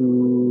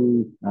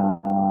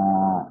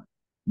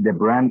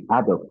brand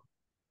Adobe.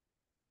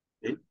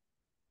 Okay.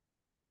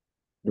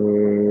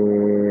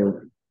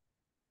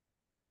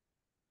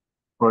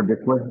 For the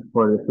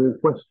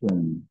first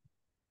question,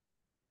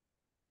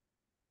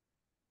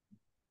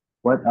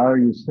 what are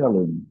you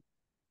selling?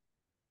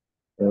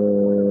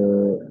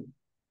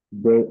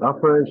 They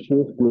offer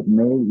shoes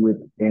made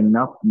with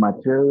enough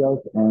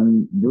materials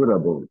and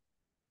durable.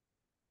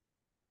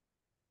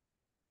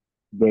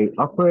 They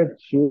offer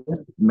shoes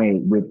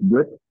made with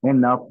good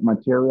enough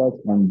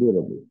materials and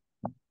durable.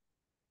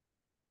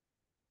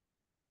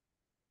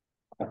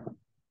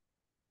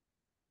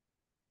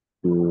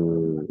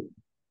 You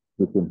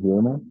can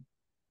hear me?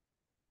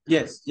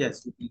 Yes,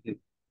 yes, we can hear.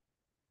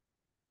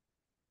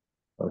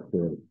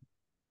 Okay.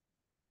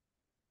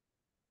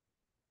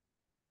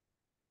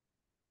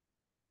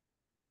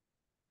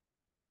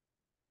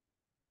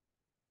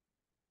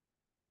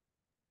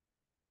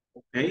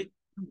 Okay.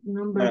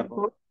 Number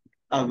four.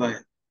 Oh, go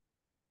ahead.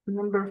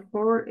 Number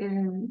four,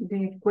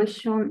 the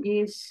question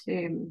is,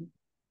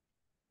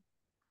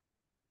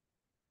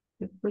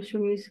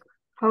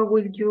 how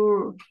will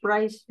you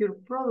price your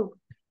product?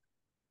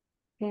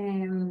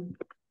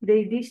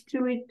 They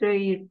distribute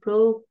their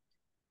product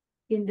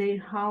in their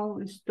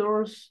home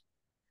stores,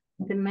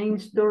 the main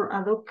store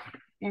Adobe,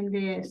 and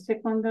the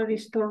secondary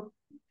store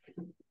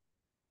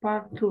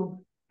part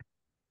two.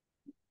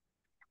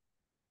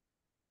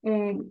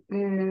 And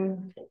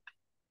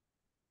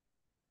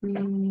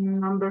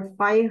number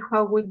five,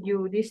 how would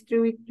you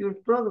distribute your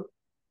product?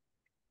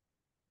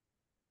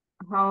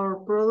 Our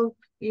product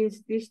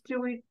is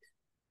distributed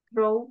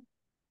through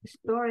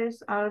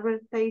stores,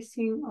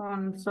 advertising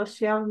on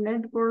social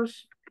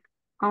networks,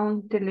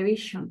 on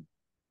television.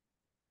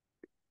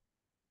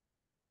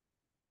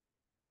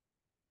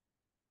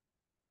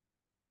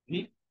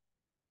 Me?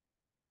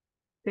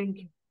 Thank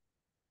you.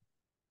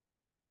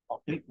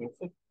 Okay,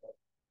 perfect.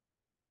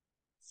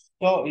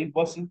 So it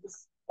was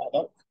interesting.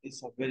 Adobe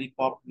is a very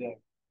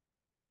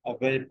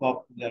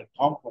popular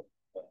company.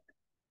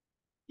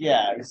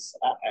 Yeah,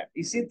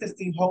 it's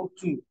interesting how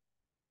to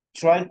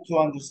try to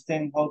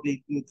understand how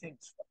they do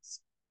things.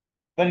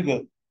 Very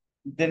good.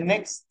 The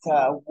next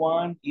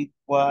one, it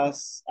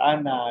was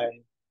Anna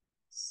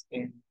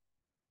and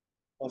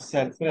Jose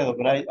Alfredo,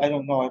 but I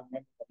don't know. I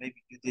remember that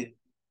maybe you did.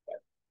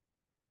 But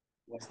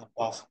it was not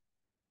possible.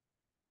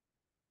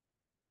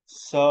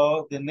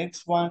 So the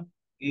next one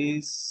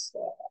is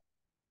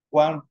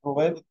Juan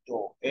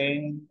Roberto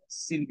and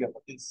Silvia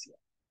Patricia.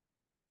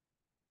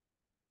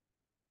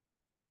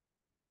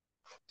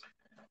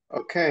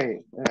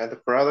 Okay, the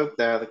product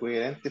that we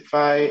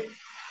identify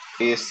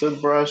is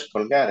toothbrush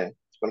Colgate.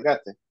 Okay.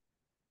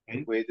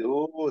 We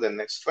do the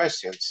next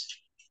questions.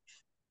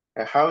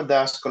 How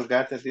does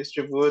Colgate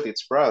distribute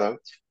its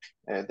product?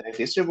 They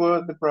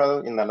distribute the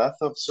product in a lot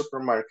of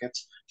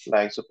supermarkets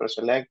like Super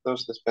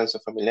Selectos,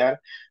 Despensa Familiar,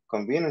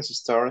 convenience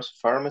stores,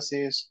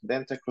 pharmacies,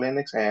 dental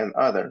clinics, and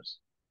others.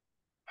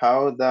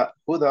 Who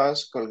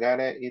does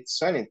Colgate it's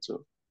selling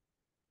to?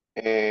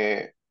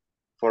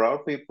 For all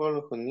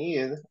people who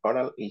need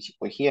oral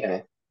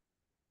hygiene.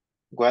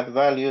 What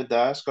value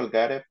does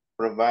Colgate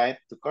provide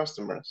to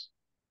customers?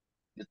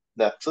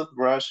 The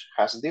toothbrush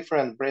has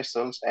different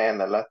bristles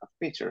and a lot of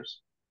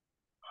features.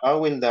 How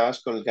will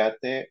does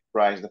Colgate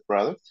price the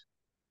product?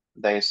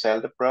 They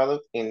sell the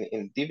product in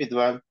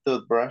individual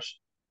toothbrush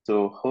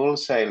to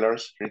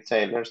wholesalers,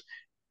 retailers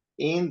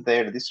in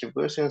their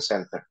distribution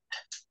center.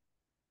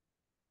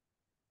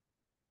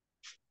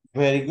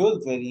 Very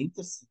good, very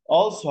interesting.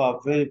 Also a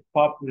very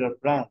popular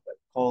brand like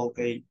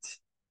Colgate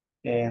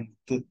and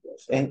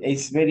toothbrush. And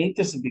it's very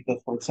interesting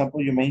because, for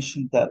example, you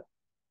mentioned that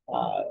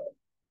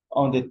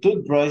on the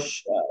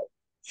toothbrush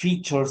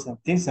features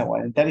and things like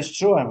that. And that is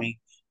true. I mean,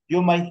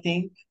 you might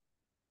think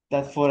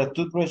that for a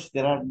toothbrush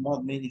there are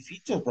not many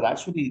features, but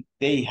actually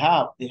they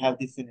have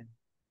different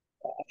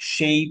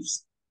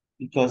shapes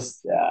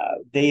because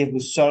they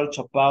research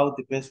about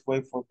the best way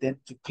for them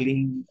to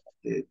clean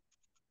the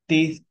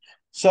teeth.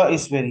 So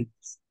it's very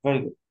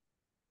good.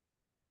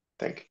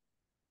 Thank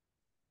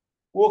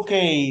you.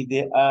 Okay,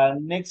 the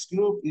next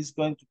group is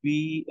going to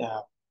be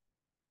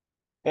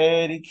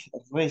Eric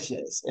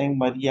Reyes and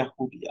Maria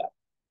Julia.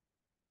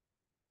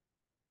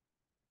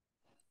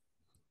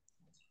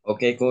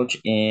 Okay, coach.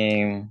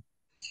 In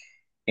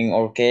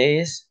our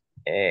case,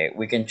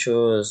 we can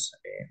choose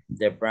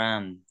the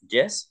brand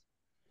Yes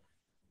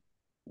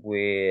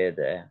with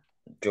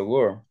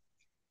yogurt.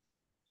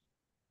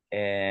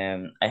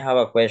 I have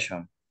a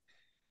question.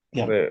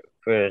 Yeah.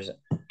 First,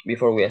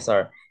 before we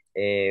start,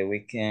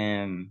 we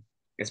can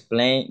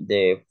explain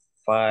the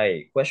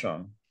 5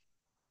 question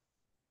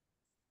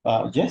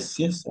Yes,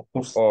 yes, of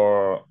course.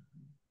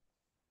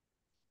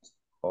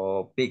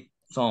 or pick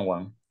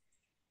someone.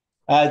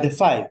 The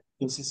 5,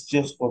 this is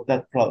just for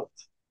that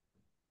product.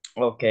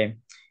 Okay,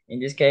 in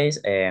this case,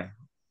 I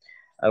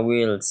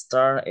will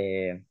start.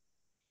 The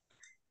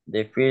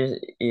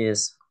first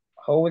is,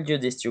 how will you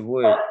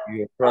distribute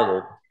your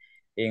product?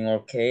 In our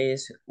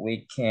case,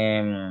 we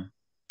can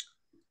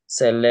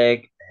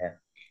select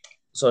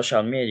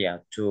social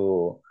media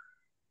to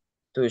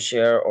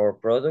share our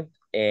product,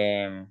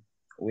 and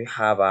we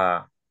have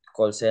a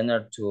call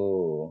center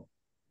to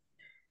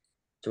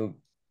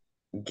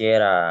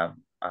get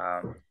um,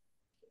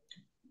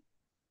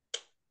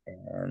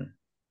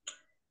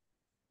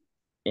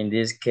 in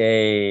this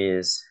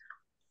case,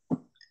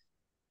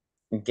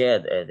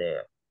 get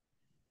the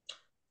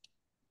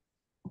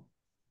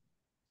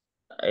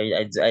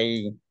I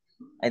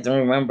don't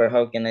remember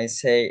how can I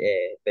say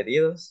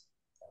pedidos.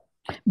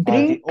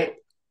 The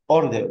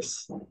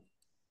orders.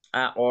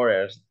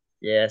 Orders,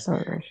 yes.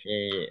 Orders.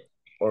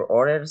 Or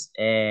orders,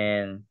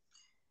 and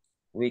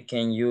we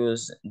can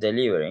use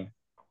delivery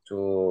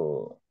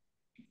to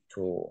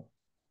to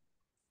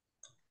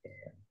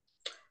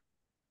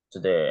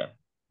the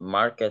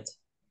market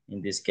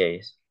in this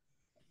case.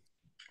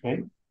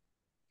 Okay.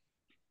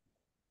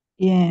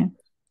 Yeah.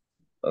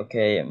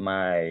 Okay,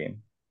 my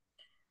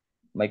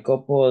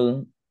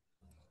couple,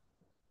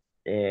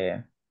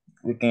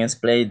 we can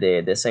explain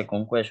the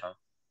second question.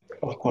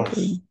 Of course.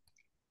 Okay.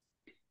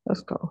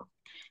 Let's go.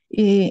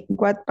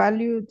 What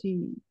value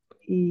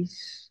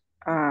is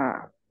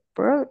a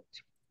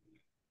product?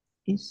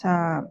 Is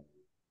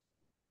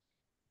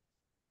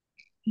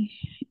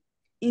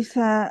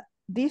a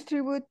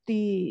distribute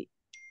the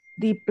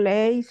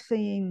place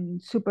in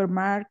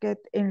supermarket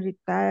and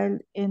retail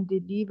and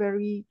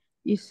delivery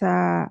is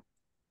a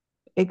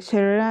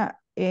etc.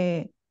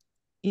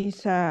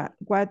 Is a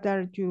what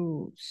are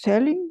you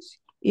selling?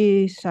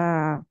 Is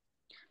a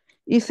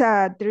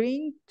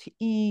drink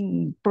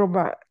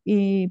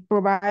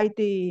provide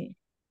the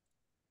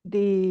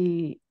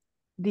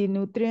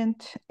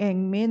nutrients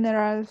and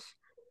minerals.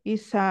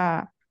 Is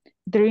a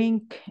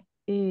drink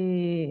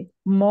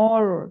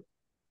more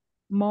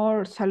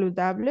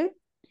saludable.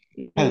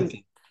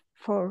 Healthy.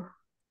 For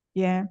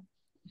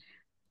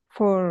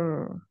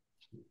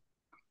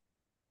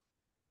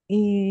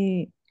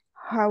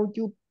how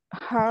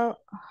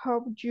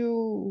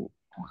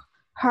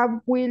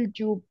will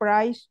you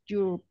price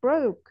your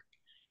product?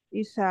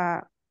 Is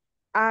a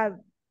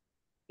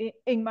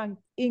in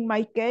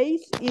my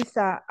case is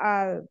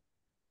a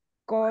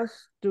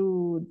cost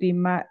to the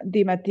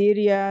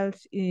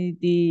materials,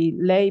 the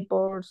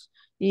labors,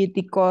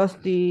 the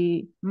cost,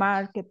 the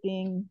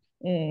marketing,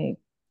 had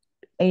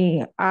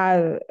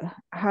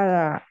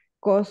a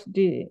cost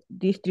the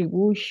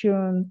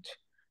distribution,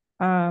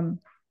 and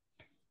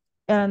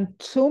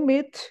sum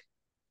it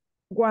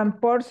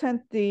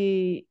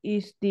 1%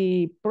 is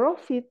the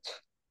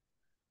profit.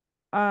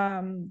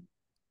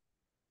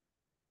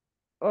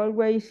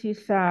 Always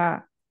is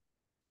a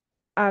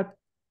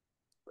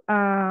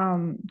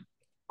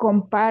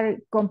compare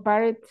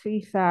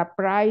is a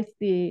price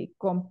the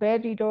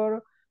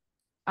competitor,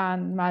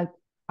 and my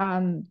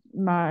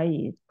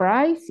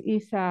price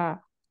is a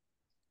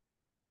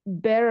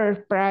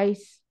better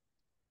price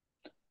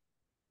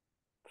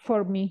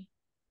for me.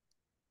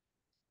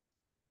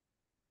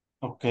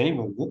 Okay,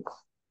 very good.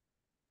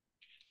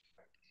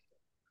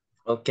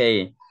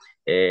 Okay,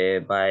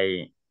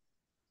 by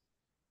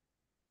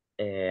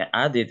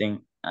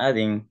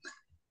adding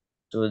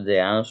to the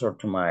answer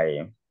to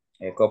my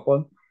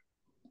couple,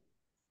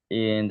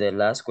 in the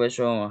last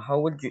question, how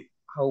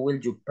will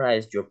you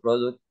price your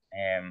product?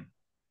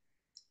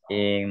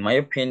 In my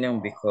opinion,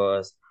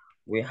 because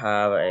we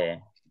have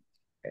a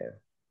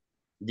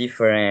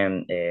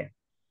different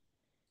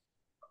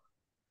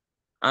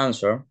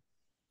answer.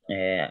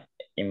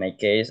 In my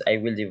case, I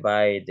will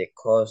divide the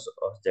cost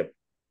of the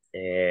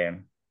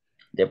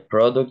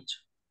product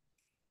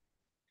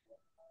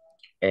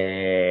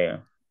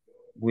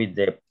with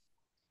the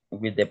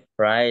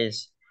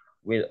price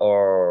with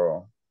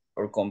our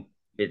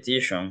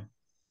competition.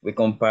 We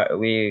compare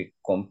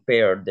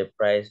the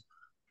price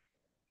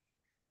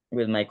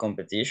with my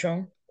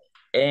competition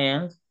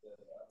and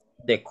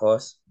the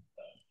cost.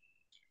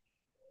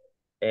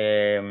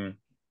 In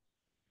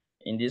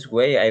this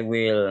way, I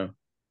will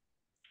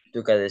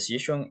take a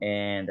decision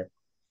and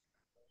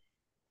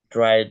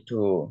try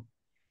to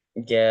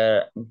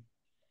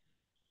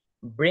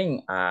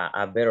bring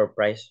a better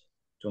price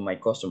to my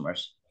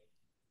customers.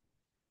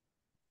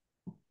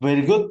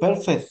 Very good,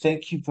 perfect.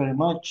 Thank you very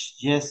much.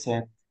 Yes,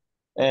 and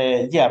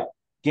yeah,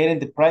 getting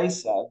the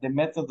price, the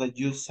method that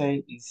you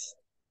say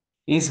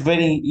is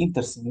very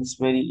interesting. It's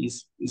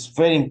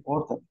very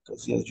important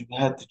because yes, you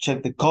have to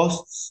check the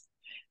costs,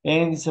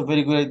 and it's a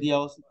very good idea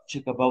also to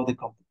check about the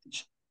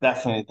competition.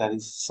 Definitely, that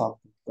is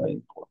something very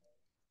important.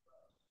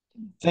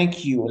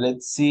 Thank you.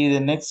 Let's see. The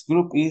next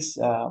group is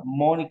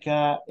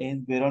Monica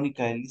and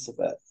Veronica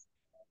Elizabeth.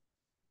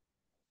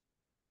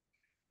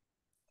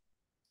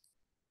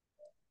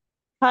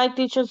 Hi,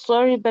 teacher.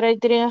 Sorry, but I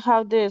didn't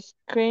have the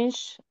screen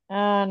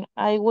and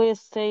I will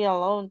stay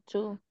alone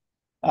too.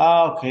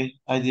 Ah, okay.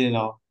 I didn't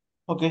know.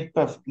 Okay,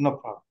 perfect. No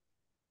problem.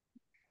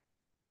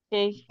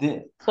 Okay,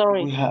 The,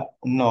 sorry. we have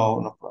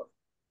no problem.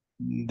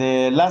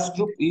 The last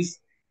group is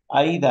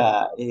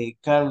Aida,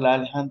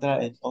 Carla,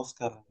 Alejandra, and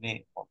Oscar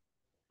Rene.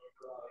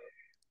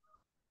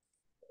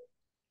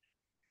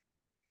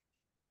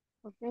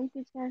 Okay,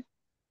 teacher.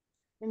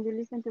 Can you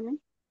listen to me?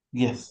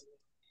 Yes.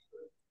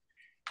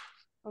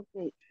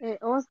 Okay.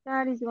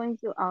 Oscar is going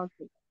to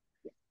outfit.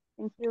 Yes.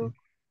 Thank you.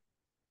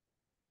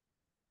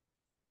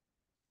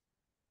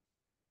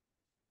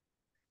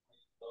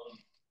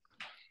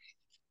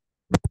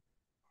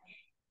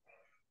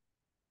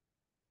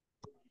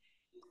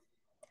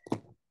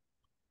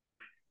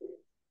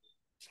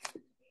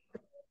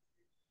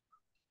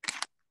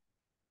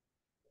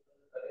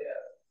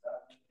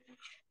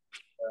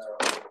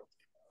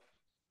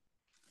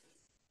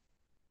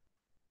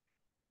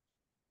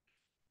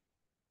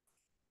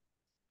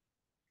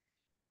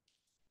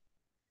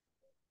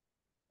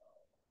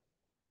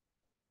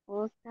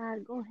 Oscar,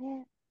 go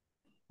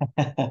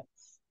ahead.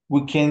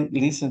 We can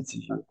listen to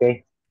you.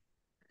 Okay.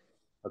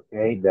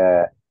 Okay.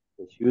 The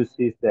shoes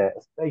is the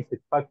space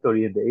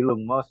factory in the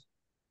Elon Musk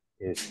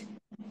is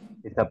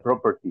a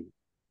property.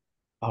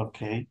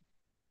 Okay.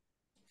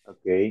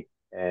 Okay.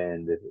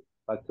 And the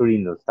factory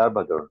in El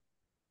Salvador,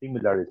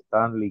 similar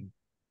Stanley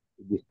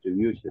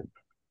distribution.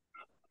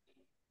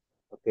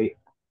 Okay.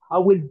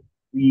 How will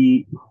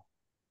you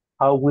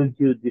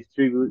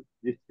distribute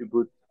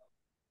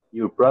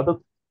your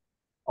products?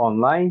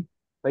 Online,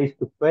 face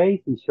to face,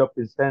 in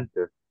shopping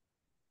center.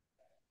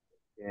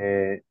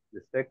 The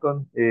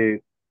second,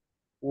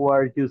 who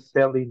are you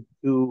selling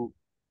to?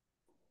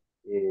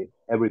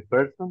 Every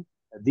person,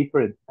 a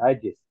different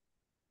ages.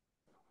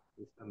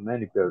 It's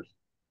many persons.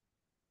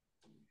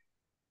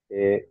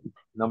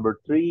 Number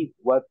three,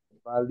 what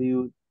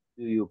value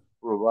do you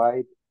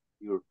provide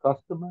your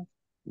customers?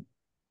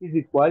 Is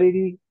it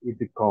quality? Is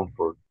it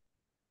comfort?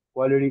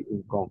 Quality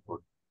and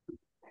comfort.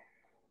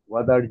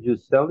 What are you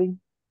selling?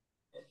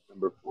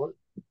 Number four,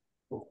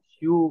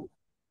 choose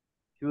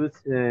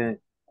the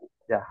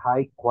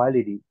high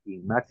quality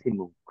in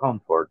maximum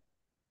comfort.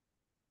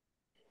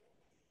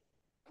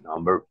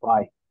 Number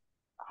five,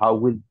 how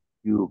will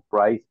you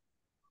price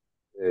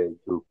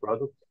your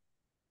products?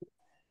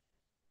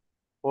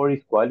 Four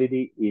is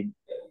quality in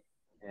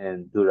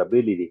and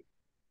durability.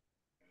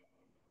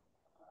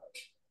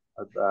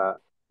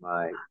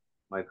 My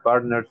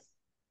partners,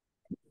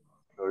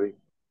 sorry.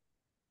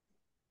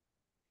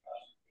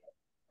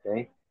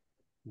 Okay.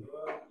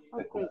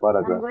 Okay,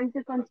 I'm going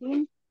to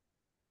continue.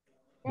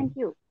 Thank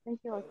you,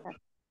 Oscar.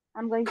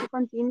 I'm going to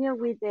continue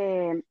with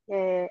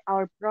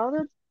our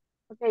products.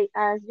 Okay,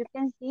 as you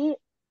can see,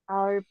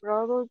 our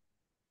product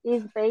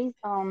is based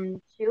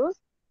on shoes.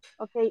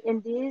 Okay,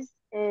 in this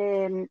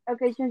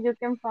occasion, you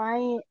can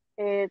find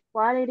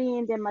quality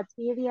in the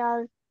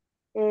material,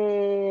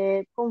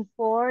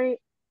 comfort.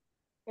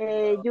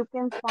 You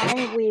can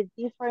find with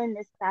different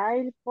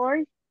style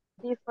for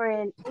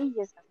different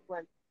ages as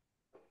well.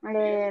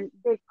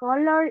 The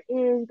color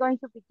is going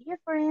to be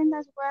different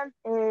as well.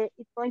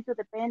 It's going to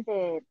depend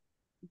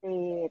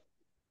the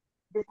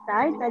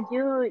style that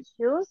you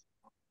choose,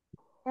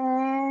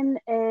 and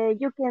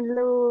you can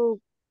look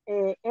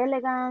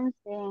elegant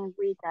and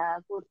with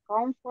a good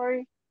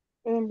comfort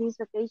in this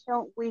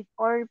occasion with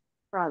our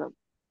product.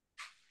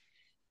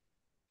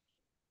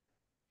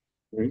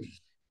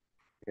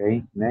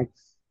 Okay,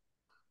 next.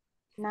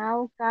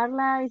 Now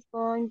Carla is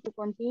going to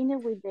continue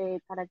with the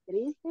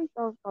characteristics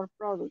of our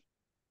product.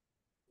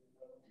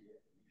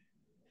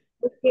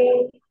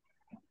 Okay.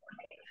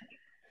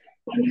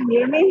 Can you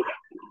hear me?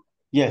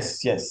 Yes.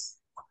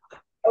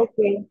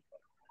 Okay.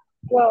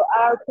 Well,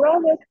 our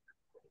product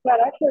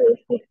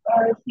characteristics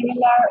are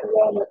similar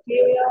raw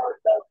material,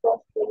 the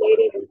cost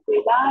related in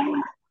 3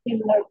 lines,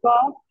 similar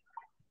cost.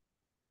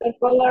 The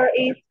color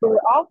is for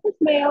office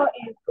mail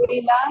in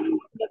 3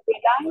 lines, the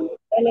 3 lines,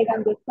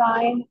 elegant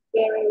design,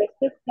 very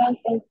resistant,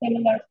 and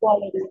similar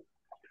quality.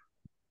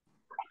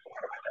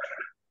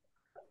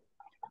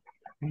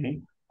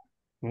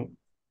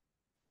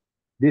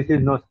 This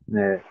is not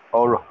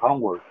our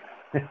homework.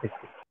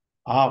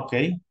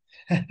 Okay.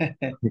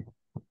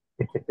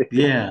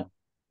 Yeah.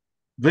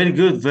 Very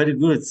good.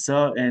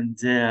 So, and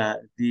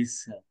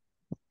these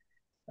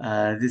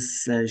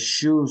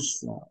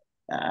shoes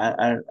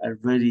are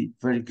very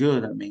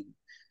good. I mean,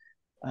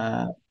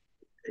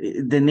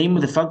 the name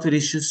of the factory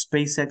is just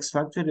SpaceX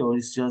factory, or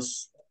is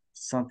just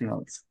something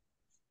else?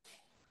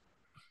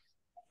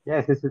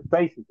 Yes, es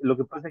Space. Lo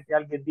que pasa es que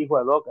alguien dijo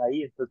ad hoc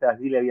ahí, entonces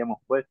así le habíamos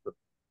puesto.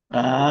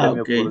 Ah, Se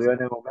me okay. ocurrió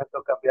en el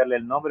momento cambiarle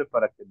el nombre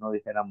para que no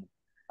dijéramos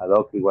ad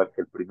hoc igual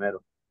que el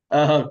primero.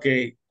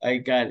 Okay, I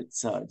got it.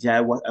 So yeah,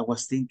 I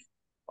was thinking,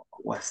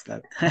 what's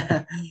that?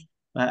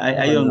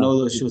 I don't know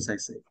those shoes, I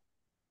say.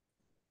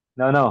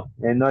 No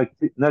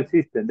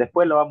existen.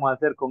 Después lo vamos a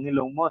hacer con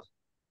Elon Musk.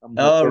 Vamos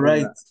a All hacer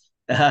right.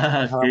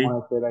 vamos Okay. a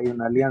hacer ahí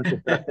una alianza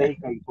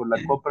estratégica y por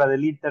la compra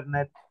del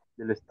internet,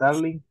 del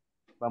Starlink,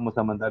 Vamos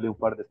a mandarle un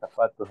par de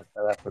zapatos a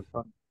cada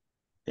persona.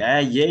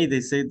 Yeah,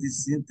 they say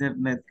this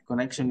internet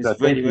connection is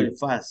very, very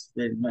fast.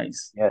 Very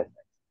nice. Yes.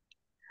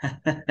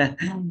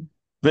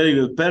 Very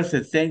good.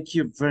 Perfect. Thank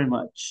you very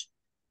much.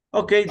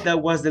 Okay,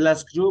 that was the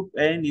last group,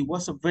 and it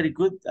was a very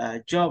good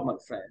job, my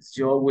friends.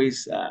 You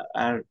always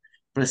are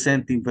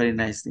presenting very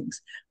nice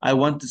things. I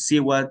want to see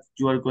what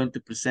you are going to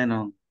present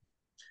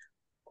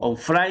on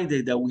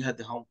Friday that we had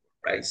the homework,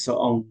 right? So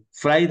on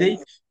Friday,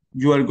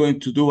 you are going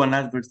to do an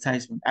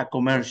advertisement, a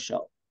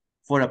commercial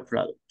for a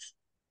product.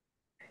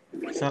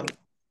 So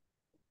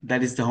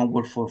that is the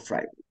homework for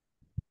Friday.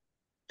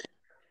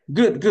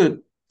 Good,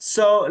 good.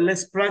 So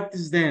let's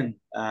practice then.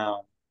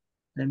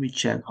 Let me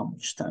check how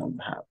much time we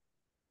have.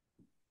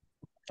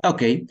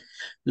 Okay,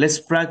 let's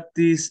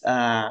practice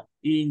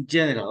in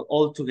general,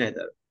 all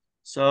together.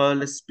 So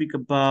let's speak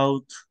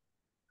about,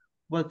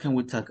 what can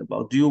we talk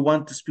about? Do you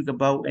want to speak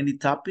about any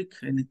topic,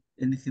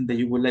 anything that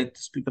you would like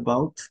to speak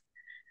about?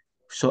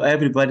 So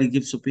everybody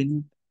gives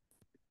opinion.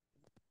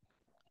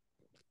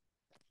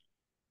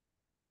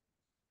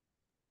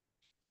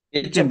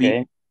 It's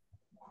okay.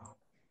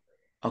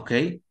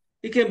 Okay.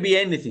 It can be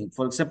anything.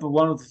 For example,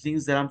 one of the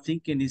things that I'm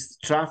thinking is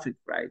traffic,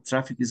 right?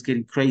 Traffic is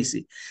getting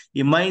crazy.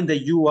 Imagine that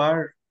you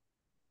are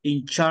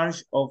in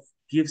charge of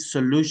give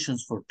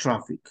solutions for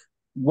traffic.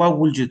 What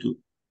would you do?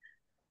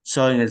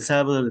 So in El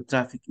Salvador, the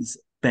traffic is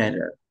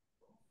better.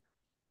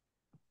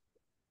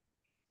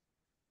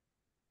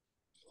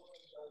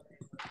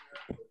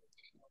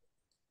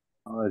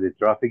 Oh, the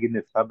traffic in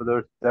El Salvador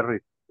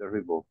is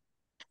terrible.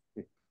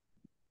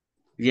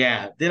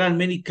 Yeah, there are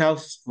many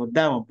causes for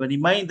that one, but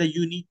imagine that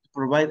you need to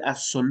provide a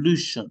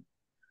solution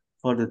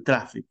for the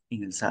traffic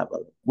in El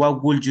Salvador.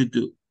 What would you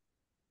do?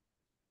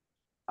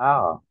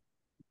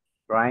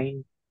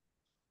 Trying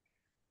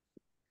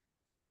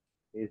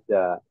its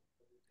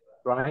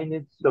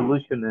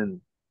solution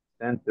in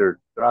center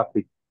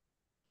traffic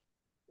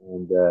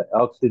and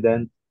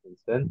accident in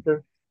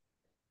center.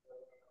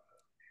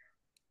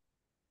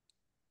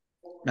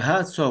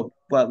 So,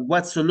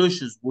 what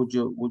solutions would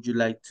you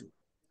like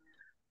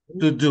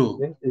to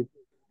do?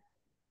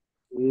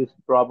 It's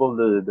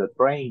probably the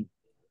train.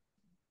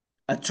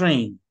 A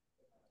train.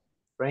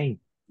 Train,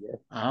 yes.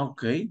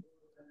 Okay.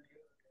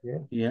 Yeah.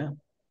 Yeah.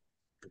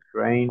 The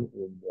train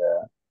and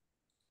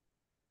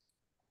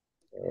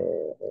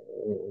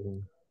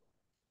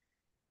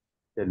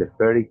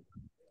telepheric.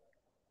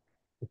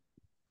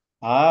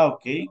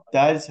 Okay.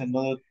 That is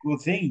another good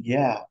thing.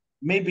 Yeah.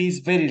 Maybe it's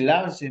very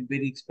large and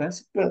very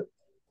expensive, but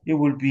it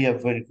will be a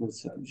very good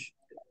solution.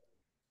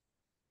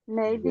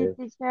 Maybe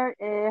teacher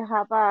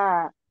have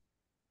a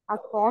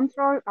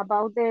control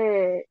about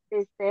the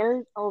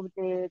sale of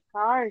the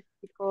cars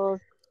because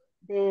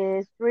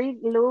the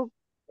street look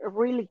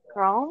really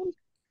crowded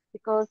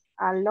because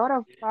a lot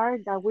of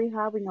cars that we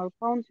have in our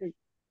country.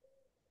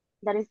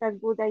 That is a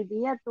good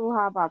idea to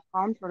have a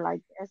control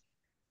like this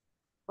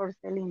for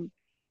selling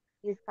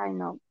this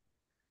kind of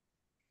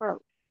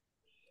product.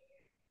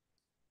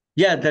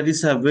 Yeah, that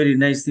is a very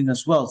nice thing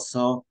as well.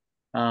 So,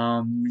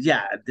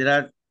 yeah, there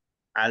are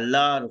a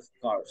lot of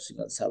cars in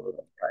El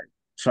Salvador, right?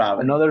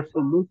 Traveling.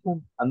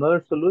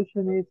 Another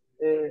solution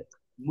is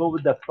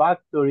move the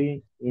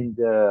factory in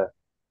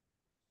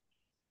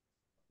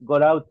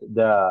got out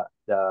the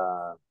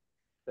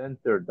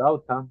center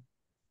downtown.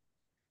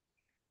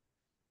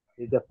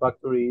 If the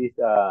factory is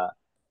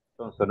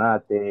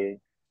Sonsonate,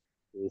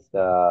 is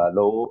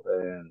low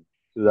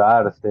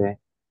Sudarse,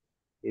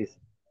 is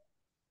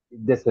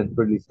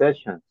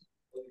decentralization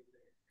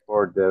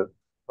for the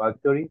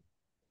factory,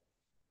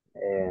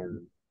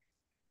 and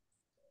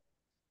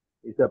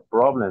it's a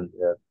problem.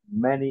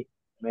 Many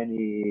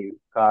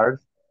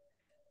cars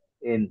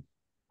in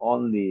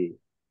only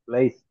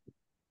place.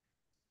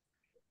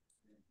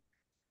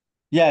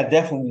 Yeah,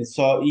 definitely.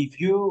 So if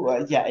you,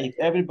 if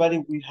everybody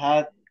we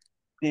had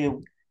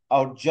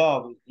our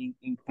job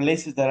in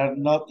places that are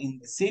not in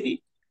the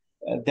city,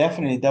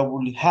 definitely that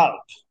will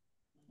help,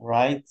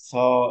 right?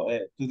 So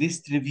to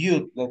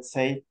distribute, let's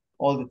say,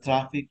 all the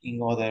traffic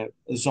in other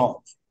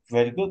zones.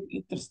 Very good,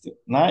 interesting,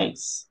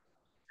 nice.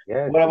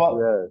 Yeah. What about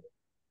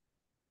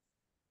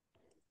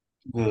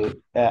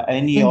good?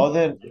 Any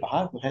other?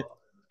 Go ahead.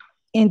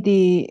 In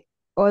the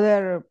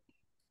other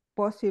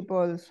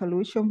possible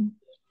solution,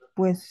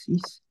 pues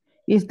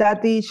is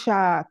that each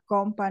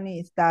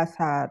company does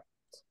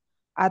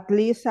at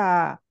least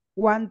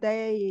 1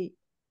 day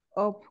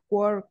of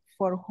work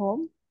for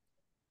home,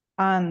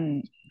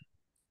 and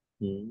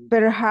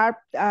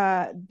perhaps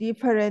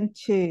different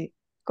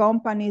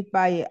companies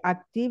by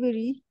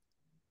activity,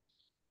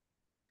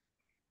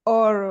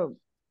 or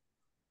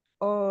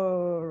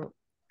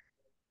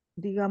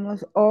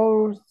digamos,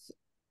 or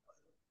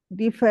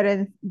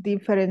different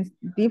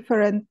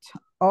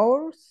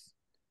hours.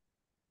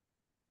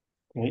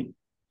 Okay.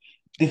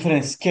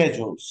 Different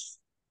schedules.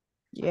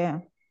 Yeah.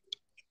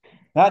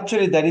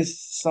 Actually, that is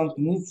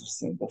something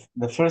interesting.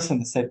 The first and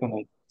the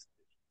second,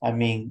 I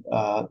mean,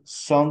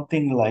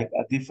 something like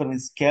a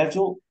different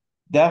schedule,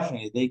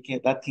 definitely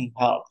that can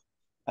help.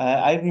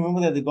 I remember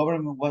that the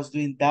government was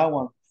doing that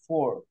one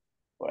before,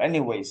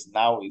 anyways,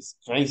 now it's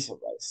crazy,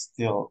 right?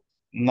 Still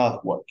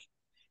not working.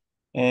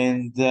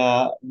 And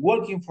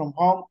working from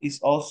home is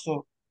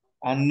also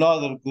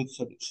another good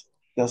solution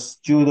because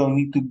you don't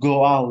need to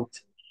go out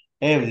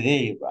every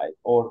day, right?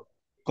 Or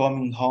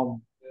coming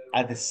home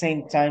at the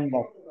same time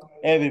that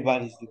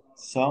everybody's doing.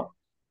 So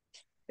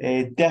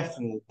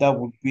definitely that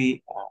would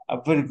be a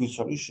very good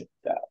solution.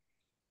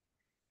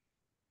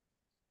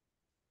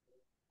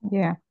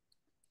 Yeah.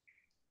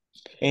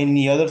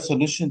 Any other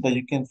solution that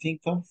you can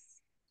think of?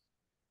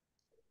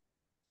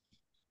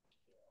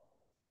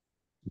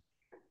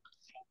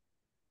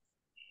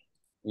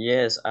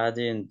 Yes,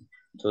 adding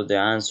to the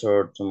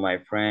answer to my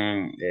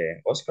friend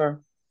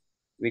Oscar,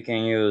 we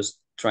can use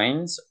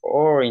trains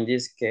or in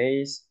this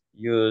case,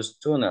 use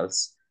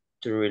tunnels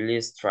to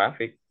release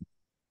traffic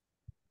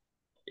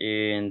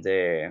in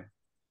the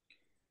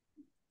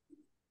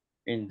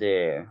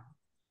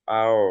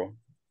hour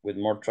with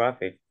more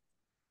traffic.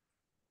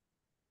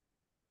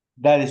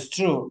 That is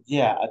true.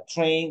 Yeah, a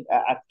train,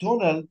 a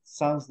tunnel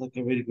sounds like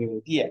a very good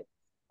idea.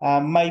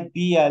 Might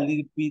be a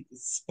little bit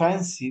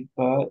expensive,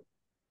 but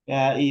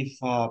if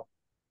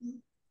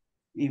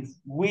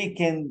we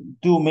can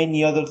do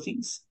many other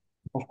things,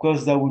 of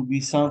course, that would be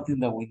something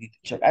that we need to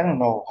check. I don't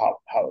know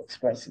how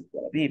expensive it's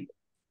gonna be,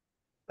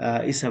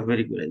 but it's a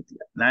very good idea.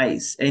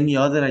 Nice. Any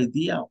other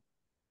idea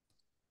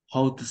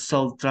how to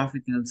solve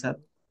traffic in El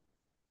Salvador?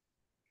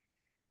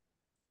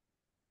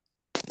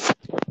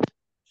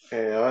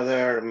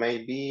 Other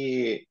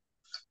maybe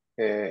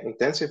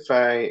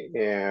intensify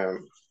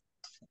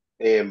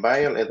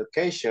bio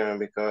education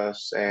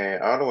because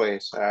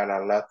always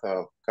are a lot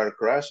of car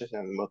crashes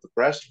and motor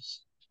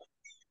crashes.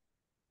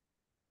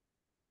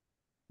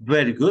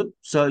 Very good.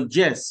 So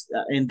yes,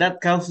 and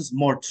that causes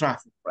more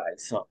traffic, right?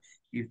 So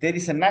if there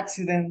is an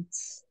accident,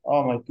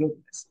 oh my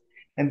goodness.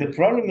 And the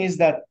problem is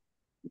that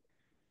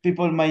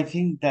people might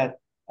think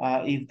that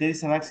if there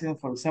is an accident,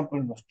 for example,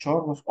 in Los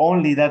Chorros,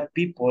 only that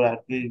people are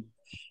getting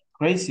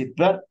crazy,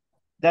 but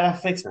that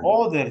affects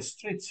all their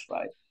streets,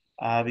 right?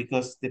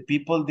 Because the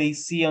people they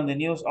see on the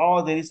news,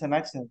 oh, there is an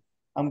accident.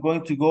 I'm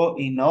going to go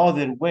in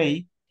other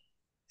way.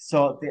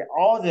 So the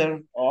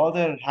other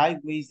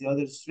highways, the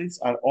other streets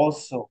are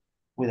also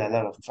with a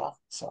lot of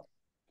traffic. So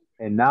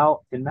And now,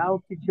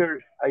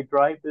 teacher, I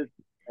driving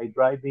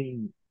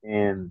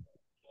in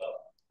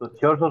Los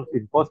Chorros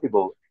is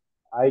possible.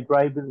 I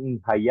driving in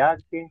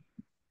Hayaque,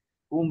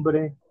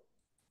 Cumbre,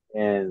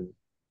 and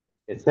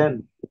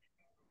Esen.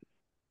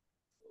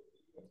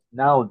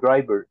 Now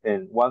driver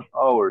in 1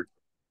 hour.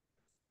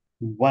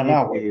 1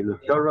 hour.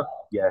 Los Chorros,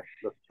 yes,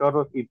 Los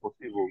Chorros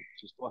imposible,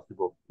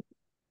 impossible.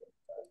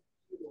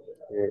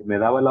 Me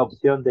daba la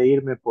opción de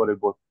irme por el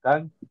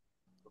volcán,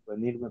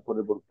 venirme por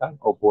el volcán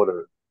o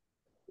por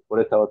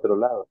este otro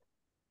lado,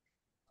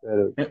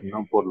 pero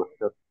no por Los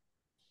Chorros.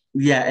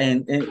 Yeah,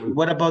 and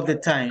what about the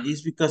time?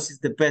 It's because it's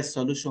the best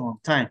solution on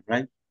time,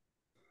 right?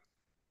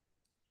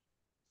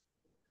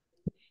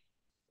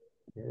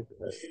 Yes,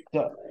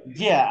 So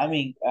yeah, I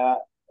mean,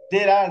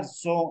 there are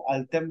some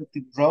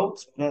alternative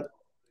roads, but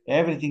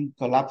everything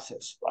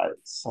collapses, right?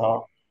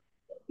 So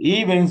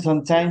even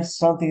sometimes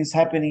something is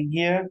happening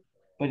here,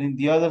 but in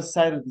the other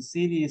side of the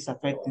city is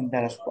affecting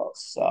that as well.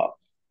 So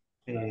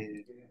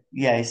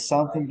yeah, it's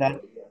something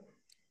that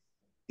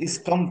is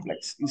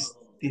complex, it's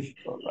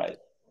difficult, right?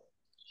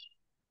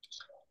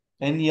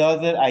 Any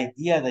other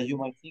idea that you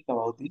might think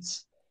about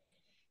this?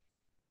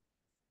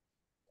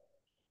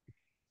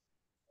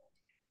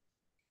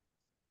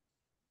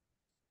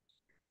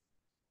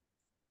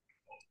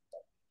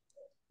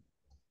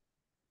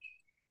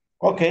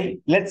 Okay,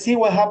 let's see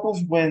what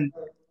happens when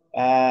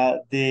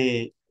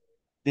the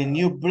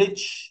new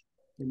bridge,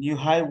 the new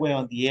highway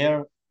on the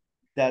air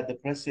that the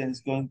president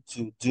is going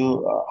to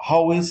do.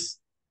 How is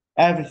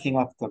everything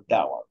after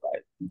that one,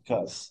 right?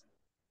 Because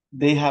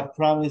they have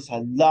promised a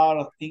lot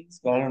of things,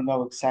 but I don't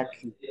know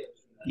exactly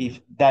if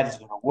that is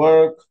going to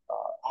work.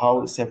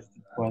 How is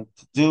everything going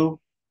to do?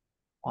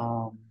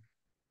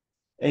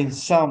 In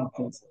some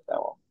things like that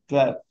one,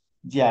 but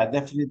yeah,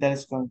 definitely that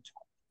is going to.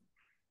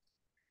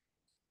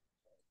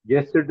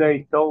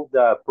 Yesterday told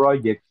the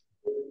project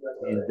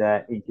in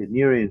the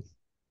engineering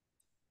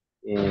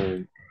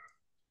in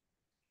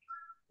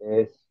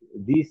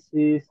this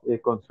is a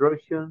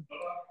construction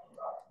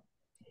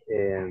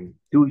in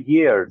 2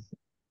 years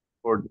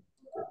for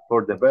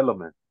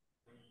development.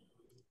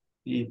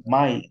 It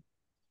might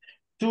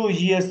 2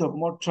 years of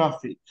more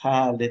traffic.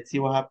 Let's see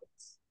what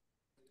happens.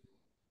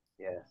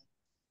 Yes.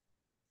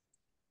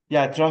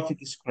 Yeah,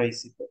 traffic is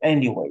crazy. But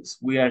anyways,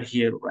 we are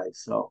here, right?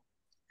 So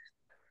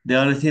the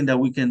only thing that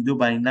we can do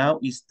by now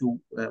is to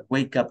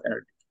wake up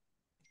early.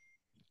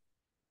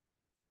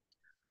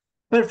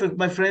 Perfect,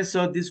 my friends.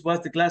 So this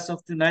was the class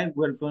of tonight.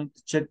 We're going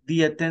to check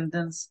the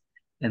attendance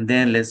and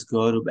then let's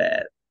go to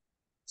bed.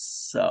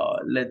 So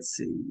let's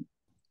see.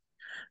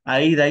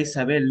 Aida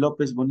Isabel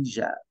Lopez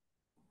Bonilla.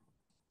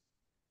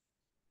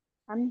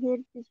 I'm here,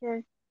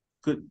 teacher.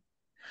 Good.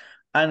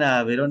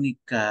 Ana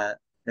Verónica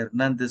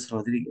Hernández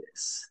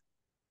Rodríguez.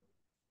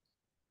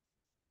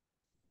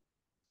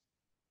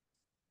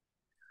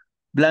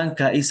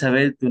 Blanca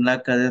Isabel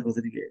Tunaca de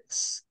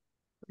Rodríguez.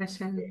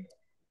 Present.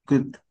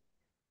 Good.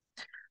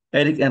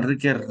 Eric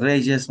Enrique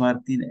Reyes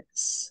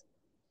Martínez.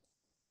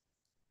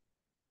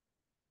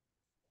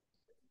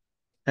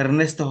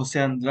 Ernesto José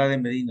Andrade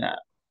Medina.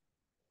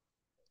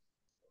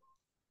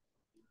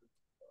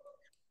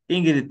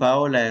 Ingrid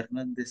Paola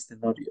Hernández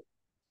Tenorio.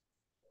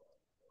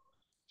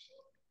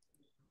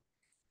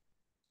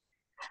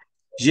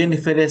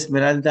 Jennifer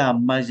Esmeralda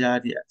Amaya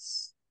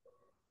Arias.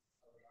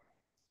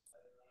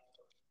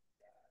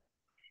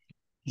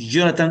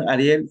 Jonathan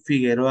Ariel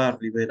Figueroa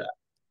Rivera.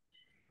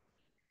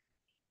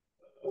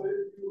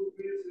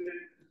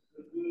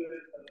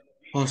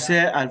 José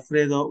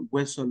Alfredo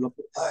Hueso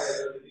López.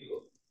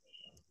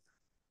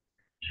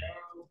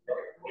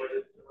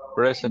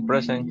 Present,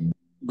 present.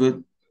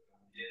 Good.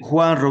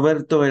 Juan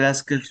Roberto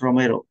Velázquez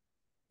Romero.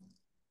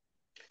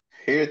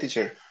 Here,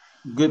 teacher.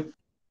 Good.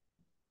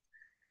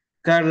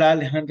 Carla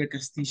Alejandra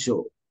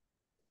Castillo.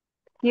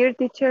 Here,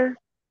 teacher.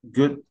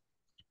 Good.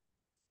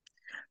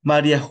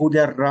 María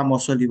Julia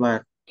Ramos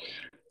Olivar.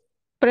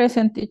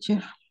 Present,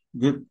 teacher.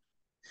 Good.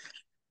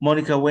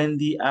 Mónica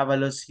Wendy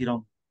Ábalos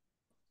Girón.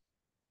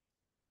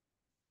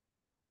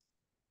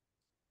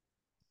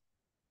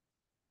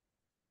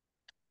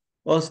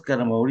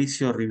 Óscar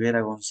Mauricio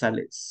Rivera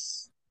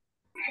González.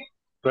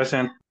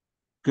 Present.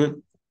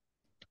 Good.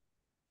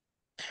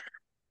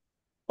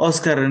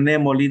 Óscar René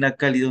Molina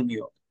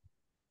Calidonio.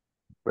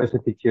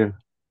 Present, teacher.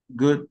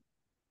 Good.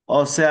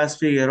 Oseas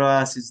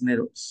Figueroa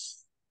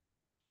Cisneros.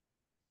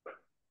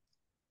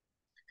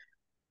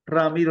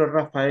 Ramiro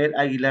Rafael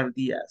Aguilar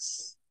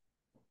Díaz.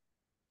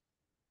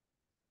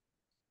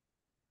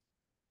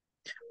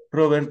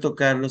 Roberto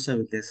Carlos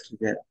Avilés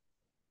Rivera.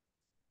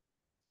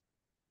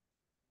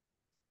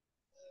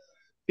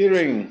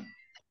 Hearing.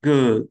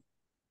 Good.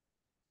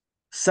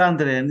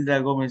 Sandra Anita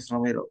Gómez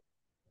Romero.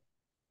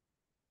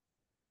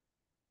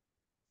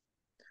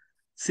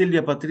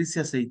 Silvia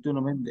Patricia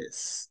Aceituno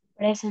Méndez.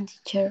 Present,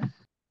 teacher.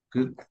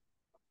 Good.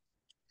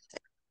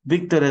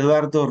 Víctor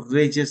Eduardo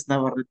Reyes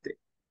Navarrete.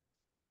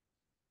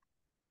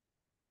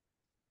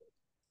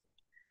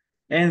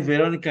 And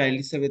Verónica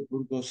Elizabeth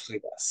Burgos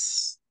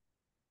Rivas.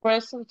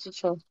 Present,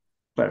 teacher.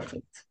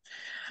 Perfect.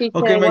 Teacher,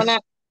 Okay,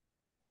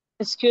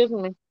 excuse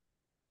me.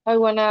 I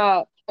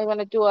wanna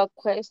do a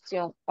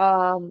question.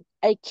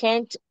 I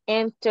can't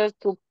enter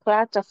to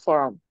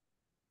platform.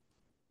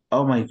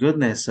 Oh my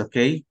goodness,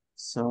 okay.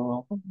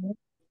 So,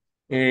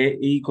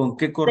 ¿y con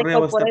qué The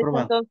correo está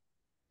corporation probando?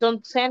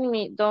 don't send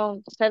me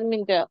the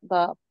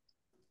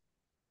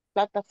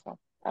platform.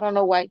 I don't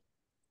know why.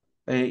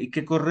 ¿Y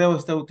qué correo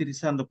está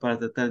utilizando para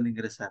tratar de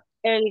ingresar?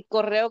 El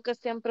correo que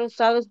siempre he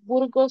usado es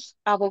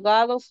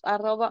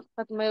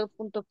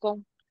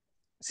burgosabogados@hotmail.com.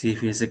 Sí,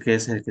 fíjese que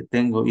ese es el que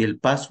tengo. Y el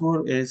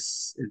password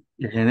es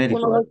el genérico,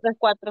 1, 2, ¿verdad? 3,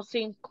 4,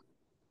 5.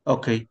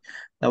 Ok,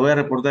 la voy a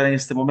reportar en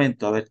este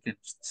momento, a ver qué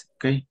nos dice.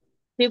 Ok,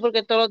 Sí,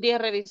 porque todos los días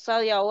he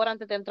revisado y ahora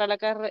antes de entrar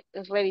acá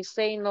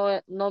revisé y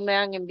no me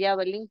han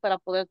enviado el link para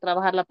poder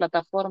trabajar la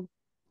plataforma.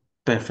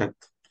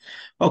 perfecto.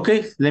 Ok,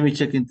 let me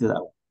check into that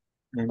one.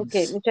 Let me Ok,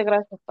 see. muchas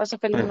gracias. Pasa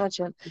feliz Perfect.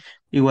 noche.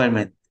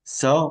 Igualmente.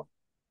 So,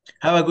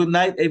 have a good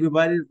night,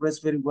 everybody.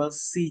 Rest very well.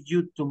 See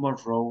you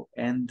tomorrow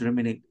and dream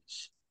in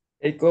English.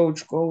 Hey,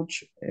 coach,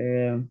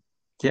 Yeah,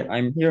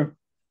 I'm here.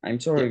 I'm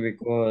sorry yeah.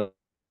 because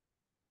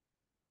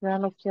Ya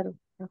no quiero.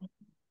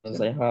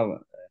 I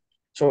have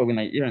trouble with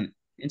my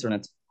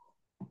internet.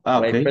 But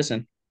I'm Okay,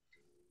 present.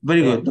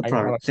 very good. No I have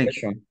problem. a Thank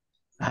you.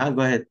 question.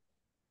 Go ahead.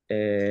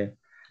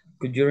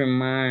 Could you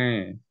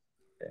remind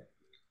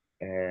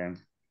uh,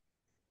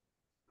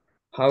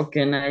 how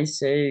can I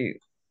say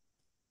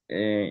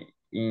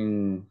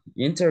in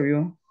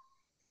interview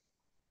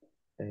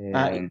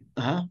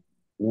Uh-huh.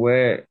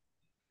 where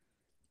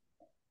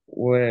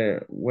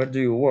where do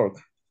you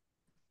work?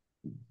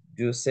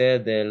 You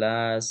said the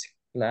last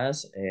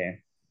class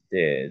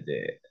the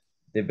the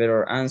the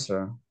better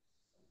answer,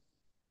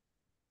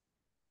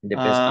 the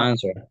best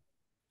answer.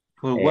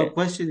 For Uh, what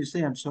question you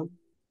say? I'm sorry.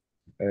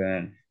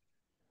 uh,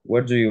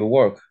 where do you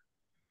work?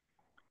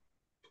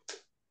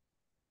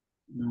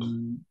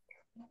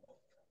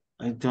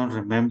 I don't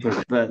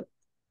remember, but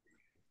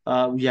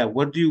yeah,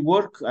 where do you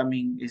work? I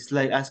mean, it's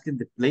like asking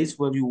the place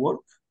where you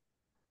work.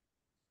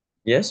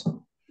 Yes.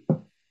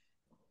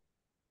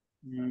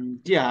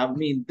 Yeah, I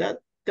mean that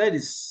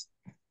is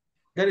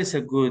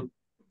a good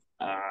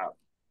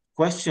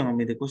question. I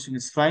mean, the question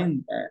is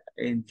fine,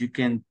 and you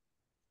can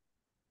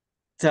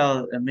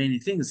tell many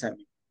things. I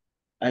mean,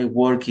 I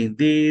work in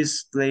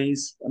this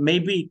place.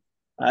 Maybe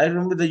I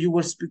remember that you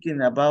were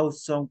speaking about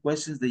some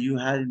questions that you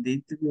had in the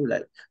interview,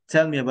 like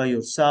tell me about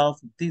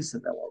yourself and things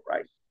like that,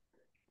 right?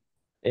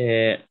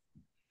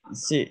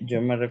 Sí,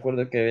 yo me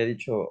recuerdo que había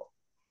dicho,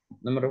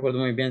 no me recuerdo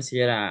muy bien si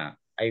era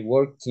I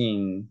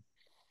working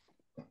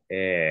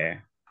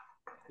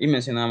y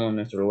mencionamos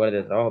nuestro lugar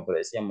de trabajo, pero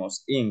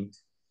decíamos in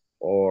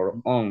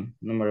o on,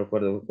 no me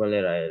recuerdo cuál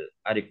era el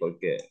article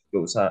que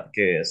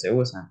se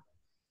usa.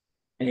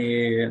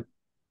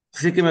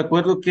 Sí que me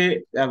acuerdo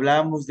que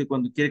hablábamos de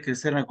cuando quiere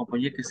crecer en la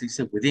compañía que se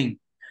dice within.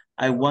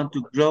 I want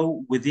to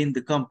grow within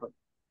the company.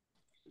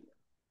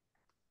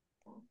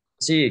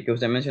 Sí, que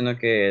usted mencionó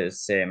que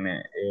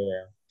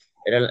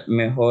era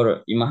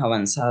mejor y más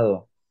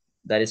avanzado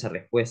dar esa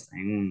respuesta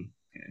en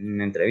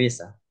una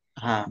entrevista.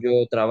 Ajá.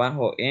 Yo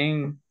trabajo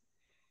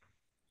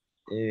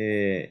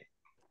eh,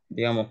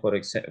 digamos, por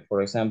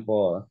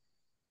ejemplo,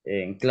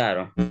 en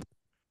Claro,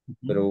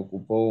 pero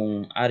ocupó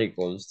un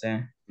article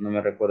usted, no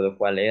me recuerdo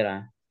cuál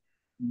era.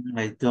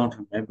 I don't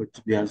remember,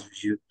 to be honest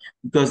with you,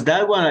 because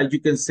that one you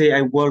can say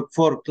I work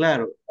for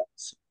Claro.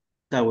 So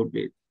that would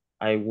be it.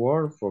 I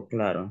work for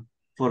Claro,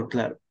 For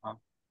Claro.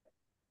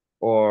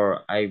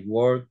 or I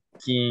work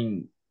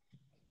in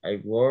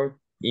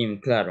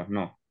Claro,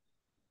 no.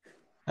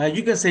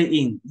 You can say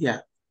in, yeah,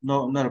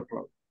 no, not a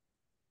problem.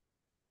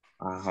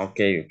 Ah,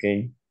 okay,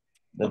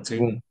 that's Okay,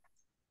 good.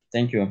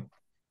 Thank you.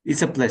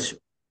 it's a pleasure.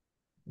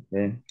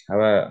 Okay, have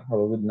a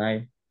good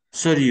night.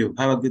 So do you.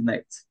 Have a good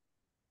night.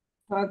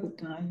 Have a good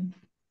time.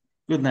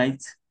 Good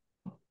night.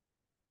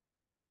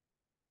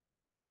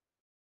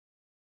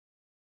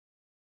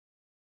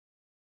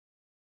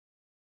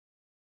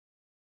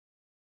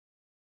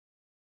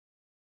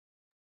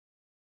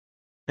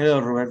 Hello,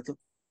 Roberto.